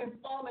serving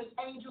fallen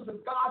angels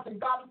and gods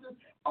and goddesses.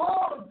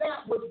 All of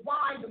that was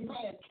why the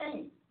man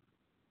came.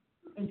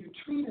 And you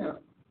treat him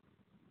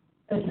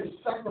as his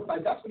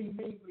sacrifice. That's what he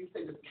means when he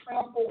says to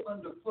trample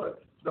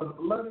underfoot the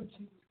blood of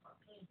Jesus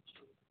Christ.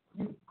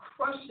 You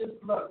crush his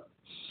blood,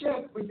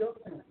 shed for your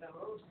sin.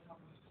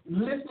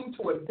 Listening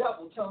to a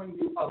devil telling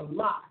you a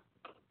lie.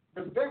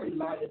 The very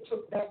lie that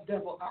took that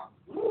devil out.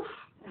 Woof.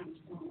 Let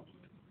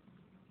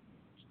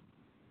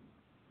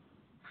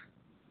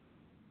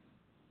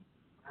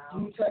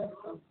me tell you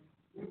something.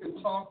 You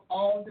can talk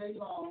all day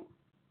long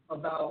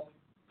about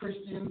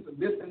Christians and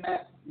this and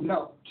that.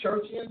 No.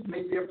 Churchians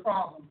may be a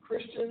problem.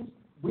 Christians,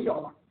 we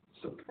are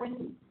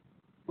supreme.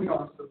 We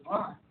are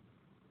sublime.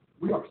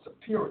 We are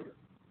superior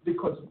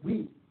because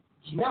we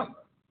never,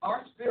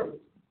 our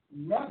spirits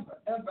never,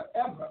 ever,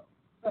 ever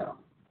fell.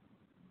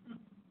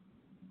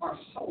 Our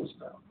souls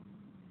fell,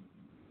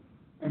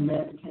 and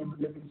man became a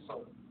living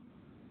soul.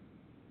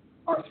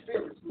 Our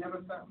spirits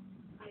never fell.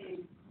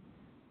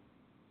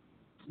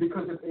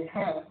 Because if they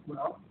had,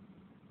 well,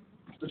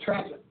 the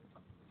tragedy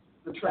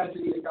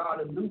that God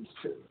alludes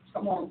to.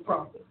 Come on,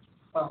 prophet.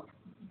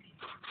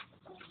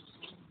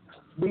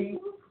 We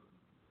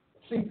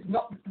see,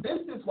 no,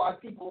 this is why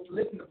people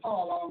listen to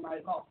Paul all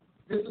night long.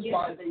 This is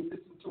why they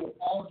listen to him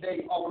all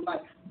day, all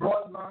night.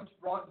 Brought lunch,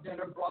 brought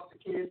dinner, brought the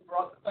kids,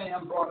 brought the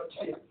fam, brought a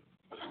chair.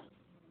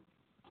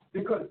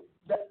 Because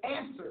the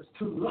answers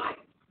to life,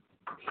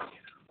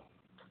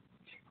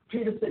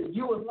 Peter said,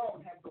 you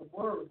alone have the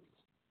words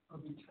of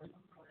eternal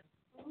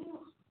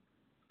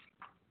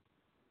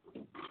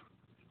life.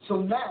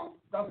 So now,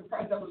 Dr.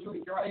 Price, that was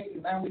really great,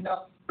 and now we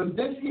know. But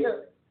this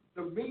here,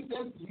 the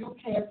reason you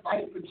can't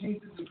fight for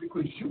Jesus is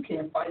because you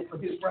can't fight for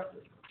his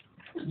record.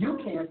 You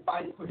can't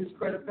fight for his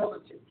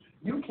credibility.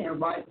 You can't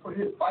fight for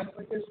his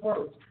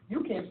words.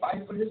 You can't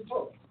fight for his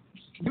book.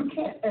 You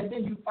can't, and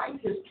then you fight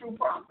his true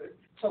prophets.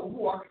 So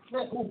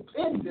who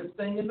penned this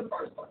thing in the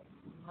first place?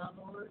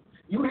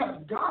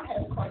 God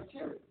has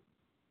criteria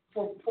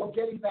for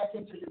getting back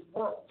into his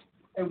world.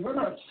 And we're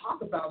going to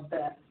talk about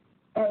that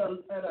at a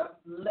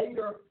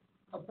later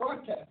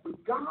broadcast.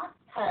 But God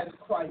has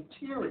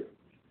criteria.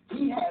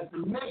 He has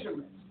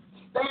measurements,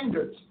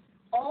 standards,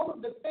 all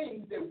of the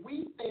things that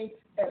we think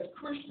as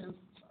Christians.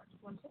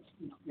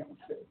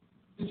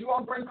 Did you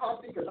all bring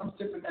coffee? Because I'm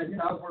sipping that.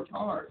 I worked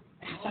hard.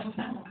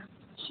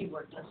 She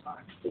worked us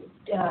hard.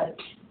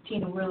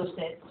 Tina Wheeler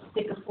said,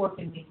 stick a fork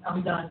in me.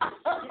 I'm done.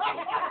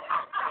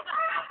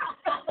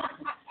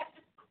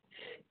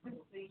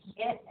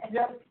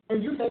 Yeah,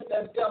 and you let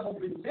that devil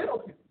belittle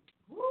him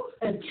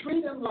and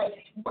treat him like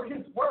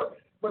his work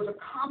was a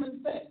common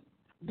thing.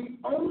 The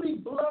only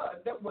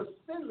blood that was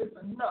sinless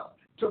enough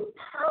to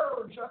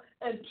purge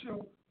and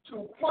to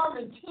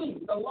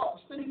quarantine the law,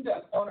 sitting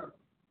death on earth.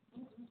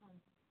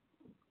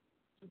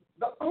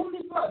 The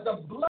only blood, the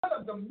blood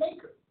of the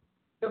Maker,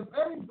 the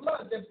very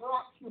blood that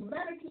brought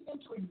humanity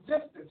into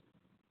existence,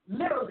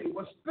 literally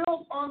was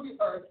spilled on the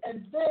earth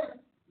and then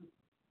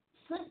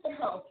sent to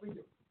hell for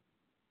you.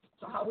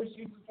 So how was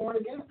Jesus born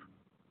again?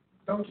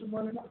 Don't you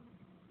want to know?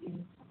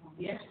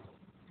 Yes.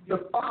 The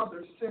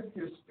Father sent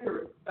his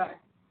Spirit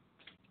back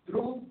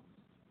through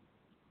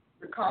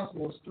the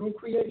cosmos, through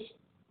creation,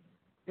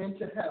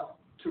 into hell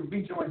to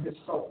rejoin his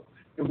soul.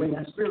 And when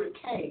that Spirit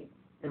came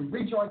and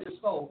rejoined his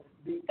soul,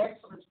 the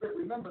excellent Spirit,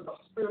 remember the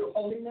Spirit of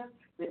holiness,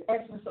 the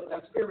excellence of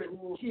that Spirit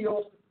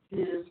healed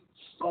his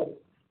soul,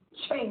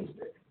 changed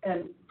it,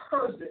 and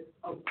purged it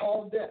of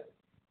all death.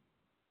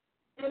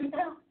 In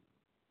hell.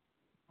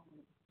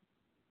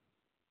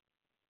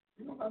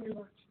 You know how many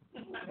words?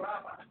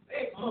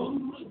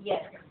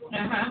 Yes. I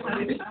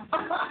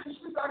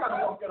gotta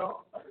walk it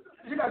off.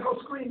 You gotta go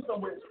scream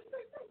somewhere.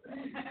 Look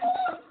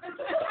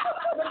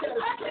at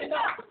it. I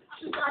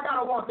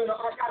gotta walk it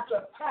off. I got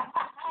to.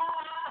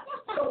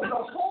 So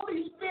the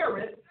Holy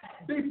Spirit,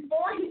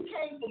 before he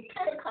came from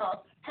Pentecost,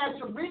 had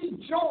to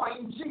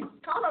rejoin Jesus,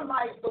 kind of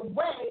like the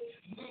way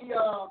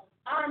the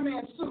Iron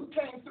Man suit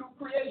came through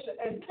creation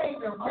and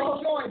came and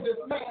rejoined this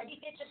man.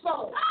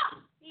 So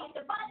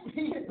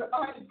he hit the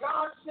button.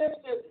 God sent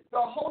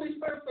the Holy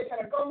Spirit. Said, "Can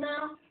I go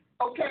now?"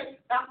 Okay.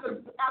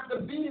 After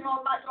beating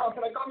all night long,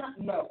 can I go now?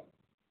 No.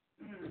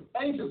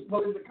 Angels,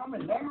 well, is it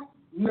coming now?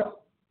 No.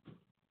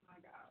 My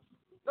God.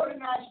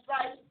 39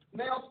 stripes,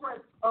 nail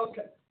prints.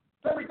 Okay.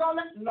 Can we go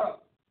now?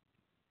 No.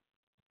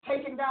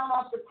 taken down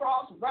off the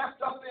cross,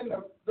 wrapped up in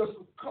the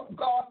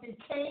gauze. He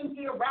came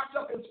here wrapped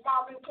up in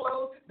swaddling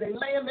clothes. They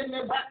lay him in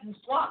there, wrapped and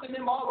swaddling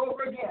him all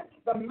over again.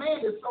 The man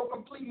is so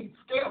complete, he's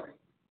scary.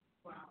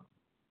 Wow.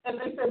 And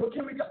they said, well,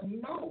 can we go?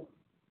 No.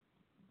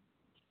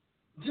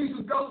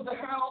 Jesus goes to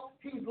hell.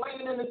 He's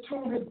laying in the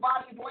tomb. His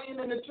body's laying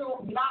in the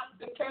tomb, not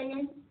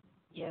decaying.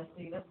 Yeah,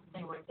 see, that's the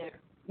thing right there.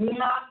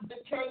 Not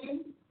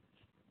decaying,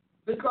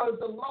 because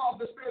the law of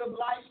the Spirit of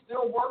life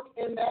still works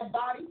in that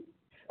body.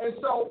 And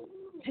so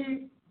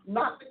he's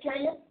not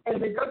decaying,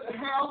 and they go to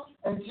hell,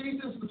 and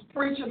Jesus is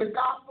preaching the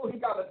gospel. He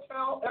got to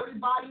tell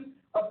everybody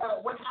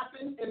about what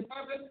happened in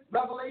heaven.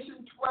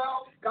 Revelation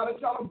 12, got to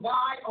tell them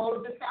why all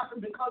of this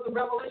happened because of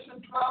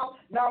Revelation 12.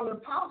 Now, the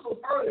apostles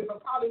heard it,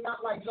 but probably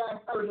not like John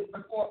heard it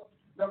before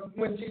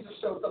when Jesus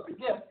shows up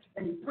again.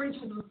 And he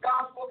preaches the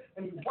gospel,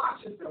 and he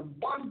watches them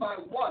one by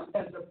one,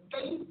 and the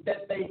faith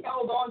that they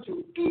held on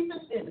to, even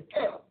in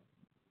hell,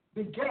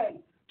 began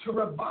to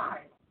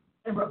revive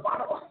and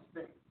revitalize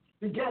them,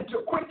 began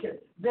to quicken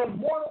their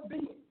mortal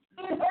being.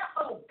 In hell,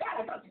 oh,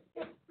 God, I got to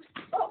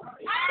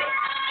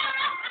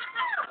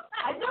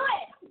I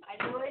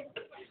knew it.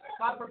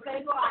 My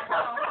professional,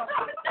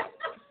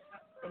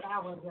 and I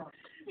was young.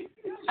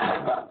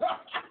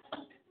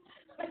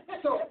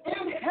 So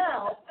in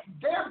hell,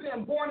 they're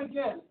being born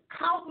again.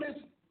 Countless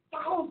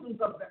thousands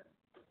of them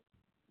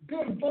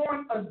being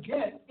born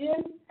again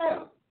in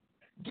hell,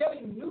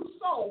 getting new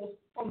souls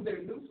from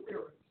their new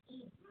spirits.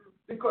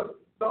 Because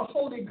the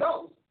Holy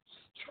Ghost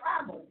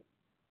traveling.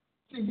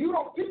 See,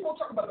 people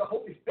talk about the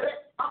Holy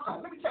Spirit.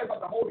 Let me tell you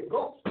about the Holy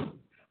Ghost.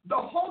 The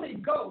Holy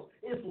Ghost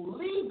is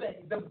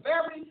leaving the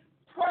very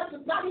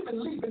presence, not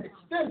even leaving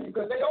extended,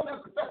 because they don't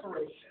have to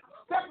separate.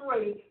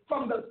 Separated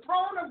from the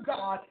throne of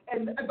God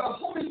and the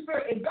Holy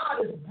Spirit, and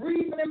God is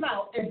breathing him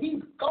out, and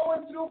he's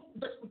going through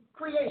the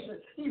creation.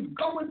 He's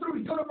going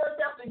through universe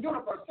after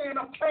universe, saying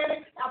up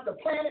planet after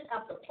planet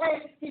after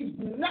planet. He's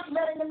not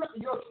letting them know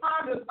your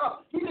time is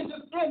up. He didn't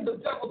just end the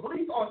devil's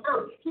lease on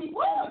earth. He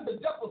ended the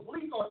devil's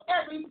lease on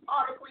every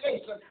part of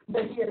creation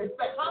that he had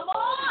infected. Come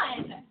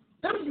on!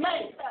 This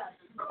man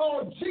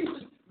called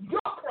Jesus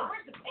your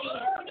Christ.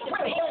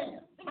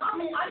 I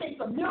need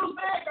some music.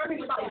 I need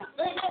somebody to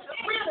sing it.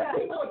 We're the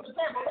people at the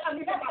table. I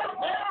need somebody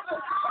to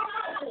dance.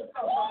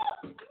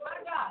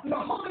 The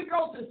Holy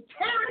Ghost is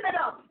tearing it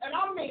up, and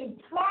I mean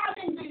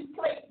plotting these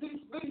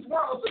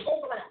worlds to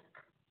go black.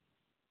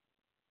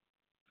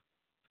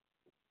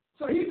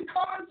 So he's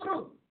coming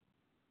through.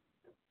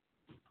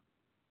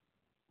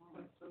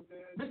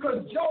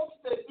 Because Job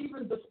said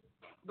even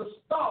the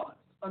stars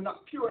are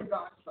not pure in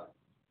God's sight.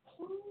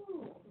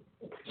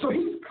 So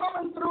he's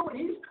coming through, and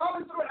he's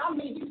coming through, and I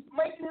mean he's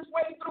making his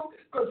way through,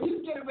 because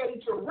he's getting ready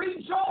to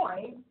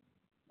rejoin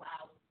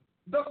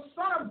the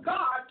Son of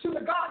God to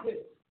the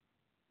Godhead.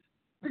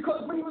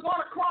 Because when he was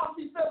on the cross,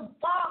 he said,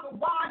 Father,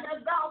 why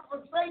hast thou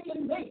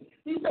forsaken me?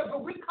 He said,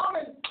 but we're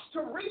coming to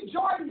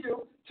rejoin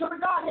you to the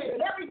Godhead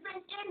and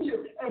everything in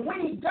you. And when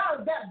he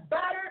does, that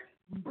battered,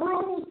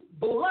 bruised,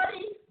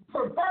 bloody,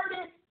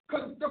 perverted,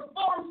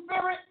 deformed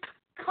spirit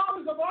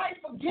comes to life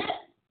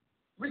again,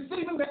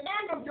 receiving the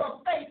end of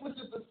your faith, which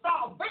is the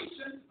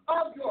salvation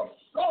of your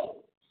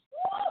soul.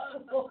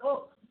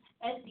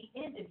 At the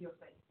end of your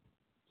faith.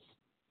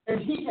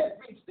 And he had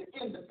reached the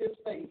end of his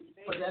faith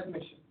for that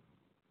mission.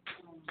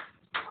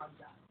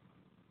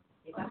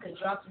 If I could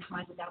drop some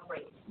mic without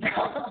breaking.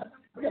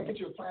 We got to get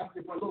you a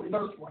plastic one, a little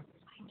nurse one.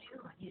 I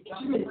do.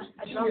 She needs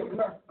a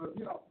nurse,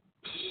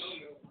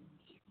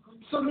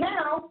 So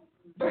now,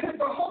 the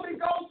Holy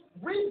Ghost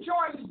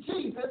rejoins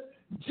Jesus.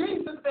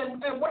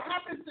 And what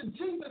happens to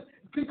Jesus,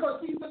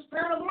 because he's the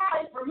Spirit of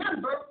life,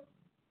 remember,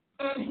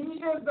 and he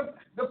is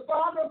the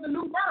Father of the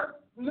new birth,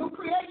 new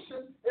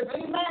creation. If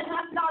any man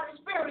has not his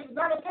Spirit, he's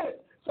none of his.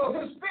 So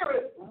his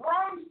Spirit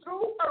runs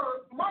through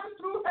earth, runs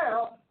through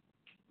hell,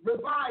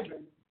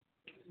 reviving,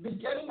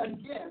 begetting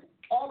again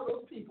all of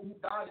those people who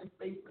died in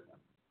faith in him.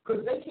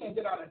 Because they can't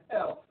get out of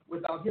hell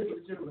without his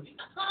legitimacy.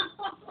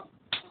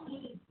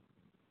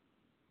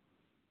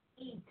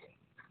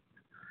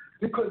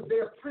 Because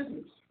they're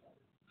prisoners.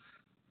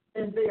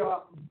 And they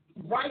are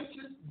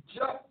righteous,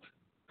 just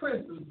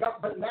prisoners.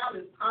 But now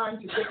it's time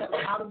to get them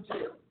out of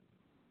jail.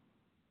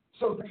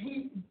 So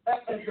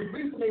and the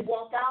reason they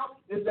walk out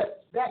is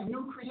that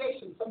new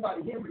creation,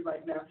 somebody hear me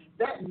right now,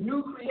 that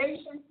new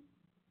creation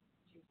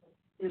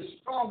is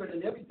stronger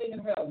than everything in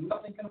hell.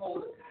 Nothing can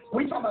hold it.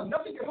 We talking about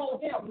nothing can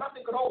hold him,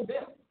 nothing can hold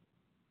them.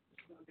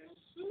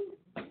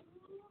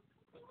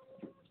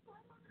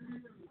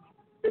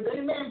 If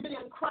any man be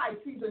in Christ,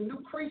 he's a new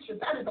creature.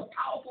 That is a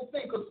powerful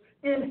thing, because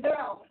in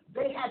hell,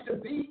 they had to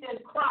be in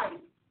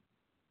Christ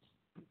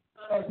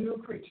as new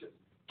creatures.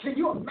 Can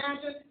you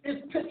imagine?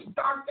 It's pitch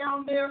dark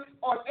down there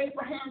on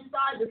Abraham's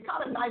side. It's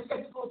kind of nice. It's a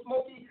little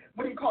smoky.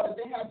 What do you call it?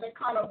 They have that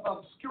kind of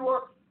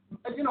obscure,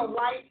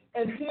 light.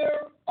 And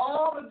here,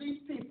 all of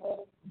these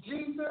people,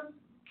 Jesus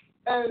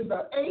and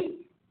the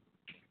eight,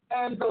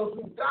 and those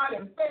who died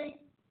in faith,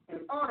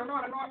 and on and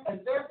on and on. And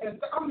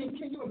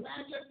can you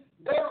imagine?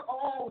 They're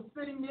all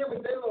sitting there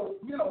with their little,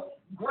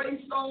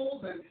 gray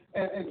souls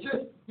and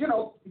just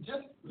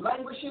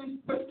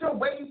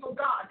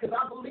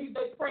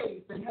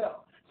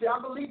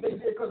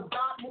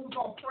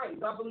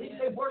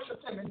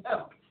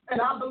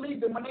I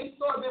believe that when they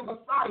saw their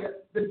Messiah,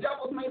 the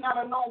devils may not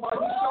have known why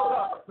he showed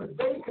up, but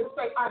they could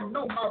say, I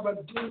know my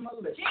Redeemer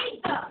lives.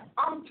 Jesus.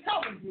 I'm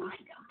telling you,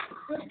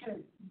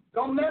 listen,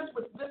 don't mess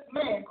with this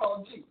man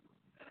called Jesus.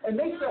 And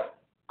they said,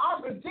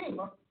 our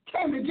Redeemer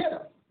came to get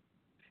us.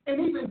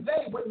 And even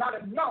they would not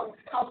have known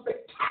how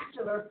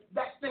spectacular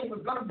that thing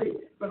was going to be.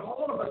 But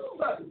all of a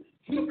sudden,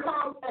 he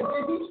comes and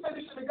then he's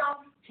finishing the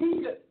gospel.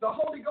 The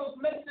Holy Ghost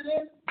makes it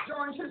in,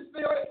 joins his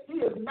spirit. He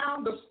is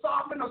now the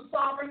sovereign of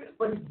sovereign,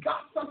 but he's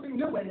got something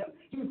new in him.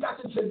 He's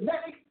got the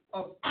genetics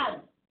of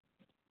Adam.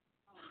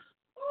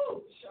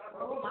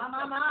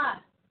 My.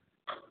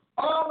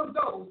 All of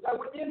those that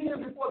were in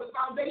him before the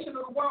foundation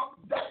of the world,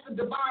 that's the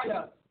divine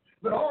us.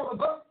 But all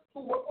of us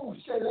who were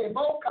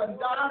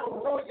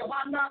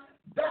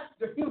that's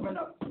the human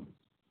us.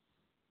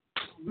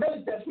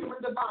 Made that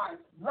human divine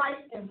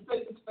right in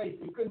Satan's face.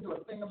 He couldn't do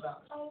a thing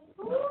about it.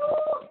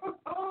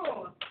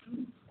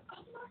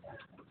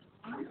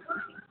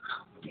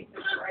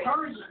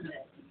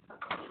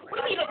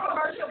 We need a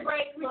commercial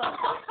break. Look.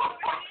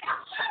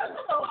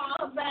 So all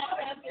of that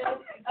after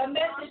a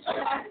message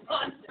from our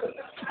sponsor.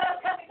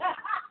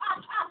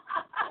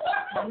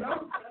 I know.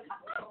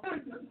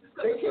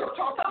 They can't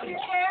talk to me.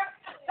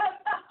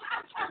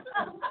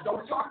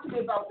 Don't talk to me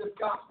about this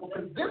gospel,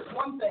 because this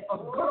one thing, a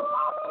good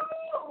apostle,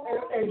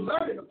 a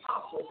learned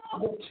apostle,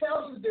 will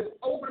tell you this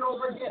over and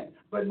over again,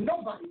 but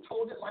nobody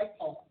told it like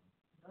Paul.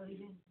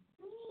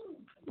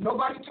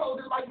 Nobody told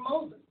it like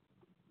Moses.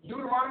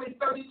 Deuteronomy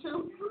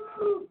 32,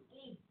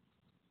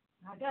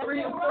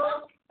 3 and 4.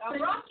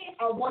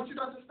 I want you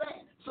to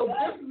understand. So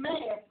this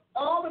man,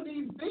 all of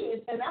these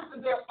beings, and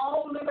after they're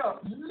all lit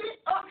up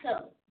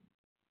heaven.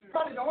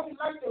 Probably the only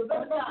light that was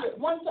ever lit.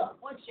 One shot.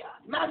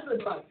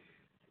 Massive light.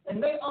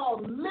 And they all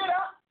lit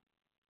up.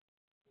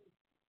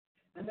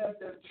 And as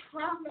they're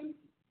traveling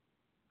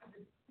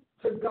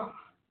to God,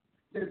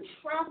 they're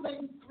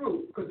traveling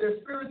through, because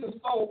their spirit and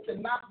soul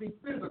cannot be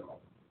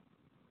physical.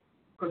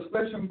 Because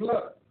flesh and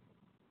blood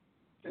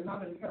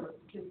cannot inherit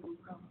the kingdom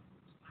of God.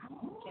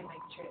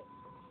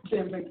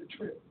 Can't make the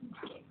trip.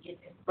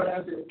 But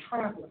as they're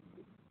traveling,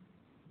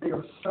 they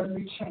are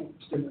suddenly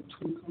changed in the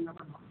twinkling of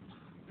an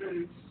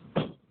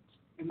eye.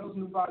 And those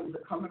new bodies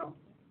are coming on.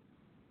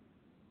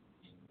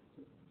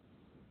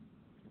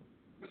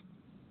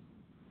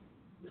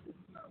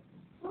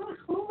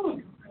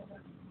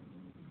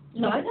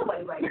 No, I know why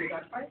you write it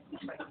up, right?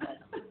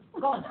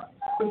 Go on now.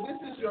 But this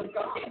is your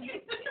God.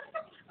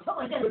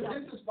 But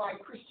this is why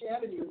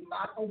Christianity is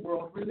not a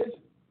world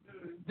religion.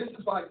 This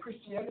is why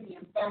Christianity,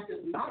 in fact,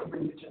 is not a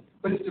religion,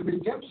 but it's the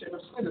redemption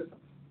of citizens,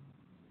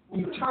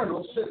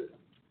 eternal citizens,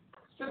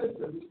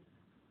 citizens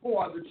who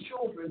are the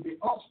children, the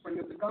offspring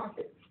of the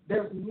Godhead.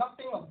 There's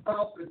nothing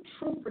about the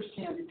true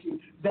Christianity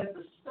that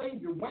the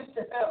Savior went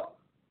to hell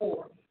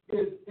for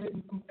is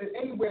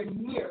anywhere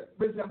near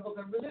resembles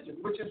a religion,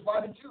 which is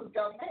why the Jews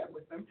got mad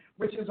with him,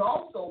 which is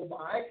also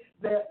why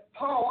that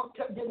Paul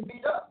kept getting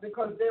beat up,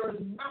 because there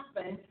is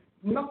nothing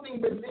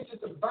religious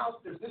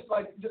about this. It's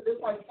like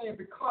saying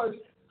because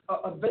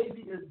a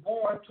baby is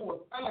born to a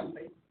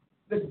family,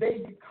 that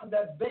baby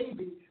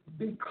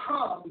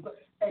becomes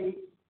a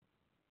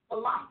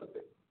philosophy,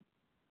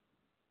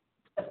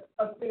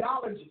 a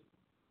theology,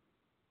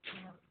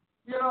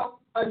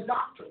 a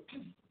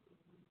doctrine,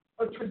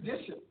 a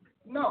tradition.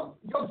 No,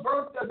 your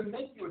birth doesn't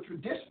make you a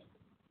tradition.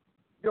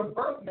 Your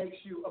birth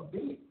makes you a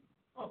being.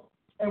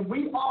 And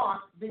we are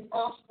the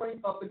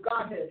offspring of the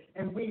Godhead.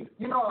 And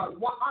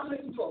I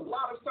listen to a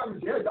lot of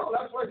sermons. Yeah, y'all,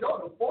 that's right,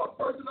 y'all, the fourth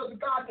person of the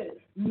Godhead.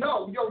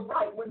 No, you're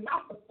right. We're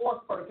not the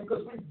fourth person,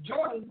 because we've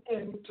joined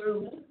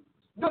into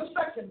the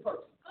second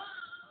person.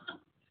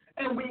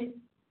 And we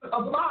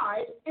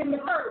abide in the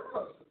third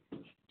person.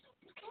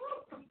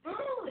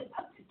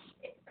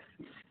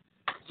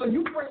 So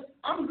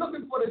I'm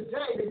looking for the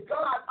day that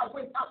God, I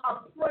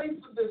pray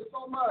for this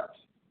so much.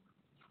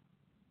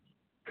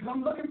 Because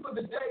I'm looking for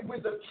the day where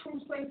the true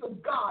saints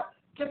of God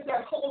get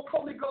that whole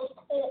Holy Ghost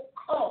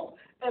call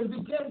and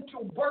begin to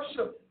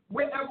worship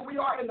wherever we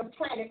are in the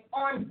planet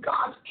on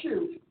God's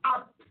cue.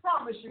 I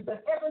promise you the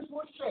heavens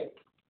will shake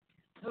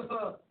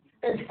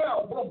and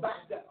hell will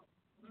back down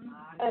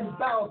and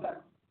bow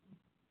down.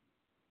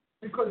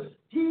 Because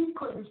he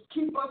couldn't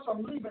keep us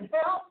from leaving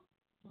hell.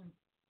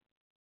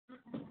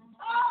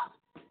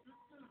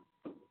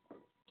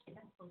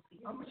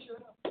 I'm going to shut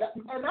up.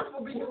 And that's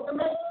what we do to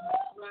me.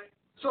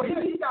 So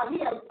here he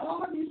has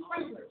all of these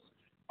prisoners,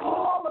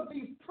 all of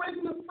these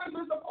prisoners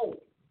of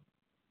hope,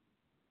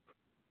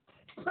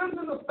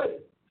 prisoners of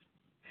faith.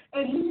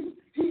 And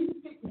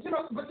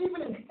but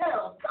even in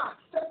hell, God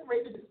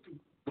separated his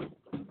people.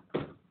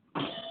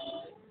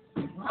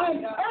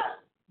 In hell,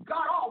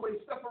 God always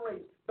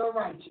separates the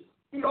righteous.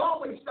 He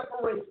always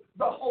separates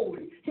the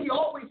holy. He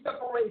always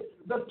separates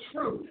the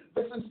true,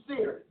 the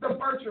sincere, the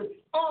virtuous.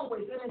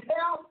 Always. And in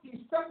hell,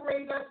 he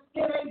separated us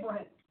in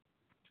Abraham.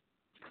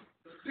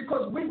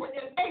 Because we were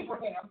in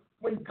Abraham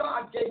when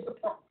God gave the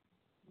promise.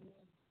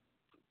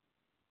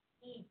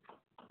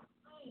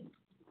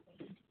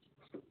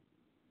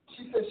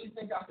 She said she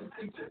think I can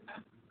teach it.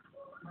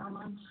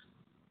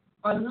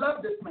 I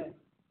love this man.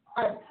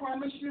 I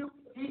promise you,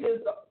 he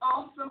is the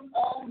awesome,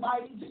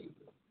 almighty Jesus.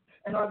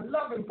 And I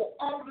love him for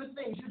all of the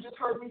things you just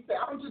heard me say.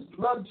 I don't just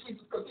love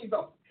Jesus because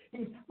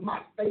he's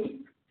my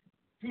faith.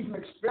 He's an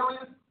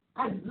experience.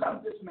 I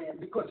love this man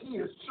because he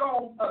has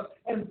shown us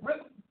and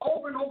written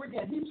over and over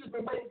again. He's just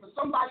been waiting for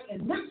somebody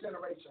in this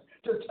generation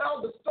to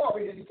tell the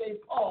story that he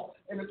gave Paul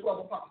and the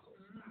 12 apostles.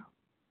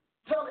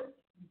 Tell it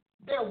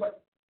their way.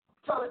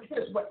 Tell it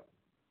his way.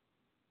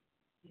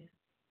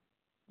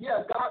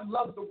 Yeah, God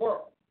loved the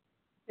world,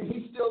 and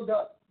he still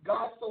does.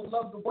 God so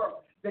loved the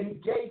world that he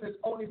gave his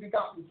only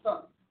begotten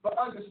son. But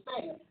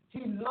understand,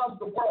 he loved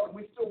the world, and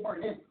we still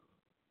weren't in it.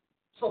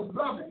 So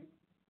loving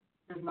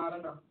is not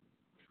enough.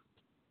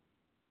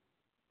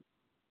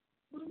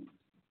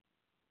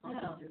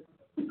 No.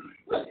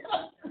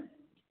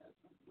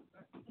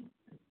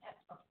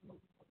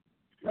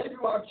 Maybe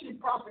our chief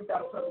prophet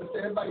got something to say.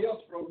 Everybody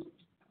else froze.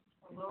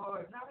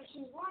 Lord, now that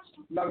she's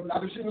watching. No,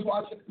 now that she was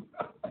watching.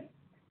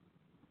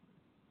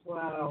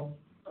 Wow.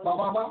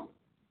 Wow.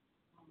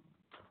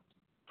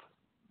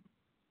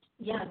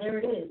 Yeah, there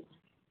it is.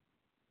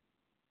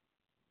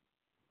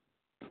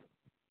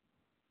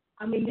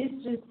 I mean, this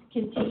just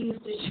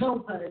continues to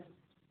show us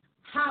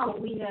how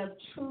we have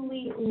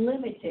truly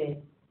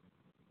limited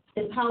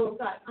the power of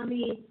God. I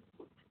mean,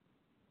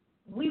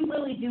 we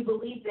really do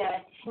believe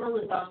that hell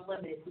is off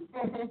limits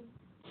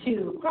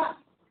to Christ.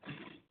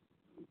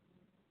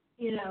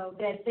 You know,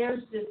 that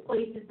there's just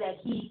places that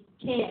he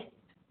can't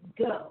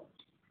go.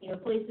 You know,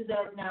 places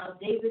that, now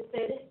David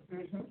said it.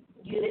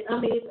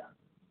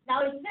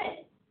 Now it's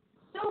said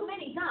so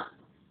many times.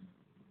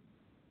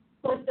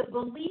 But the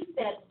belief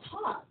that's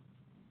taught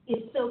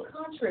is so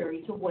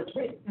contrary to what's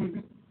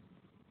written.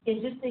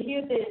 And just to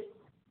hear this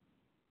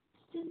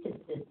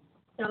synthesis,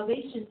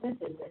 salvation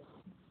synthesis,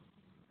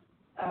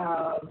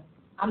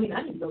 I mean,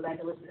 I need to go back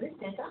and listen to this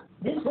 10 times.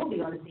 This will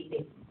be on the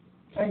CD.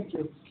 Thank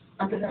you.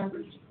 I can have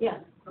it. Yeah.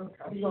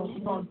 Okay. We're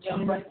going to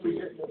jump right through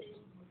this.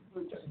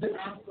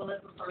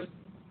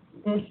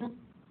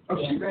 Oh,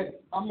 she ready.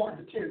 I'm on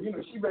the chair. You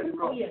know, she ready to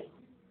roll.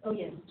 Oh,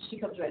 yes. She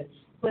comes ready.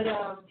 But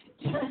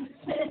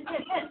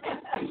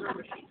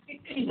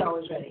she's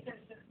always ready.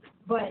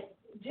 But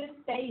just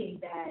saying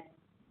that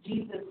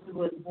Jesus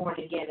was born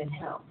again in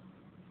hell.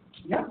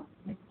 Yeah.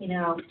 You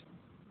know,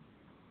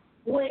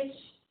 which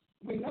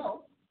we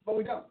know, but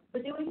we don't.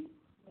 But do we?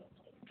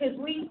 Because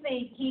we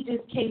think he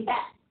just came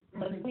back,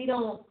 but we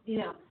don't, you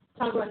know,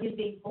 talk about him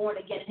being born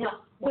again in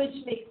hell, which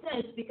makes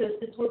sense because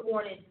since we're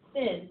born in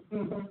sin,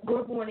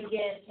 we're born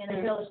again in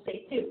a hellish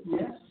state too.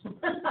 Yes.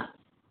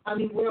 I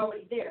mean, we're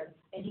already there,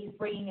 and he's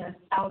bringing us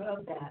out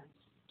of that.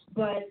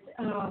 But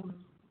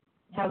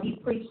how he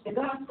preached the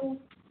gospel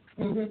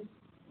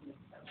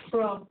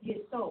from his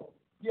soul.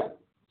 Yeah.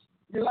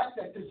 You like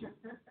that, did you?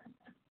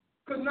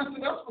 Because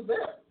nothing else was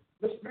there.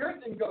 The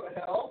spirit didn't go to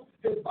hell.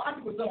 His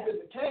body was up in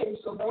the cave,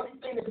 so the only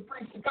thing that could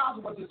preach the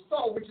gospel was his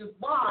soul, which is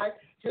why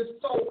his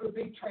soul could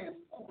be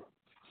transformed.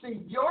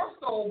 See, your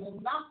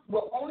soul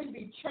will only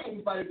be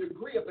changed by the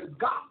degree of the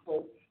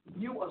gospel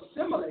you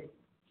assimilate.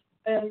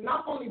 And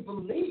not only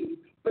believe,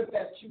 but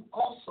that you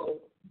also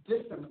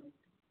disseminate.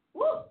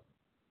 Woo!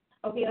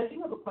 Okay, I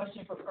do have a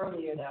question from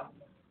earlier, though.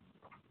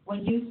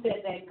 When you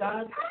said that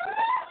God...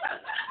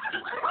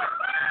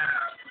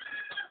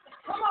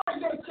 Come on,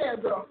 get a chair,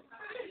 girl.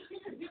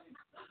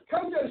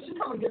 She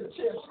come and get a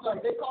chair. She's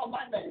like, they call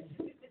my name.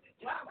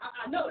 Well,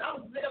 I know I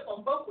was lit up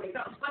on both ways.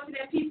 I was watching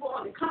at people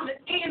on the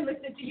comments and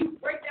listening to you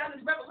break down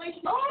this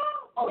revelation.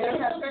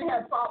 They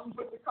had problems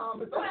with the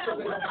comments.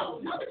 Well,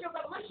 no, but your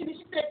revelation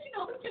is you said,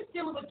 we're just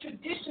dealing with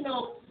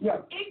traditional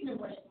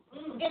ignorance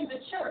in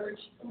the church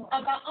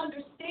about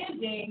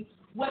understanding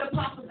what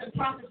apostles and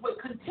prophets, what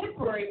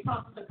contemporary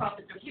apostles and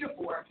prophets are here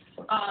for.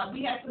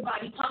 We had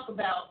somebody talk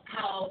about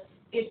how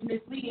it's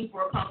misleading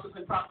for apostles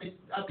and prophets,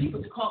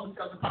 people to call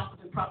themselves apostles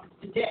and prophets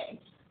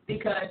today,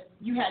 because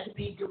you had to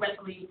be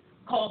directly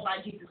called by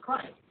Jesus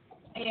Christ.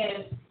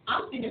 And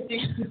I'm sitting there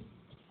thinking,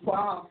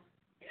 wow.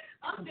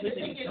 I'm sitting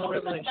there thinking, oh,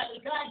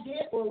 God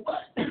did or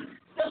what?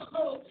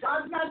 So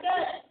God's not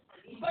dead.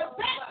 But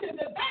back to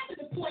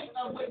the point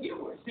of what you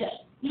were saying.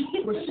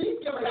 Well, she's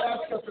going to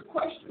ask us a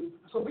question,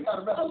 so we got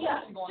a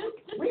revelation going on.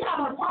 We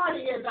have a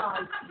party here,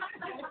 guys.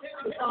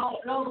 It's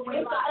all the way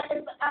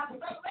live.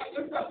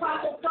 It's a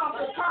prophet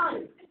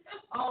party.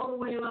 All the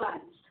way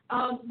live.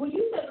 Well,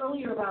 you said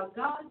earlier about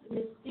God's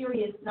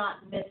mysterious,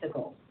 not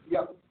mythical.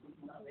 Yep.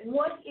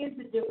 What is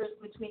the difference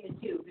between the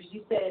two? Because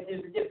you said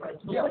there's a difference.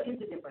 Well, what is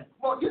the difference?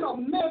 Well,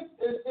 myth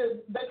is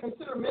they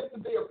consider myth to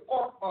be a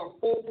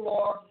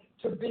folklore,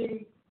 to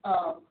be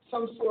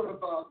some sort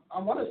of I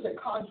want to say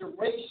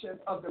conjuration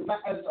of the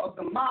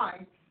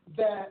mind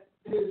that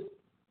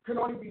can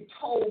only be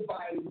told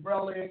by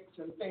relics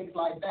and things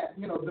like that.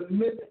 The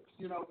mythics.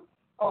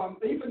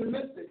 Even the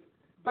mystics.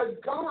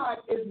 But God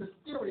is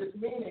mysterious,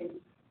 meaning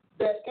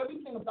that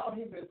everything about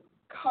him is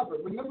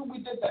covered. Remember we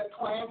did that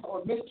class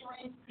on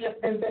mysteries? Yes.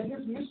 And that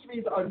his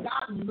mysteries are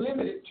not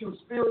limited to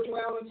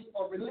spirituality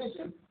or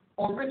religion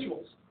or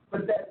rituals,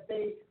 but that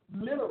they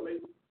literally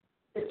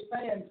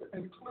expand to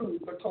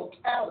include the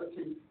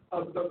totality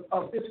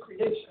of his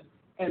creation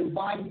and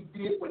why he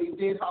did what he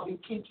did, how he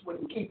keeps what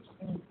he keeps,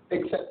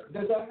 etc.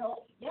 Does that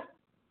help? Yeah.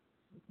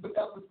 But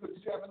that was good.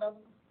 Did you have another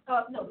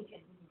one? No, we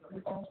can't.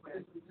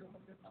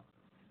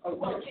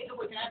 Well, okay,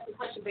 we can ask the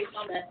question based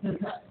on that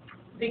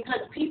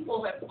because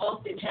people have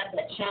often had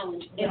that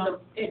challenge in Oh,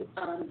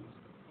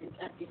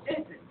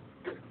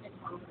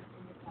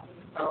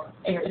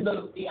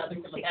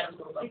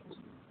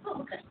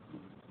 okay.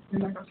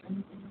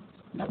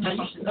 But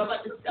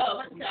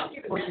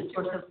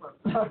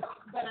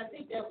I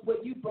think that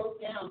what you broke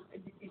down,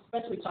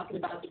 especially talking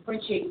about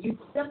differentiating, you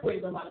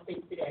separated a lot of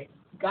things today,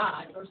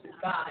 God versus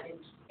God,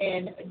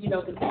 and you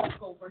know, the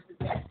physical versus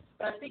that.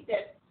 But I think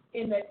that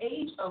in the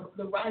age of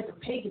the rise of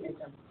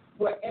paganism,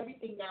 where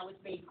everything now is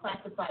being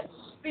classified as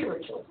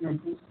spiritual,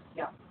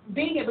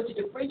 being able to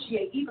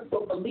differentiate, even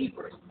for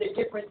believers, the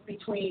difference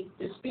between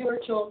the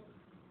spiritual,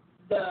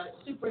 the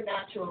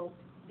supernatural,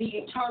 the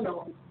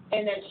eternal,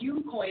 and as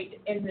you coined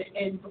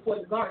in before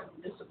the garden,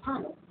 the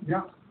supernal.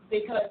 Yeah.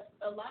 Because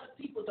a lot of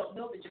people don't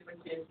know the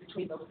differences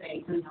between those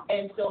things.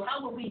 And so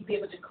how will we be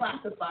able to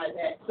classify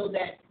that so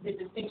that the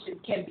distinction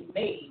can be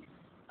made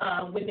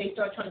when they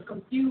start trying to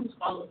confuse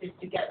all of this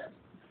together?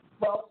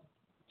 Well,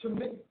 to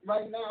me,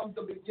 right now,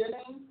 the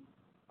beginning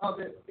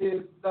of it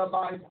is the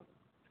Bible.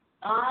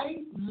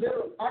 I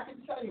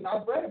can tell you,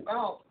 I've read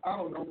about,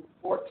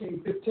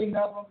 14, 15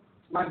 of them.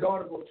 My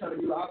daughter will tell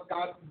you, I've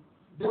got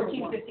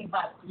 14, 15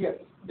 Bibles. Yes,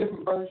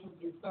 different versions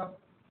and stuff.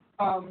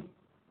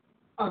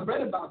 I've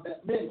read about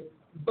that many,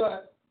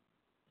 but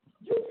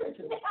you pick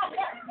it.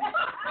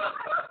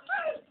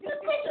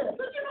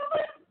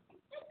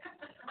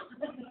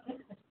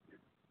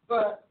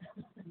 But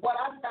what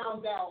I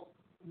found out,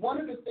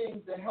 one of the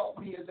things that helped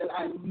me is that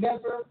I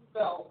never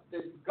felt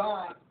that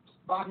God,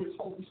 by his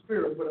Holy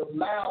Spirit, would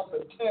allow the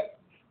text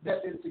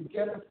that is to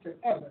get us to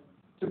heaven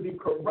to be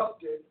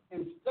corrupted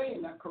and stay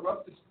in that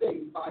corrupted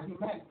state by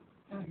humanity.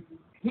 Mm-hmm.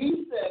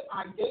 He said,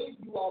 I gave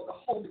you all the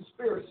Holy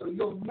Spirit so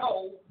you'll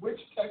know which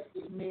text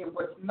is me and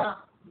what's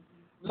not.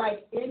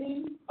 Like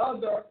any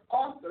other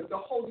author, the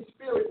Holy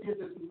Spirit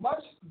is as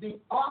much the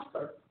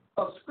author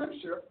of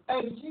Scripture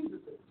as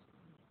Jesus is,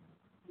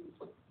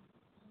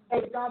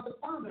 as God the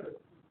Father is.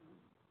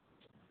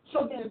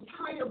 So the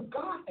entire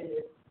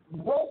Godhead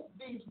wrote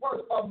these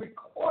words or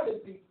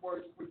recorded these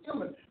words for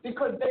humans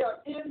because they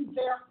are in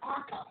their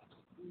archives.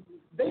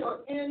 They are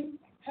in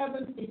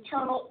heaven's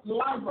eternal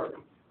library.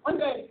 One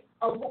day,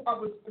 I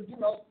was,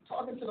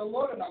 talking to the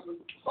Lord, and I was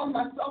saw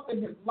myself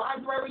in his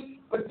library,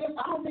 but then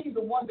I don't need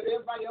the one that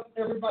everybody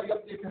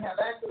up there can have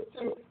access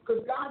to,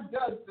 because God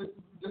does the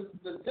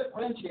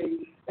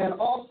differentiate and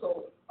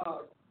also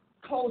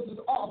closes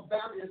off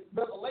various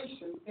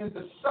revelations in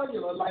the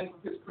cellular life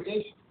of his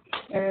creation,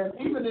 and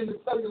even in the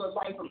cellular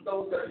life of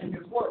those that are in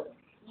his word.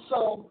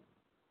 So,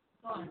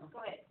 go ahead. Go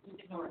ahead.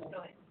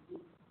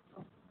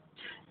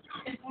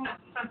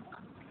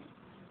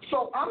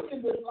 So I'm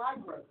in this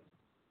library,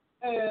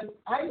 and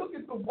I look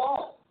at the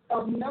walls.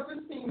 I've never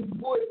seen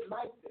wood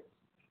like this.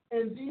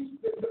 And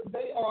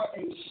they are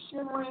a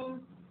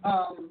shimmering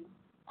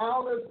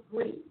olive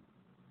green.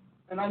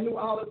 And I knew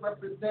olive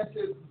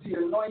represented the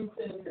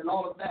anointing and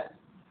all of that.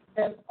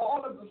 And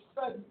all of a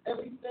sudden,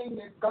 everything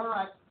that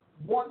God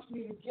wants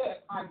me to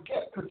get, I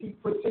get because he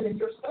puts it in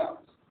your cells.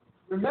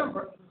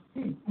 Remember,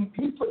 he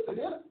puts it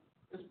in.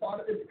 It's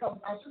part of it.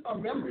 Becomes just our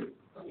memory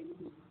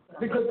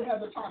because it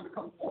has a time to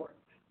come forward.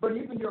 But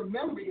even your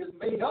memory is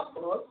made up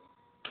of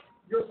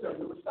your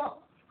cellular stuff.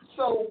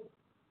 So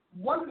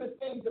one of the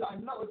things that I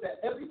know is that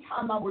every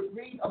time I would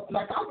read,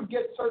 like I would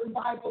get certain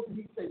Bibles, and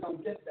he'd say,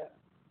 don't get that.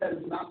 That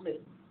is not me.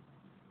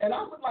 And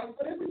I was like,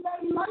 but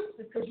everybody likes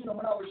it. Because,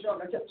 when I was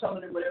young, I kept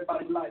telling him what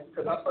everybody liked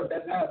because I thought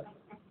that mattered.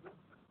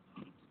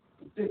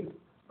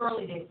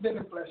 Early days.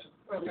 Didn't flesh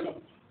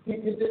him.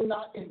 It did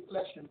not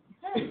inflesh him.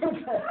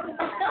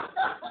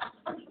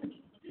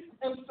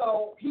 And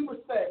so he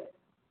would say,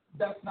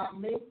 that's not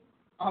me.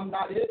 I'm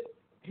not it.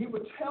 He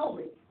would tell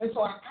me. And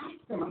so I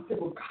asked him, I said,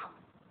 well, God,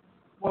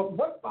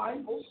 what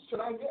Bibles should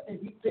I get? And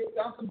he picked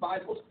out some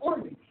Bibles for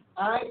me.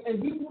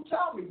 And he will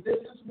tell me, this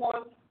is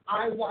one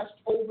I watched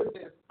over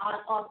this. I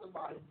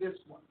authorized this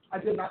one. I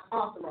did not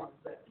authorize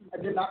that. I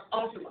did not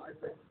authorize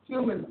that.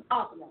 Humans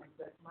authorized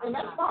that. And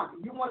that's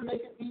fine. You want to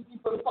make it easy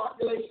for the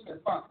population,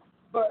 that's fine.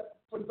 But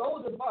for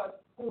those of us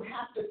who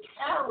have to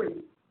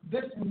carry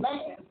this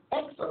man's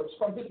excerpts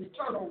from his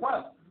eternal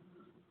realm,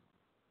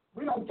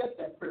 we don't get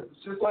that privilege.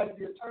 Just like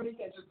the attorney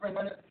can't just bring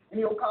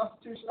any old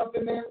constitution up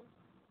in there.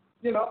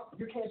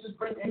 You can't just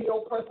bring any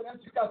old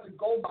precedents. You got to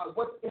go by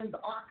what's in the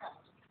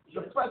archives,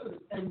 the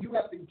precedent, and you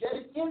have to get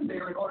it in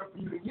there in order for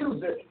you to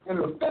use it in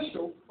an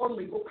official or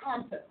legal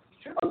context.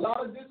 A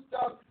lot of this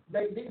stuff,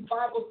 these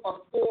Bibles are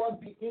for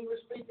the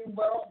English-speaking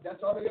world.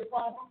 That's already a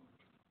problem.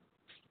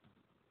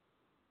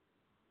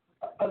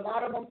 A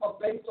lot of them are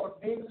based on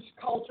English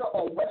culture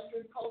or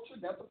Western culture.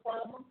 That's a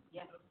problem.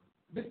 Yeah.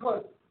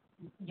 Because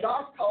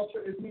God's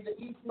culture is neither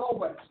east nor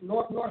west,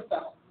 north nor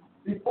south.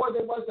 Before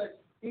there was an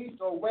east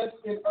or west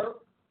in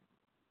earth,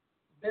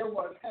 there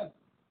was heaven.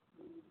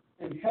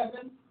 And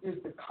heaven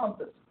is the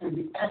compass and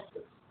the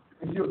axis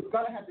And you're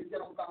going to have to get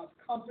on God's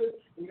compass,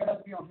 and you're going to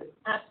have to be on his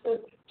axis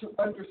to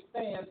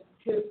understand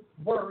his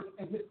words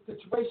and his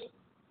situation.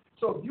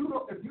 So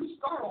if you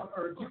start on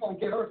earth, you're going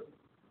to get earthly.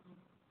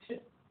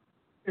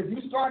 If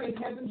you start in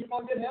heaven, you're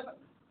going to get heaven.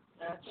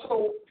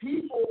 So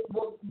you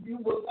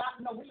will not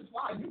know, which is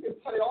why you can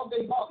say all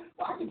day long,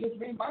 well, I can just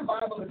read my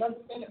Bible and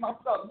understand it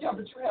myself. Yeah,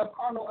 but you have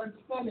carnal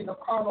understanding of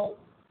carnal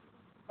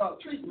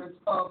treatments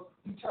of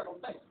eternal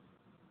things.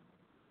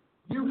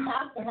 You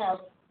have to have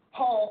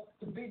Paul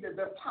to be there.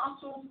 The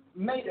apostles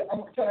made it.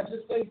 Can I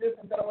just say this,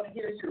 and then I want to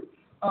hear you.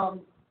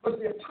 But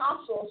the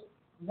apostles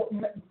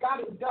got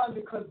it done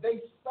because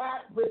they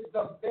sat with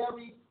the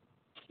very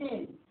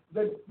king,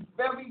 the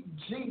very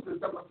Jesus,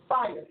 the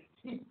Messiah.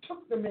 He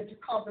took them into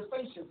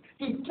conversations.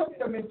 He took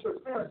them into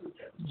experiences.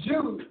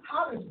 Jude,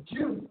 how does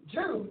Jude,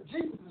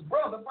 Jesus'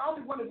 brother,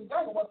 probably one of the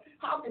younger ones,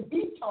 how can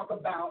he talk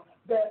about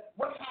that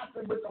what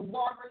happened with the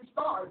wandering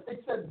stars,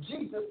 except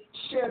Jesus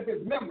shared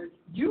his memory?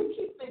 You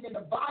keep thinking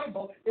the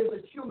Bible is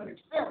a human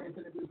experience,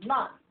 and it is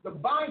not. The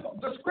Bible,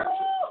 the Scriptures,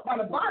 now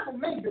the Bible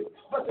may be,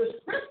 but the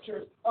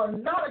Scriptures are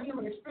not a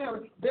human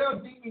experience. They're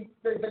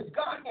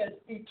God has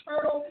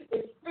eternal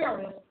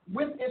experience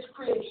with its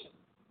creation.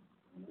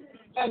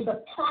 And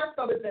the part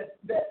of it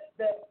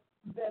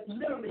that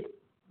literally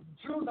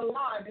drew the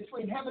line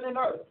between heaven and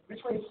earth,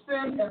 between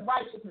sin and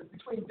righteousness,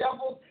 between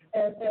devils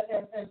and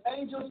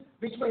angels,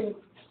 between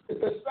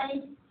the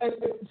saints. And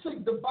see,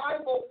 the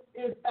Bible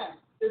is that.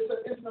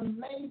 It's an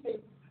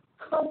amazing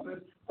compass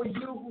for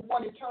you who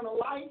want eternal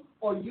life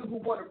or you who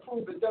want to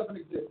prove it doesn't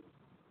exist.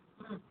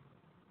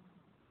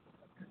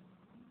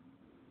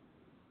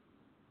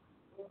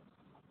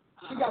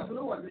 She got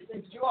blue on this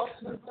thing. Did you all?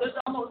 There's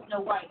almost no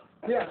white.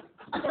 Yeah.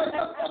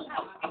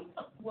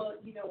 Well,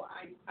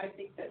 I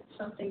think that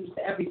some things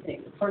to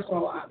everything. First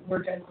of all,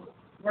 we're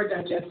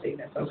digesting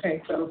this,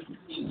 okay? So,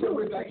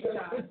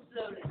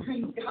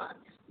 praise God.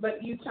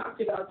 But you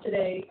talked about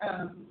today,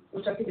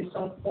 which I think is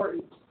so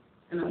important,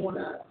 and I want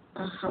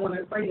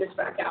to bring this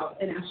back out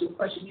and ask you a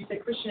question. You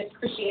said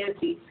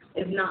Christianity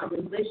is not a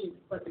religion,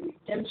 but the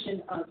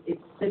redemption of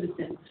its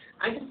citizens.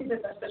 I just think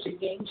that that's such a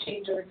game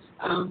changer.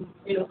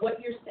 What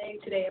you're saying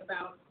today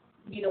about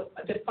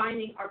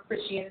defining our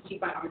Christianity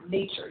by our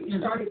nature. You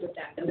started with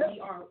that we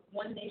are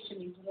one nation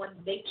means one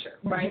nature,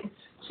 right?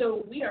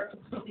 So we are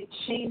completely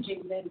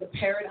changing then the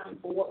paradigm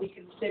for what we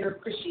consider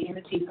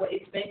Christianity, what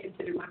it's been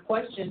considered. My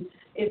question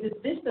is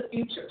this the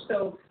future?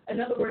 So in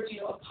other words,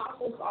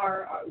 apostles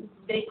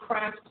they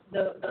craft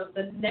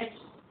the next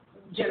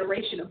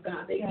generation of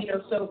God.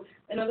 So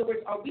in other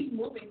words, are we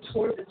moving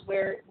towards this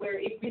where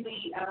it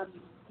really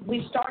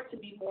we start to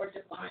be more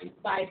defined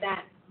by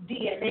that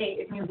DNA,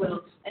 if you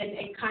will,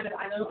 and kind of,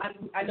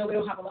 I know we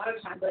don't have a lot of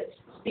time, but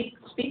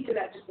speak to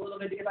that just a little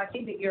bit, because I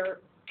think that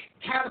you're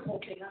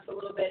catapulting us a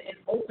little bit and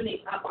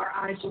opening up our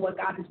eyes to what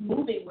God is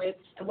moving with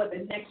and what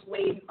the next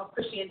wave of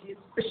Christianity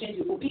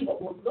will be,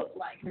 what will look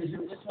like. I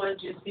just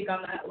wanted you to speak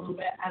on that a little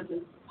bit as a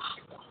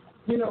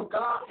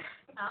God.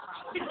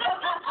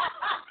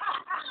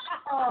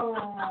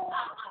 Oh.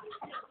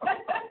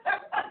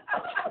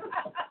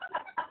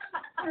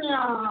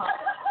 Yeah.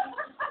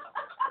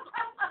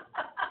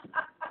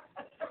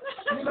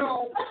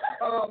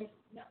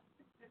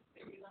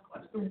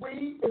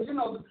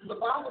 The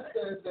Bible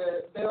says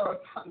that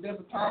there's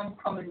a time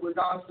coming where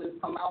God says,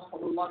 come out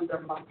from among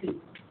them, my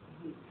people.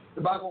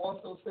 The Bible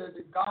also says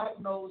that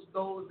God knows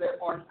those that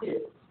are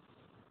his.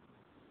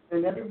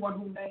 And everyone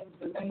who names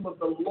the name of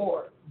the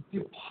Lord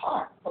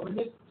depart from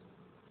iniquity.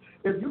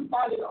 If you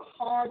find it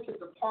hard to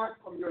depart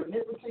from your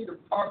iniquity,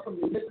 depart from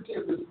the iniquity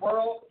of this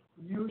world,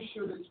 you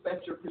should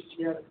expect your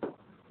Christianity.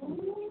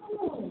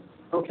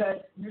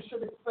 Okay? You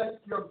should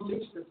expect your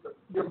belief system,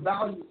 your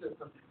value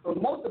system.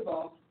 But most of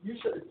all, you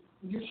should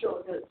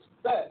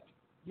expect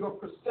your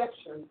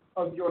perception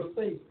of your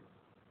Savior.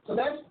 So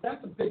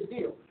that's a big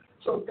deal.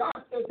 So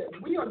God says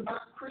that we are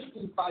not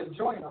Christians by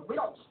joining up. We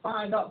don't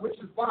sign up, which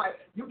is why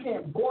you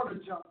can't border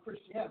jump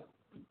Christianity.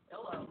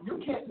 You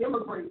can't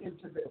immigrate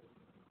into this.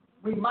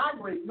 We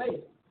migrate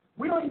maybe.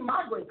 We don't even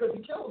migrate because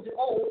he kills the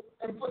old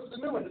and puts the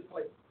new in its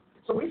place.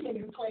 So we can't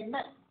even claim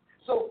that.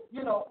 So,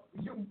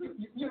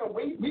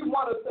 we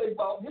want to say,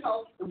 well,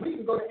 we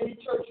can go to any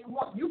church you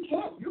want. You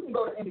can't. You can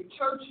go to any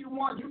church you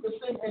want. You can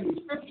sing any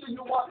scripture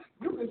you want.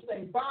 You can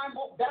sing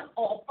Bible. That's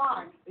all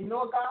fine. And you know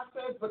what God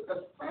says? But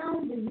the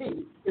sound in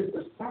me is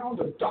the sound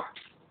of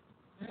darkness.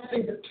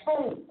 See, the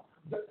tone,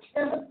 the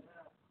tenor,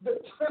 the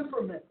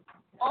temperament,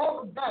 all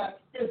of that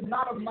is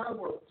not of my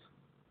world.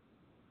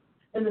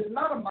 And it's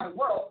not of my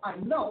world, I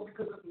know,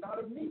 because it's not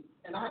of me.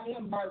 And I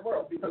am my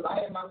world because I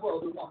am my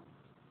world in one.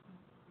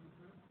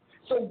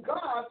 So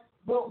God,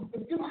 well,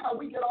 you know how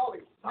we get all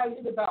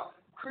excited about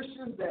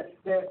Christians that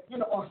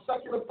are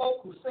secular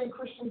folk who sing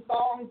Christian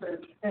songs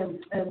and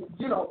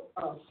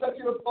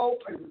secular folk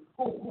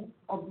who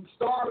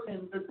star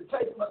and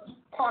take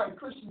part in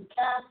Christian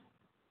cast.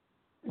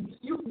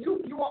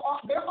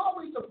 They're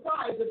always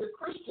surprised that the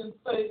Christians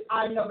say,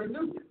 I never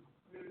knew you.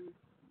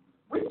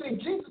 We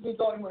think Jesus is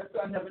the only one that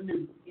said, I never knew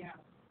you. Yeah.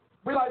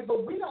 We're like,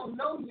 but we don't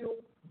know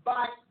you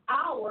by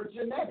our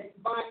genetics,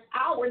 by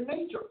our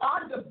nature.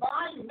 Our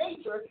divine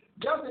nature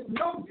doesn't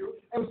know you.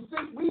 And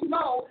since we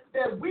know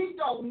that we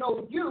don't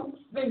know you,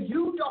 then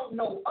you don't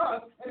know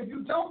us. And if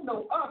you don't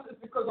know us,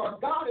 it's because our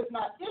God is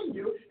not in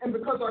you. And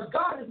because our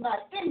God is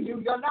not in you,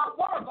 you're not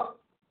one of us.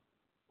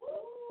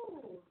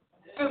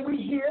 And we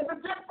hear the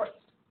difference.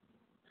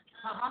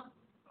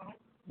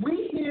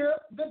 We hear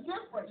the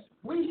difference.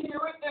 We hear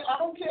it, and I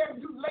don't care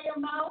if you lay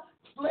them out,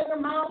 split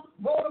them out,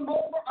 roll them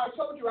over. I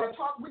told you,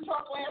 we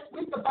talked last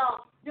week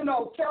about,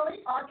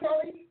 Kelly, R.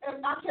 Kelly,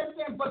 and I kept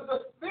saying, but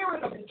the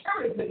spirit of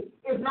eternity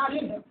is not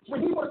in him.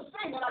 When he was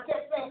singing, I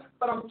kept saying,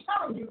 but I'm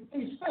telling you,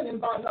 he's singing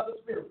by another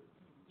spirit.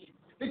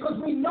 Because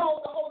we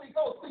know the Holy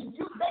Ghost. See,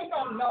 they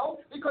don't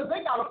know because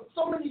they got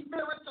so many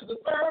spirits to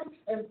discern.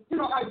 And,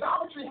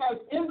 idolatry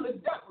has endless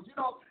devils.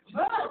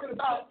 We're talking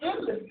about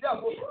endless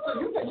devils.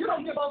 So you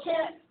don't get a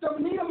chance to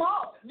meet them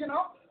all, You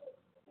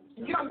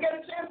don't get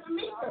a chance to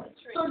meet them.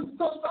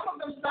 So some of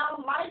them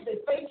sound like they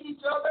fake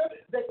each other,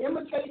 they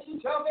imitate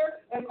each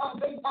other, and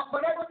they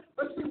whatever.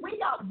 But see, we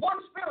got one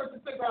spirit to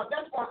figure out.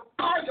 That's why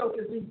our yoke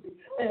is easy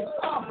and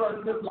our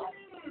burden is light.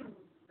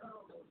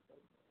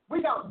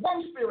 We got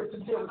one spirit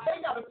to deal with.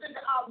 They got to figure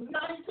out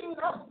 19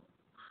 of them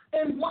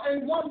in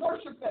one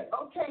worship day.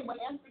 Okay, well,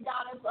 that's the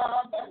God is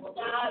that's the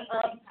God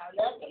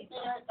that's the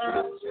spirit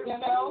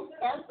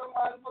that's the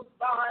one for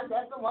stars,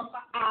 that's the one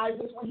for eyes,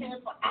 this one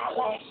here for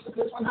eyelashes,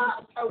 this one here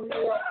for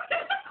toenails.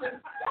 That's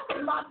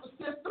a lot to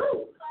sift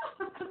through.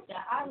 The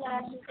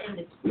eyelashes and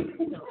the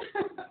spirit.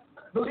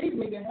 Believe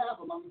me, they have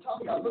them. I'm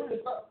talking about, look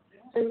this up.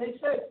 And they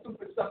said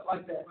stupid stuff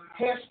like that.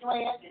 Hair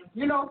strand,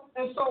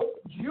 and so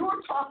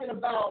you're talking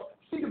about,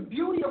 see, the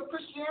beauty of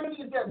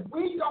Christianity is that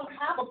we don't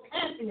have a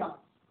pantheon.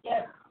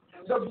 Yes.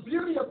 The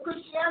beauty of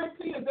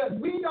Christianity is that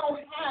we don't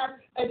have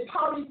a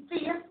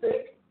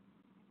polytheistic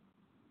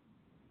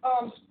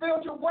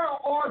spiritual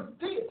world or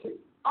deity.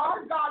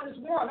 Our God is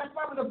one. That's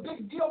why it was a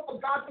big deal for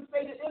God to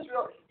say to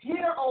Israel,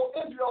 "Hear, O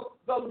Israel,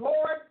 the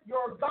Lord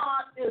your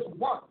God is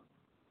one."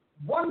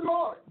 One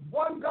Lord,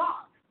 one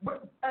God.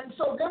 And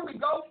so then we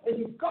go, and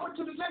he's coming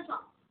to the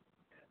Gentiles.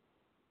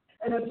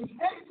 And as he's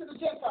headed to the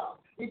Gentiles,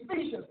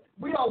 Ephesians,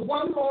 we are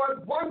one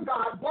Lord, one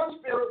God, one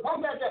Spirit,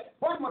 one baptism,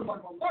 one.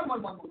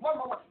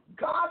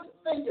 God's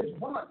thing is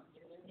one.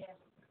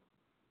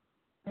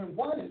 And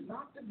one is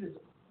not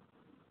divisible.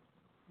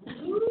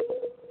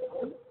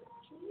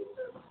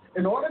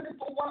 In order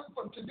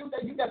to do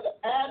that, you got to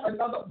add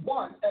another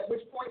one, at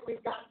which point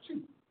we've got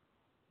two.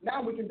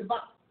 Now we can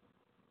divide.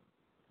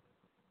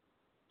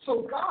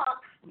 So God,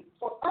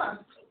 for us,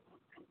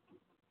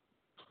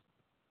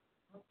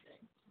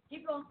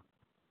 keep going.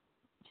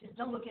 Just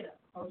don't look it up.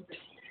 Okay.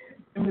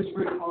 It was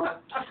really hard.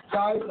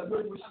 Guys, I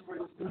really wish you were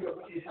in the studio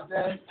with me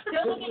today.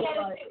 They're looking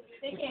at it.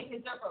 They can't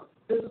because they're broke.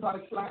 This is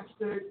like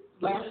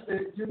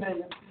slapstick, you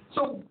name it.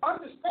 So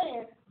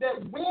understand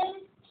that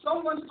when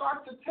someone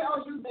starts to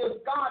tell you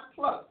there's God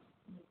plus,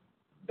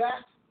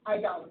 that's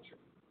idolatry.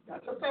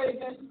 That's a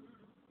pagan.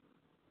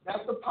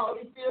 That's a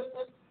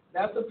polytheistic.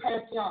 That's a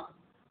pantheon.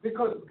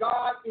 Because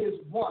God is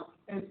one.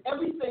 And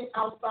everything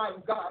outside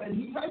of God, and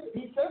he said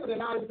it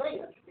in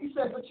Isaiah. He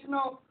said, but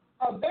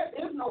there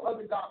is no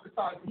other God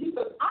besides me. He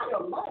says, I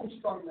alone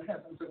strung the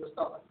heavens and the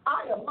stars.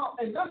 I alone.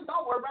 And none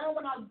were around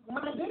when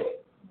I did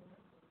it.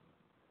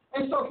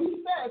 And so he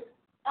says,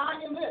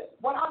 I am it.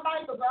 What I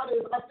like about it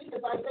is, I think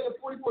it's Isaiah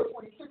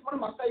 44:26, one of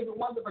my favorite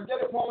ones. If I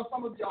get it wrong,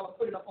 some of y'all will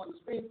put it up on the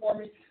screen for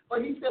me.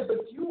 But he said,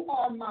 but you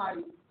are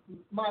my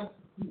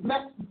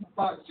messengers,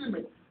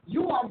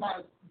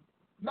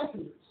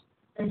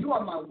 and you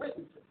are my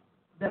witnesses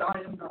that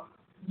I am God.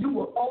 You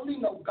will only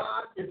know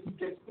God if he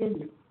gets in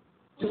you.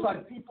 Just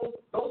like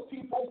those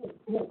people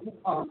who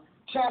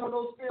channel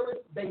those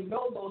spirits, they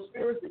know those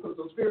spirits because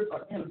those spirits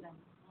are in them.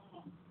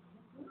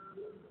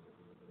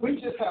 We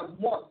just have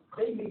one.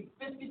 They need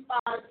 55,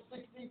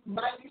 60,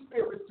 90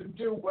 spirits to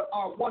do what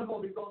our one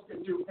Holy Ghost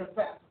can do in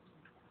fast.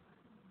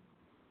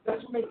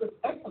 That's what makes us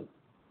excellent.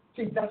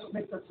 See, that's what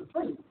makes us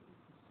supreme.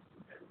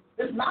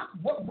 It's not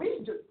what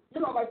we do.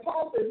 Like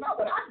Paul said, it's not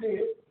what I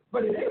did,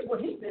 but it is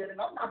what he did, and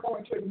I'm not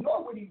going to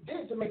ignore what he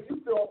did to make you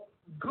feel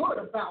good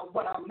about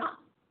what I'm not.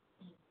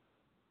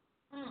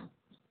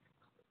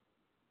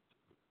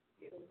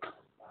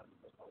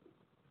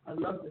 I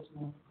love this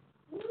man.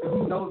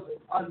 And he knows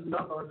it. I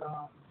love our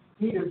God.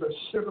 He is a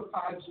sugar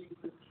pie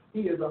Jesus.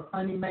 He is a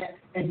honey man,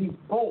 and he's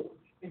bold.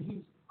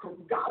 And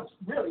God's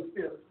really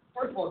fearless.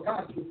 First of all,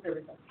 God sees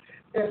everything.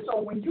 And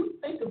so when you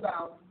think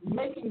about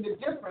making the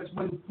difference,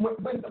 when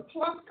the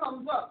plus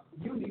comes up,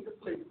 you need to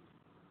flee.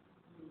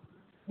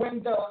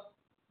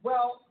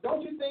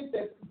 Don't you think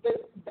that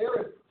there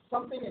is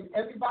something in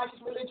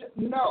everybody's religion?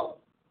 No.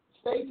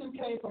 Satan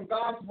came from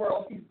God's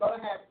world. He's going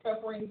to have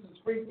pepperings and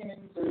sprinklings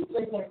and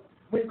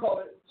we call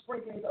it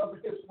sprinklings of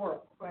his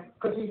world, right?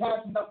 Because he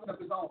has nothing of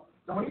his own.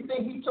 The only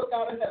thing he took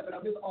out of heaven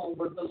of his own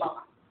was the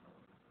lie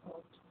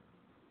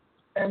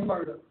and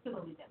murder.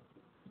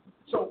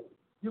 So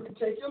you can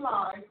take your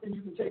lies and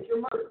you can take your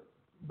murder.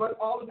 But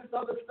all of this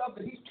other stuff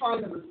that he's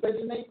trying to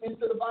miscegenate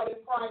into the body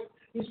of Christ,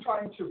 He's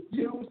trying to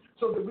fuse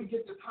so that we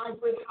get this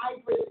hybrid.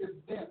 Hybrid is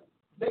them.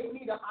 They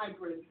need a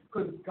hybrid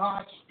because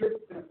God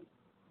stripped them.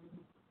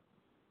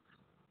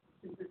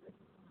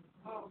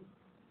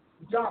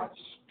 God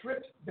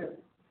stripped them.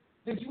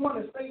 Did you want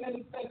to say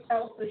anything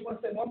else? Did you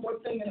want to say one more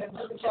thing and then I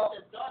just thought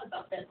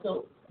about that.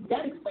 So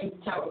that explains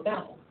the Tower of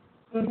Babel.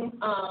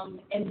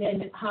 And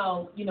then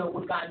how,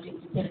 what God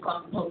did to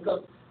Pentecost and Holy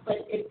Ghost.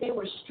 But if they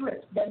were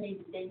stripped, that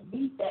means they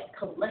need that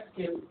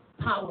collective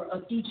power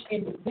of each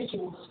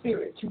individual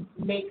spirit to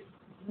make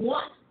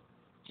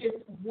just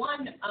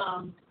one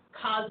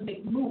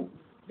cosmic move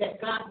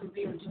that God was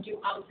able to do,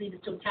 obviously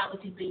the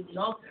totality being the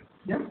author.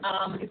 Yeah.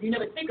 If you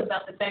never think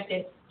about the fact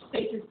that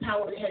Satan's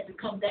power had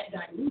become that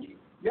diluted.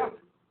 Yeah.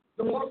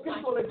 The more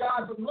people that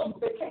God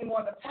removed that came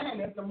on the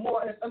planet, the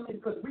more,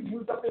 because we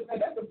used up it,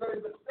 and that's a very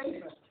good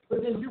statement,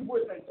 but then you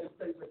would make that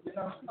statement,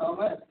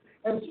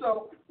 And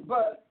so,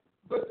 but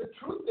the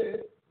truth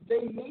is,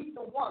 they need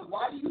the one.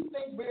 Why do you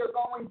think we are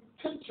going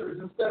pictures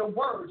instead of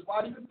words?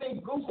 Why do you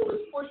think Google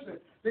is pushing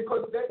it?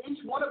 Because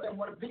each one of them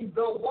want to be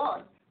the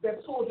one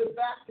that pulls it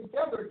back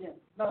together again.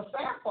 Now, the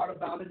sad part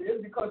about it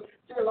is because,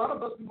 see, a lot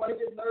of us, we want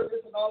to get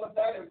nervous and all of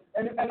that.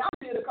 And I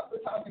did a couple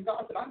of times, and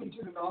God said, I need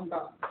you to know I'm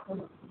God.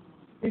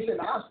 He said,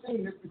 I've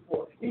seen this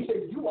before. He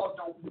said, you all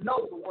don't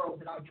know the world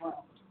that I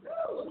drowned.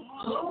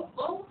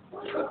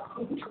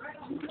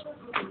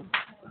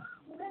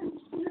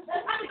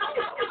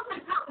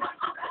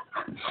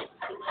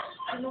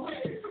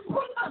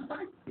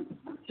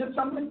 Just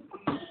something?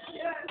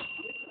 Yes.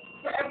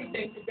 For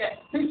everything today.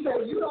 He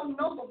said, you don't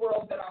know the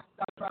world that I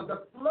drowned.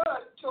 The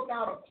flood took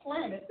out a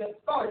planet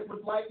that thought it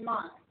was like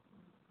mine.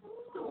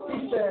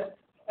 He said,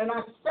 and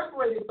I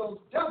separated those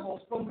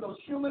devils from those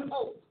human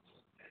hosts.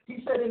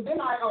 He said, and then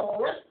I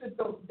arrested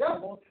those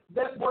devils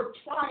that were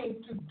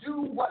trying to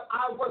do what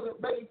I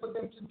wasn't ready for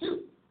them to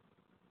do.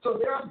 So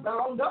they're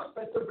bound up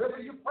at the river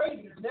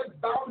Euphrates, and they're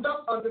bound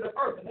up under the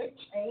earth, and they're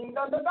chained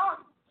under God.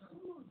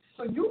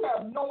 So you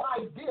have no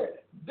idea.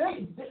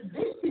 These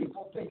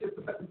people think it's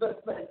the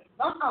best thing.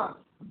 God,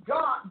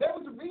 there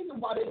was a reason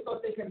why they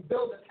thought they can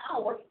build a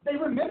tower. They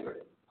remembered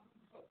it.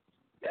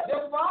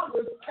 Their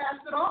fathers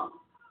passed it on.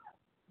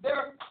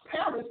 Their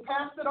parents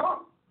passed it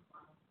on.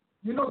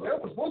 There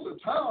was once a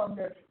time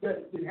that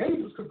the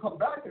angels could come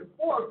back and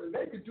forth and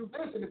they could do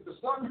this, and if the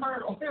sun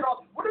hit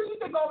off, what do you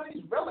think all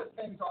these relic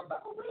things are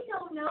about? We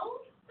don't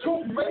know.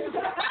 Tell me like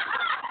that.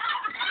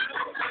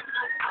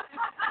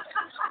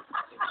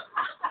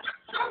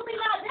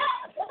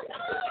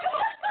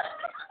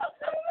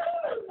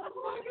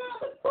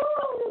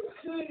 Oh,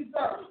 Jesus.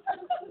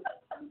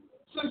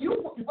 So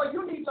what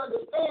you need to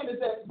understand is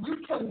that you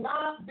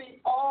cannot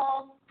be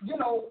all,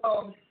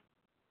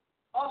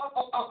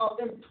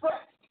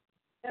 impressed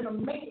and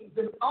amazed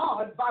and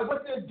awed by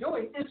what they're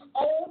doing. It's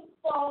old,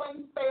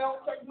 falling,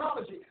 failed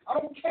technology. I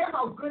don't care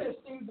how good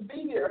it seems to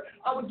be here.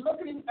 I was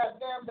looking at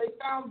them. They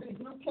found these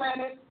new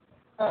planets.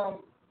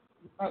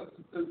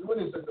 What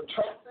is it, the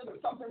Transit or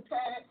something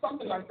planet,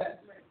 something like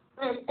that.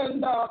 And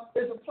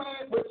it's a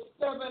planet with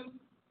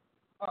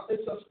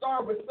it's a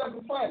star with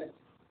 7 planets.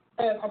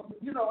 And,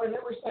 and they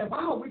were saying,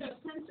 wow, we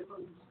just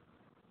principles.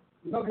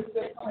 They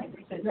said stars,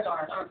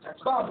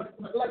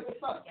 like the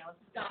sun.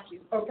 Got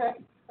you. Okay?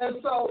 And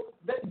so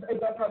that's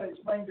how they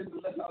explained it in the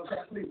lesson.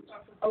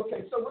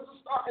 Okay, so with the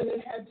star, and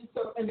it had these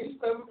 7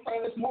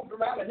 planets moved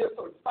around, and they're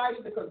so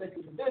excited because they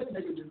could do this and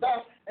they could do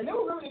that, and they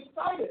were really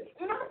excited.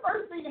 You know the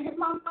first thing that hit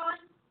my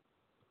mind?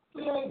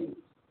 Pleiades.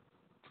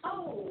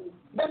 Oh,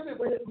 that's it.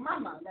 What hit my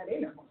mind. Now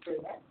they never gonna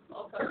say that,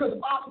 because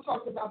the Bible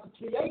talks about the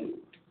Pleiades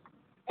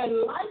and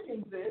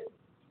likens it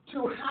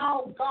to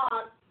how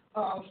God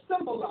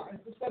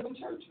symbolized the 7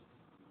 churches.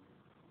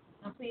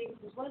 Now,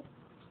 Pleiades is what?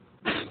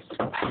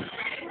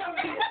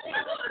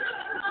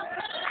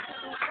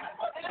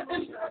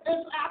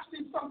 It's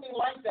actually something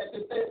like that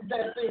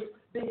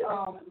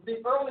the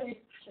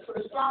early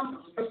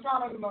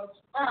astronomers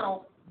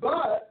found,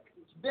 but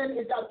then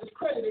it got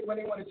discredited when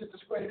they wanted to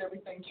discredit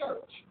everything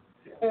church.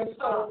 And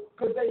so,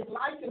 because they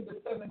likened the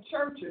 7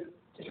 churches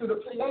to the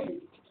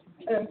Pleiades.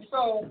 And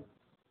so,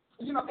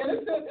 and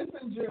it's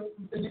in June,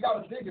 and you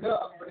got to dig it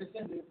up, but it's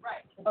in there.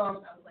 Right.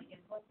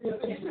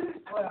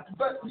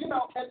 But, and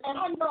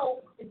I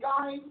know,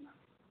 guys,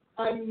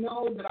 I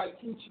know that I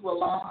teach you a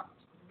lot,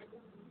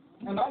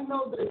 and I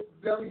know that it's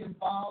very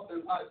involved,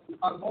 and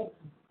I won't,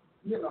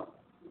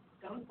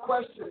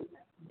 question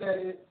that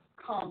it's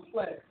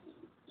complex,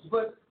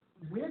 but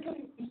we're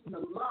getting eaten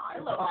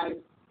alive by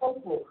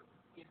folklore,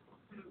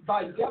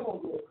 by devil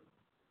lore,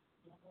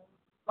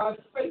 by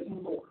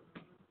Satan lore.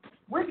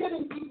 We're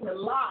getting eaten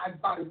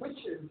alive by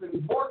witches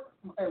and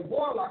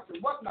warlocks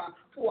and whatnot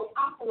who are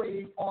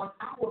operating on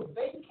our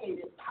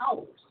vacated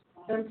powers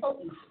and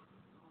potency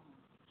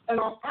and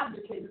our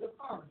abdicated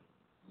authority.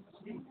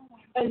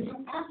 And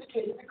you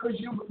abdicated because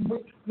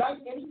like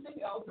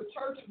anything else, the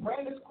church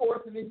ran its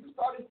course, and then you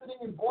started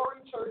sitting in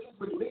boring churches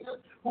with leaders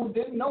who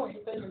didn't know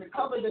anything, and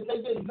discovered that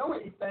they didn't know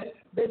anything.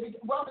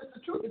 Well, it's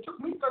the truth. It took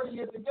me 30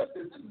 years to get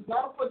this. This is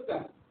not a put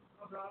down.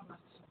 I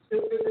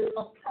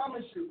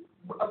promise you,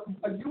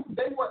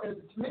 they were, as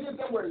many of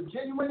them were as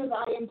genuine as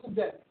I am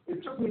today.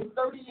 It took me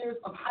 30 years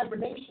of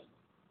hibernation.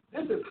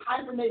 This is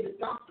hibernated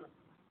doctrine.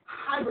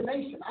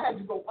 Hibernation. I had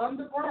to go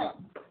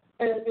underground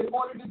in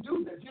order to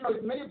do this. You know,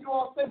 many of you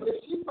all say, but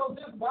if she told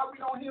this, why we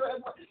don't hear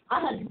it? I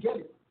had to get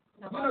it.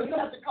 You know, you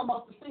have to come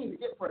off the scene to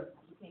get pregnant.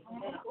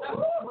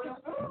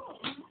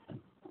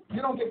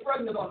 You don't get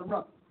pregnant on the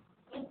run.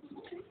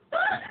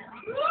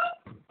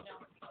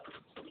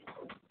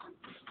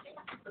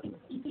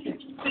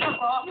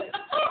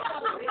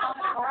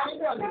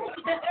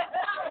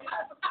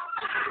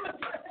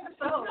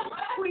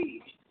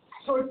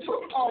 So it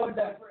took all of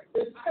that.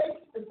 It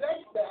takes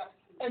that,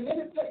 and then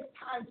it takes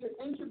time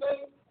to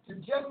incubate, to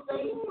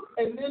gestate,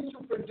 and then to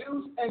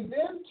produce, and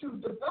then to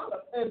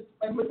develop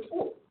and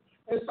mature.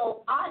 And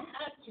so I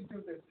had to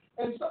do this.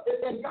 And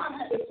God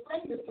had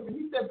explained this to me.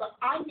 He said, but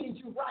I need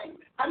you right.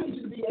 I need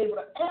you to be able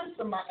to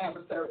answer my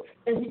adversary.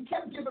 And he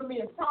kept giving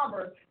me in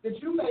Proverbs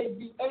that you may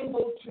be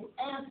able to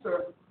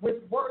answer with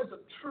words of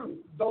truth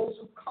those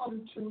who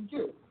come to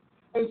you.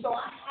 And so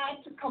I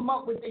had to come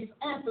up with these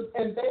answers,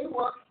 and they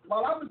were,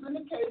 while I was in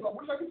the cave, I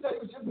wish I could say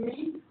it was just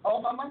me,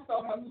 all by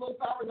myself, having a little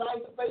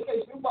paradise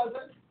vacation. It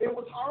wasn't. It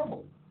was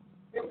horrible.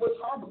 It was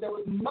horrible. There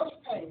was much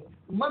pain,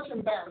 much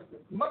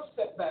embarrassment, much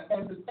setback,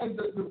 and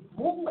the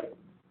grueling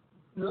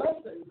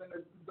lessons and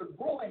the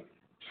grueling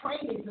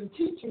trainings and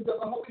teachings of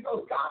the Holy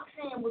Ghost. God's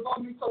hand was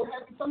on me so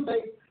heavy. Some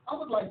days I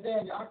was like,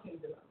 Daniel, I can't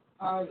do it.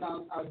 I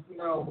know.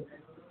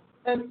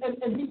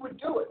 And he would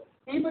do it.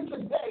 Even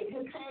today,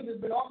 his hand has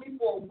been on me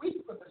for a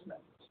week for this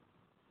message.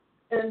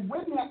 And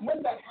when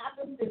that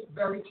happens, it's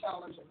very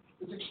challenging.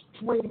 It's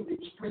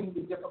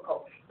extremely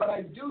difficult. But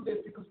I do this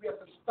because we have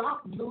to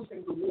stop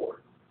losing the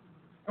war.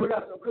 And we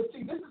got to, because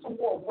see, this is a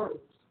war of words.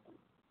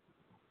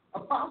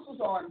 Apostles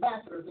are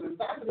ambassadors, and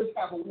ambassadors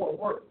have a war of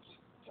words.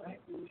 Right?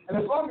 And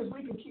as long as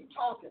we can keep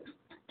talking,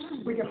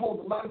 we can hold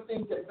a lot of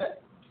things at bay.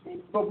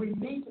 But we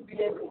need to be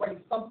able to bring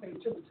something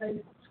to the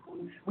table.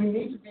 We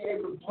need to be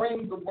able to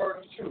bring the word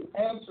of truth,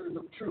 answers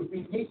of truth.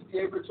 We need to be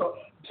able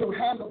to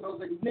handle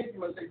those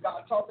enigmas that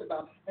God talked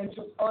about and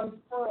to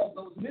unfurl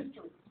those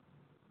mysteries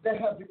that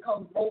have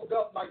become rolled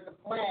up like the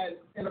flag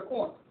in a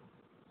corner.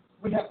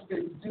 We have to be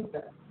able to do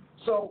that.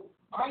 So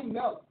I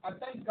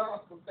thank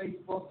God for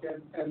Facebook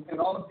and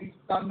all of these.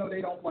 I know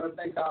they don't want to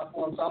thank God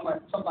for them, so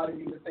somebody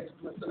needs to thank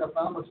them.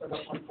 I'm going to set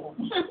up one for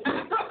them.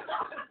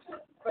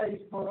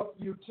 Facebook,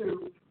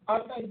 YouTube. I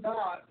thank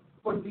God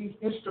for these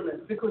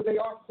instruments because they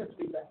are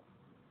simply that.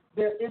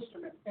 They're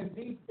instruments, and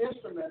these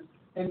instruments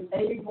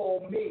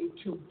enable me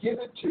to give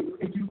it to you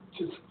and you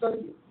to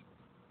study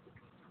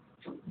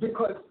it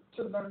because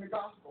to learn the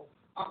gospel.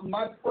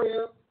 My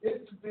prayer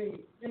is to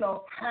be,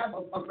 have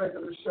a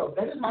regular show.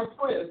 That is my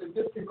prayer, that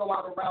this can go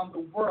out around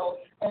the world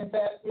and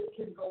that it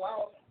can go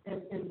out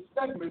in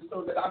segments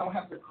so that I don't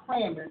have to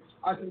cram it.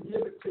 I can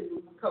give it to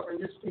you, we're covering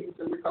this piece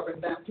and we're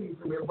covering that piece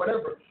and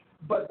whatever.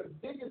 But the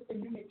biggest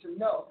thing you need to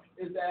know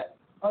is that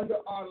under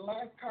our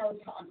last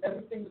current time,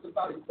 everything is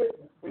about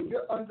equipment. When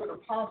you're under an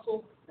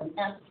apostle, an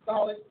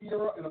apostolic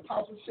era, an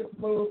apostleship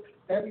move,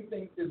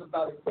 everything is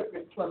about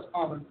equipment plus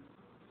armament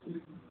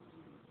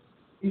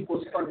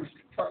equals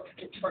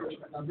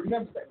furnishment. Now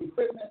remember that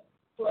equipment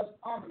plus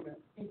armament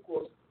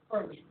equals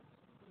furnishment.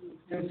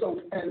 And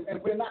so,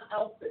 and we're not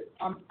outfit.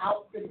 I'm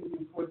outfitting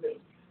you for this.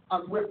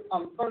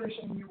 I'm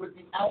furnishing you with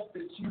the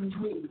outfits you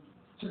need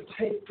to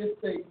take this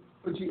thing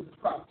for Jesus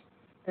Christ.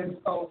 And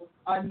so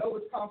I know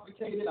it's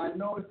complicated, I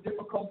know it's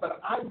difficult, but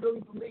I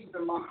really believe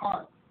in my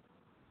heart.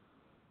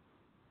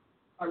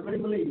 I really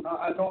believe.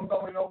 I know I'm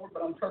going over,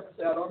 but I'm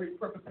purposely. I'd already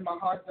purposed in my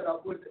heart that I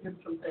would hit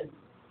some things.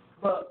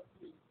 But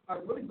I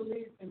really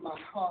believe in my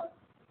heart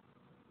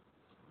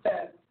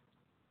that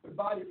the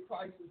body of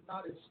Christ is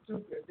not as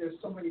stupid as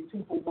so many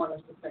people want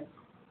us to think.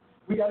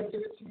 We got to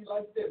give it to you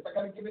like this. I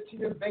got to give it to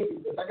you in baby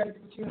this. I got to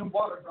give it to you in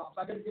water drops.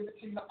 I got to give it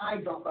to you in the eye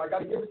drop. I got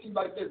to give it to you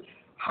like this.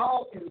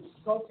 How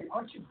insulting.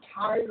 Aren't you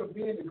tired of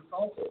being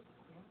insulted?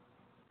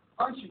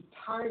 Aren't you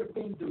tired of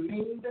being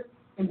demeaned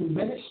and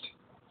diminished?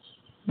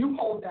 You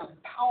hold down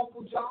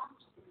powerful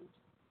jobs.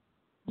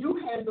 You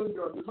handle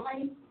your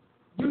life.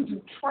 You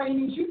do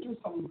trainings. You do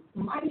some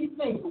mighty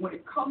things. But when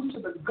it comes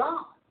to the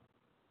God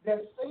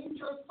that saves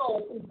your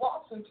soul, who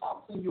walks and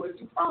talks in you as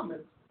he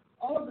promised,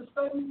 all of a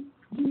sudden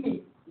you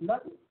need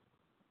nothing.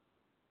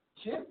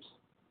 Chips,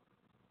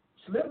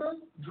 slivers,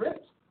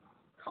 drips.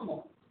 Come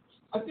on.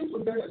 I think we're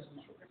better than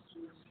that.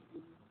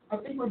 I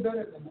think we're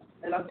better than that.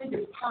 And I think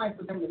it's time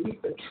for them to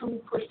meet the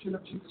true Christian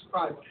of Jesus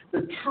Christ,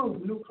 the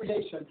true new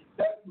creation,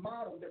 that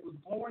model that was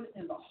born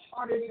in the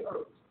heart of the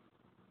earth.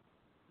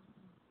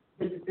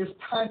 It's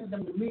time for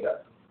them to meet us,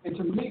 and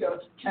to meet us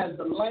as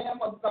the Lamb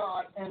of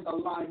God and the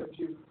Lion of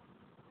Judah.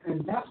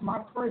 And that's my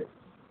prayer.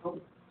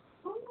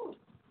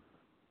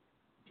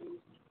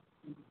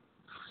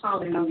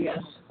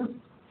 Hallelujah.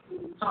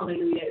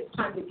 Hallelujah. It's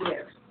time to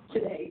give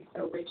today.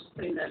 So Rachel's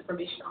putting the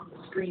information on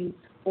the screen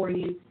for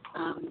you.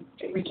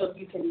 Rachel,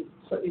 if you can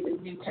put me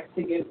the new text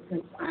to give,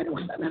 because I don't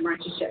want that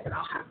memorized just yet, but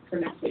I'll have it for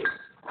next week.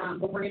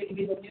 But we're going to give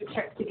you the new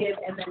text to give,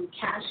 and then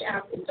Cash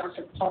App is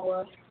Dr.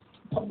 Paula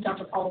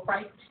Dr. Paula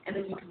Price, and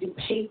then you can do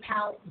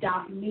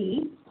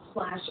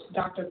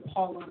paypal.me/Dr.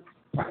 Paula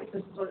Price.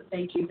 This is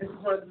thank you. This is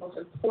one of the most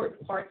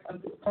important parts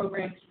of this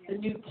program. The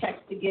new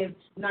text to give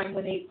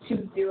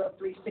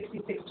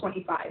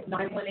 918-203-6625.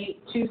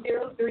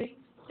 918-203-6625.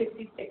 I'm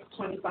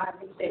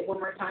going to say it one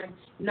more time,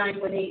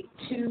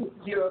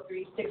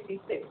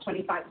 918-203-6625.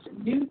 It's a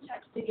new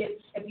text to give.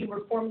 If you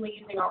were formerly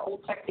using our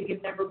old text to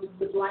give number, we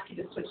would like you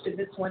to switch to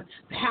this one.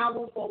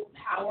 Powerful,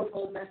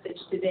 powerful message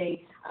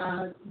today.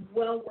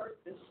 Well worth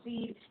the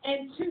seed.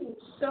 And two,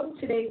 sow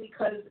today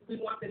because we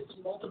want this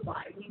to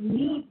multiply. We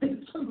need this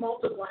to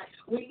multiply.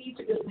 We need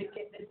to be able to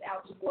get this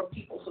out to more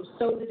people. So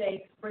sow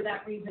today for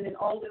that reason, and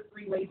all the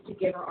 3 ways to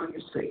give are on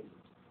your screen.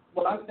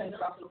 Well, I thank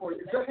Dr. Corey.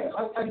 Go ahead.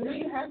 I know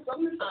you have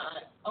something.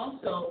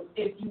 Also,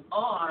 if you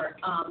are,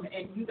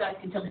 and you guys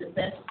can tell me the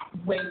best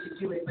way to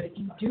do it, but if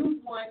you do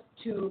want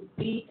to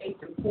be a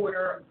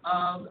supporter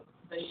of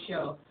the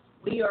show,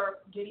 we are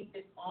getting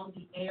this on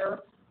the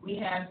air. We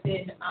have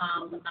been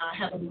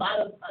have a lot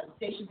of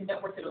stations and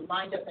networks that are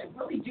lined up that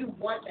really do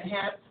want to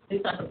have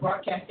this type of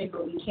broadcasting,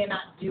 but we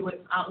cannot do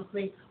it,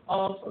 obviously,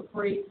 all for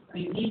free.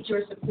 We need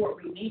your support.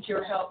 We need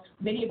your help.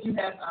 Many of you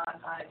have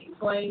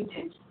exclaimed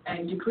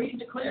and decreed and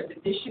declared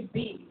that this should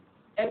be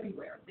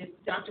everywhere, that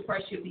Dr.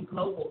 Price should be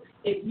global.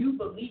 If you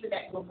believe in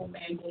that global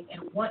mandate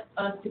and want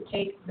us to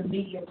take the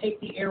media,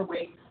 take the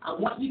airway, I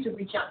want you to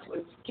reach out to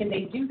us. Can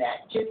they do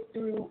that just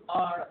through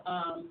our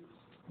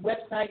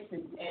websites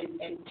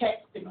and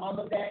text and all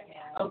of that?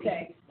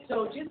 Okay.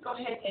 So just go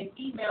ahead and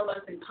email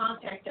us and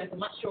contact us. I'm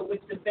not sure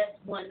which the best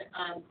one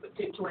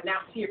to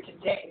announce here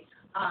today.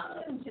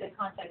 To the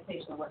contact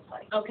page on the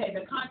website. Okay,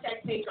 the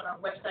contact page on our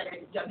website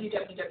is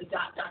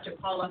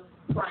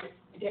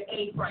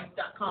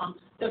www.drpaulaprice.com,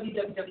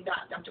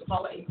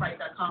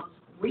 www.drpaulaprice.com.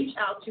 Reach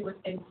out to us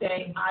and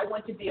say, I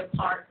want to be a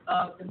part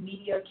of the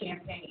media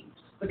campaign,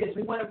 because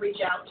we want to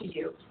reach out to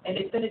you, and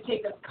it's going to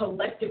take us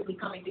collectively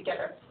coming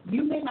together.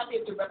 You may not be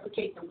able to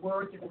replicate the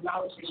words and the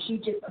knowledge that she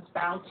just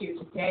espoused here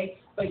today,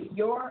 but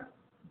your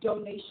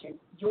donation,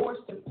 your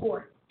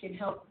support can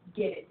help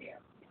get it there.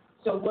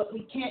 So what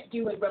we can't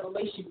do in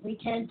Revelation, we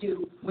can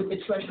do with the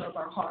treasure of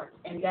our heart,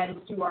 and that is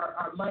through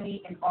our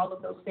money and all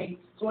of those things.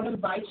 So I want to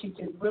invite you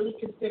to really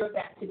consider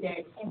that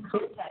today. And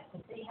contact,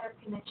 if they have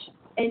connections.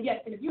 And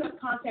yes, and if you have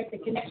contacts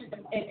and connections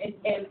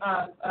and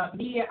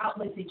media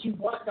outlets that you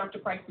want Dr.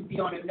 Price to be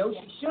on and know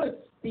she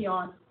should be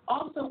on,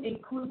 also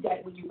include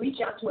that when you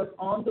reach out to us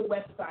on the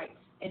website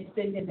and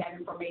send in that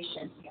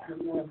information.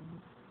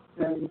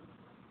 Then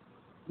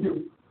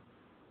you.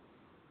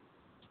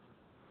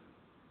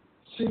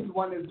 She's the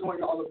one that's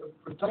doing all of the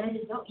production.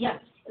 Yeah,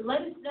 let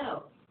us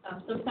know.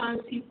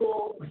 Sometimes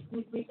people,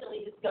 we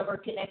recently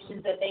discovered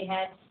connections that they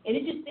had, and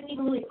it just didn't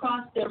even really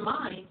cross their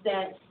minds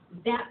that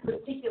that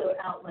particular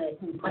outlet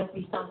might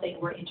be something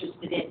we're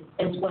interested in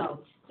as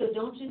well. So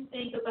don't just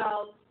think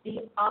about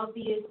the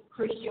obvious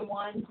Christian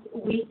ones.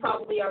 We've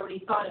probably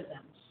already thought of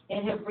them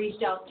and have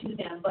reached out to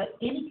them. But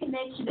any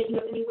connection that you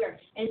have anywhere,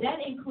 and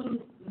that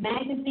includes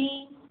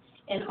magazines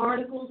and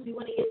articles. We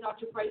want to get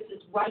Dr.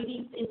 Price's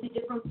writings into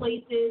different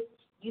places,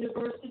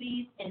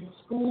 universities and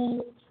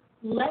schools.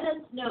 Let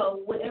us know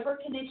whatever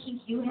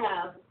connections you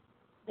have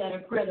that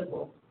are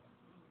credible.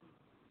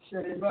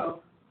 Sure they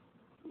will.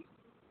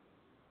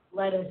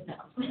 Let us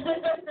know. Do you have,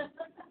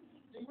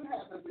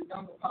 as a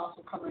young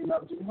apostle coming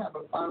up, do you have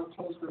a final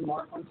close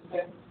remark on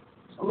today?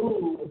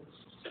 Ooh,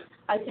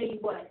 I tell you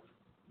what,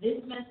 this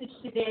message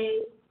today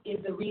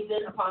is the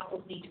reason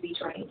apostles need to be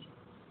trained.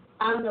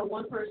 I don't know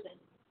one person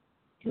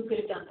who could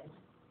have done this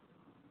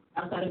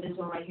outside of this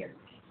one right here.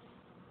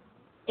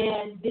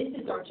 And this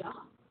is our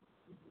job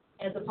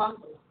as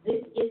apostles.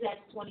 This is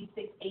Acts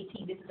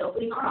 26:18. This is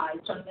opening our eyes,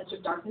 turning us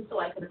from darkness to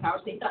light, and the power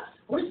of Satan.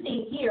 We're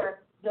seeing here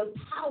the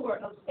power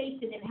of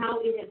Satan and how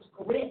it has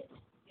gripped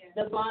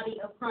the body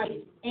of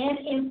Christ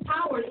and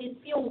empowered and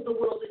fueled the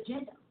world's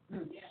agenda.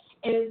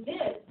 And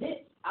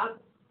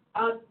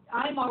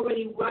I'm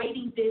already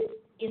writing this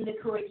in the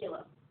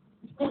curriculum.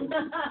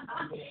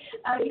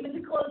 Even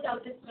to close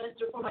out this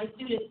semester for my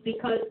students,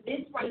 because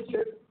this right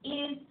here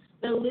is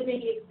the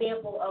living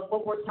example of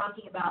what we're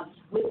talking about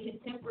with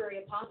contemporary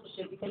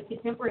apostleship, because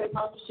contemporary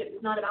apostleship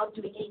is not about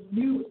doing a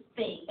new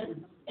thing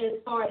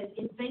as far as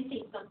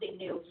inventing something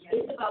new.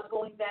 It's about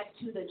going back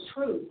to the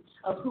truth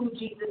of who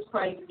Jesus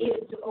Christ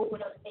is to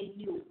open up a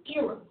new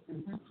era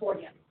for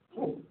him.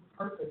 Oh,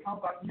 perfect. How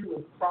about you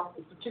as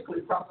prophet,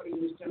 particularly prophet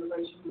in this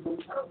generation?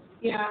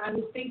 Yeah, I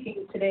was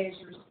thinking today as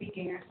you were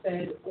speaking, I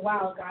said,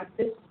 wow, God,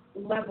 this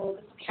level,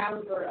 this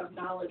caliber of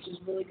knowledge is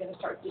really going to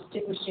start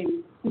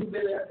distinguishing who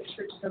really are the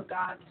churches of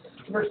God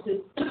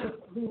versus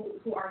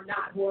who are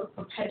not, who are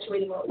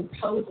perpetuating or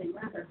posing,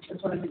 rather,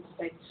 that's what I meant to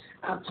say,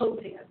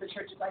 posing as the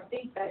churches. I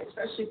think that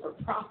especially for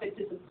prophets,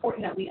 it's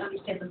important that we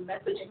understand the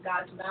message in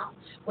God's mouth,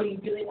 what he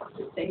really wants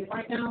to say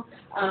right now.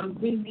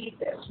 We need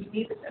this. We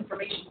need this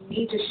information.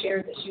 You need to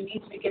share this. You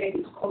need to be getting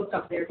these quotes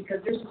up there,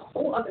 because there's a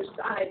whole other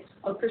side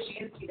of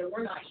Christianity that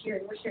we're not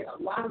hearing. We're hearing a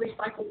lot of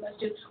recycled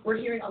messages. We're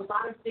hearing a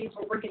lot of things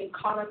where we're getting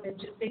caught up in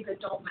just things that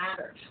don't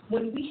matter.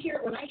 When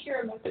I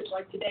hear a message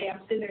like today,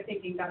 I'm sitting there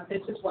thinking, God,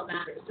 this is what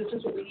matters. This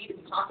is what we need to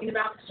be talking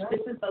about.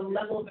 This is the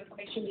level of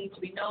information we need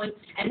to be knowing.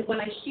 And when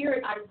I hear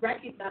it, I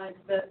recognize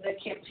the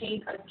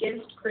campaign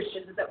against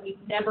Christians is that we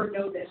never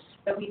know this,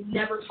 that we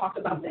never talk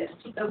about this,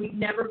 that we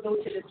never go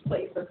to this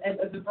place of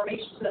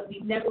information, so that we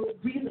never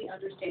really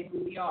understand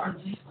who we are.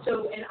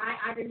 So, and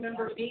I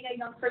remember being a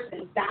young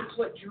person, that's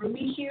what drew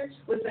me here,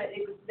 was that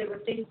there were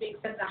things being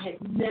said that I had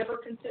never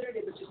considered.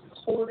 It was just this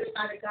whole other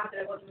side of God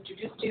that I wasn't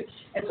introduced to.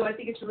 And so I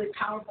think it's really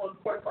powerful and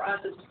important for us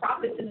as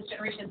prophets in this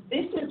generation.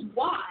 This is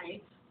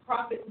why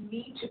prophets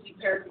need to be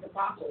paired with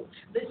apostles.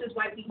 This is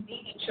why we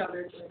need each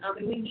other,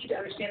 and we need to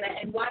understand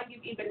that. And why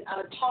you've even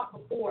taught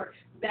before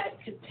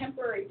that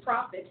contemporary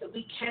prophets, that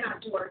we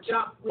cannot do our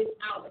job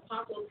without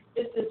apostles.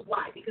 This is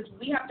why, because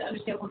we have to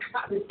understand what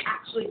God is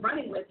actually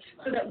running with,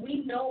 so that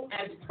we know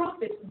as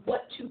prophets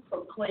what to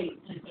proclaim.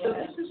 So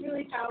this is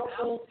really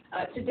powerful.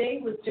 Today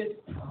was just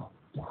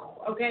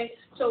okay,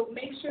 so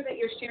make sure that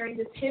you're sharing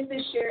this, hit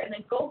this share, and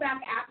then go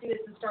back after this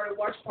and start a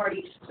watch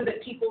party so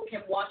that people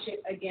can watch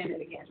it again and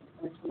again.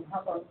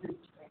 How about this?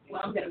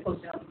 Well, I'm going to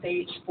post it on the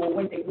page for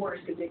Wednesday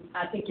Words because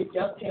I think it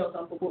dovetails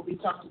off of what we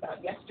talked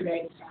about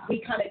yesterday.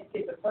 We kind of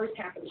did the first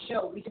half of the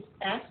show. We just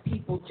asked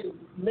people to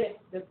list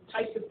the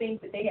types of things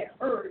that they had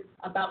heard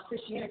about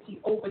Christianity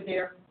over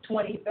their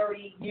 20,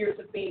 30 years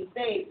of being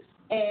saved,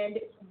 and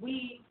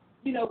we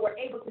we're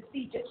able to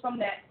see just from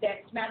that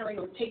smattering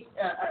or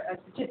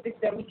statistics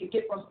that we could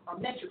get from our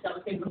metrics, I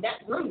would say, from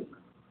that room,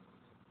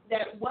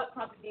 that what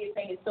prophecy is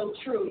saying is so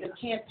true. The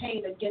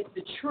campaign against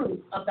the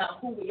truth about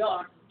who we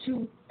are,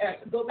 to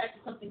go back to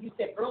something you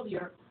said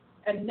earlier,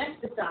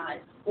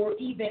 anesthetize or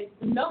even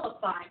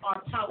nullify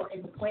our power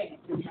in the planet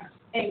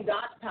and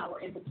God's power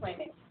in the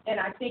planet. And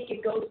I think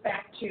it goes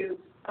back to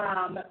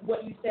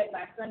what you said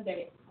last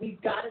Sunday.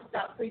 We've got to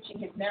stop preaching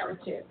his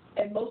narrative.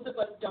 And most of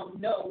us don't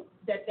know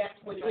that that's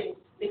what it is,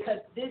 because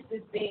this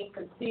is being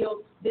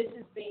concealed, this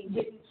is being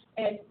hidden.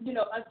 And,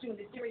 us doing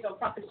the series on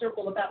Prophet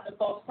Circle about the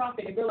false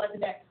prophet and realizing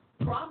that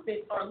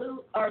prophets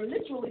are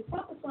literally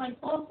prophesying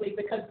falsely,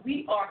 because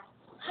we are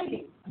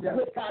fighting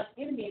with God's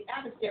enemy and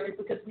adversary,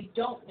 because we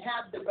don't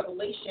have the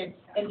revelation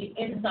and the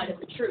insight of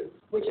the truth,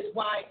 which is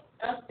why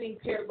us being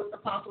paired with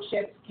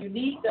apostleship, you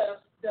need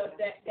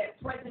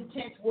that present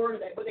tense word,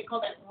 that what they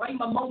call that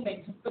rhema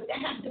moment, but that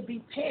has to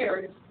be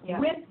paired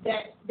with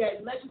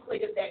that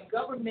legislative, that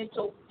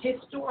governmental,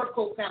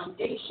 historical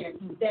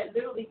foundation that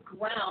literally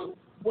grounds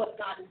what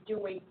God is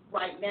doing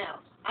right now.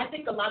 I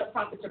think a lot of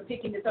prophets are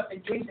picking this up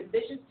in dreams and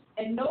visions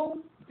and no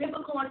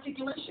biblical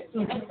articulation.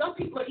 And some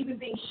people are even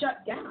being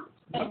shut down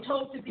and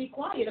told to be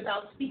quiet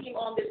about speaking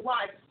on this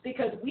live,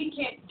 because we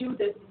can't do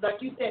this,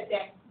 like you said,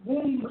 that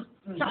womb.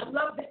 I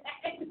love that.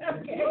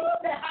 Okay.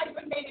 That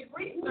hyphenated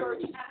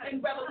research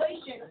and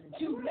revelation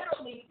to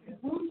literally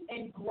root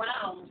and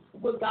ground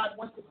what God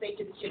wants to say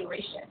to this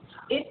generation.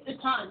 It's the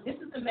time. This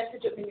is the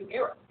message of the new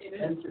era.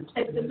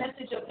 It's the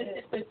message of this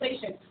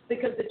dispensation,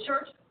 because the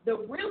church, the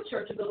real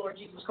church of the Lord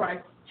Jesus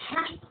Christ,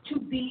 has to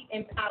be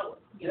empowered.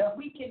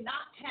 We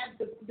cannot have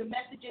the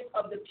messages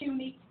of the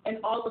puny and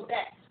all of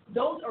that.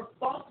 Those are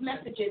false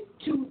messages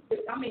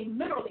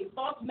literally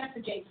false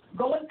messaging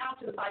going out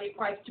to the body of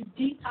Christ to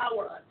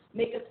depower us,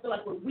 make us feel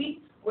like we're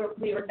weak, we're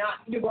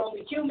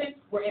only human,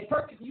 we're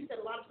imperfect. You said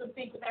a lot of some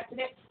things back to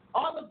that.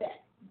 All of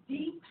that,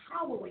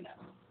 depowering us.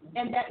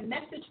 And that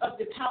message of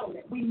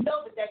depowerment, we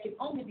know that can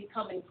only be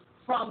coming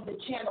from the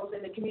channels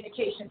and the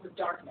communications of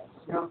darkness.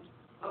 Yeah.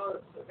 Oh,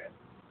 that's so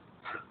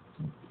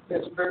good.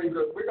 That's very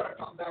good. We're going to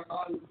come back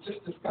on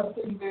just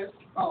discussing this.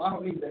 Oh, I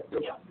don't need that.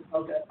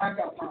 Okay, I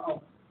got my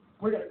own.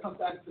 We're going to come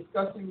back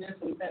discussing this,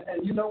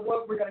 and you know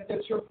what? We're going to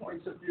get your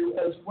points of view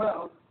as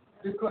well,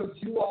 because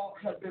you all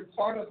have been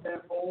part of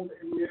that old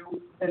and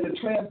new and the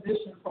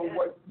transition from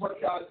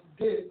what God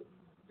did,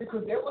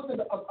 because there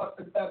wasn't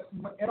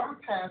in our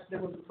past there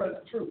was a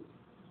present truth.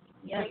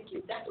 Thank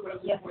you. That's what I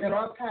was looking for. In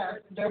our past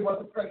there was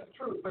a present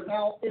truth, but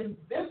now in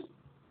this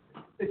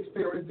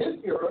experience, this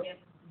era,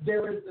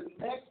 there is the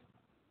next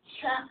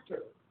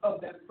chapter of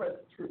that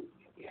present truth.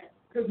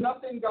 Because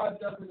nothing God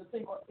does in a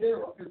single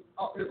era is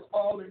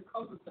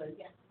all-encompassing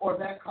or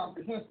that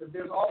comprehensive.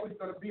 There's always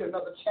going to be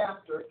another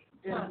chapter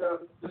in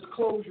the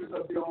disclosures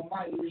of the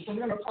Almighty. So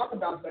we're going to talk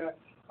about that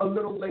a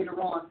little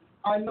later on.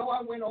 I know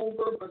I went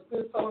over, but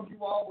since some of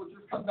you all will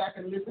just come back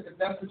and listen if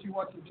that's what you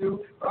want to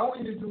do, but I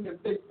want you to do me a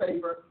big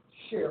favor,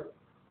 share.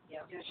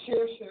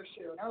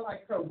 Share. And I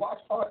like her. Watch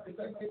party.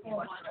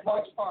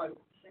 Watch party.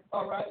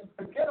 All right?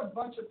 Get a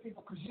bunch of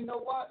people, because you know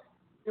what?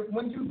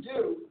 When you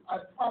do, I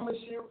promise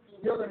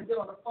you're going to get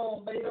on the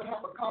phone later,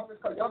 have a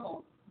conference, because y'all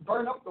going to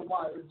burn up the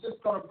wire. It's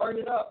just going to burn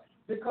it up,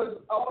 because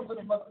all of us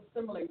must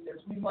assimilate this.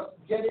 We must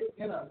get it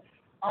in us.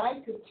 I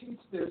could teach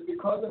this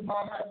because of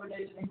my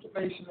hibernation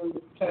incubation in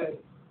the cave.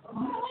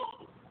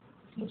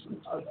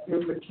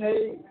 In the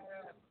cave.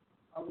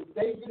 I was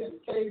David in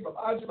the cave of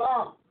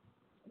Ajalon.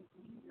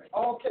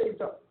 All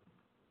caved up.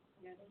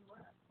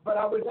 But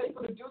I was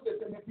able to do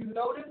this, and if you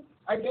notice,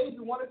 I gave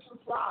you one or two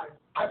slides.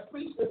 I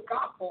preached the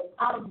gospel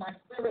out of my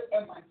spirit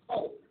and my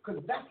soul,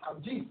 because that's how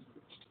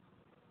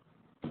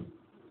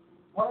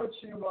why don't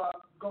you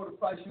go to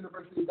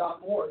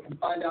ChristUniversity.org and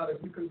find out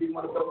if you can be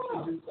one of those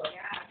who do so.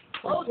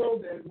 Until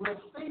then, we'll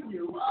see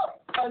you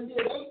Sunday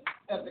at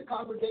 8 at the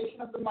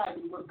Congregation of the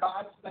Mighty where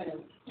God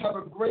stands. Have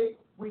a great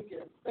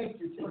weekend.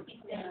 Thank you, Tim.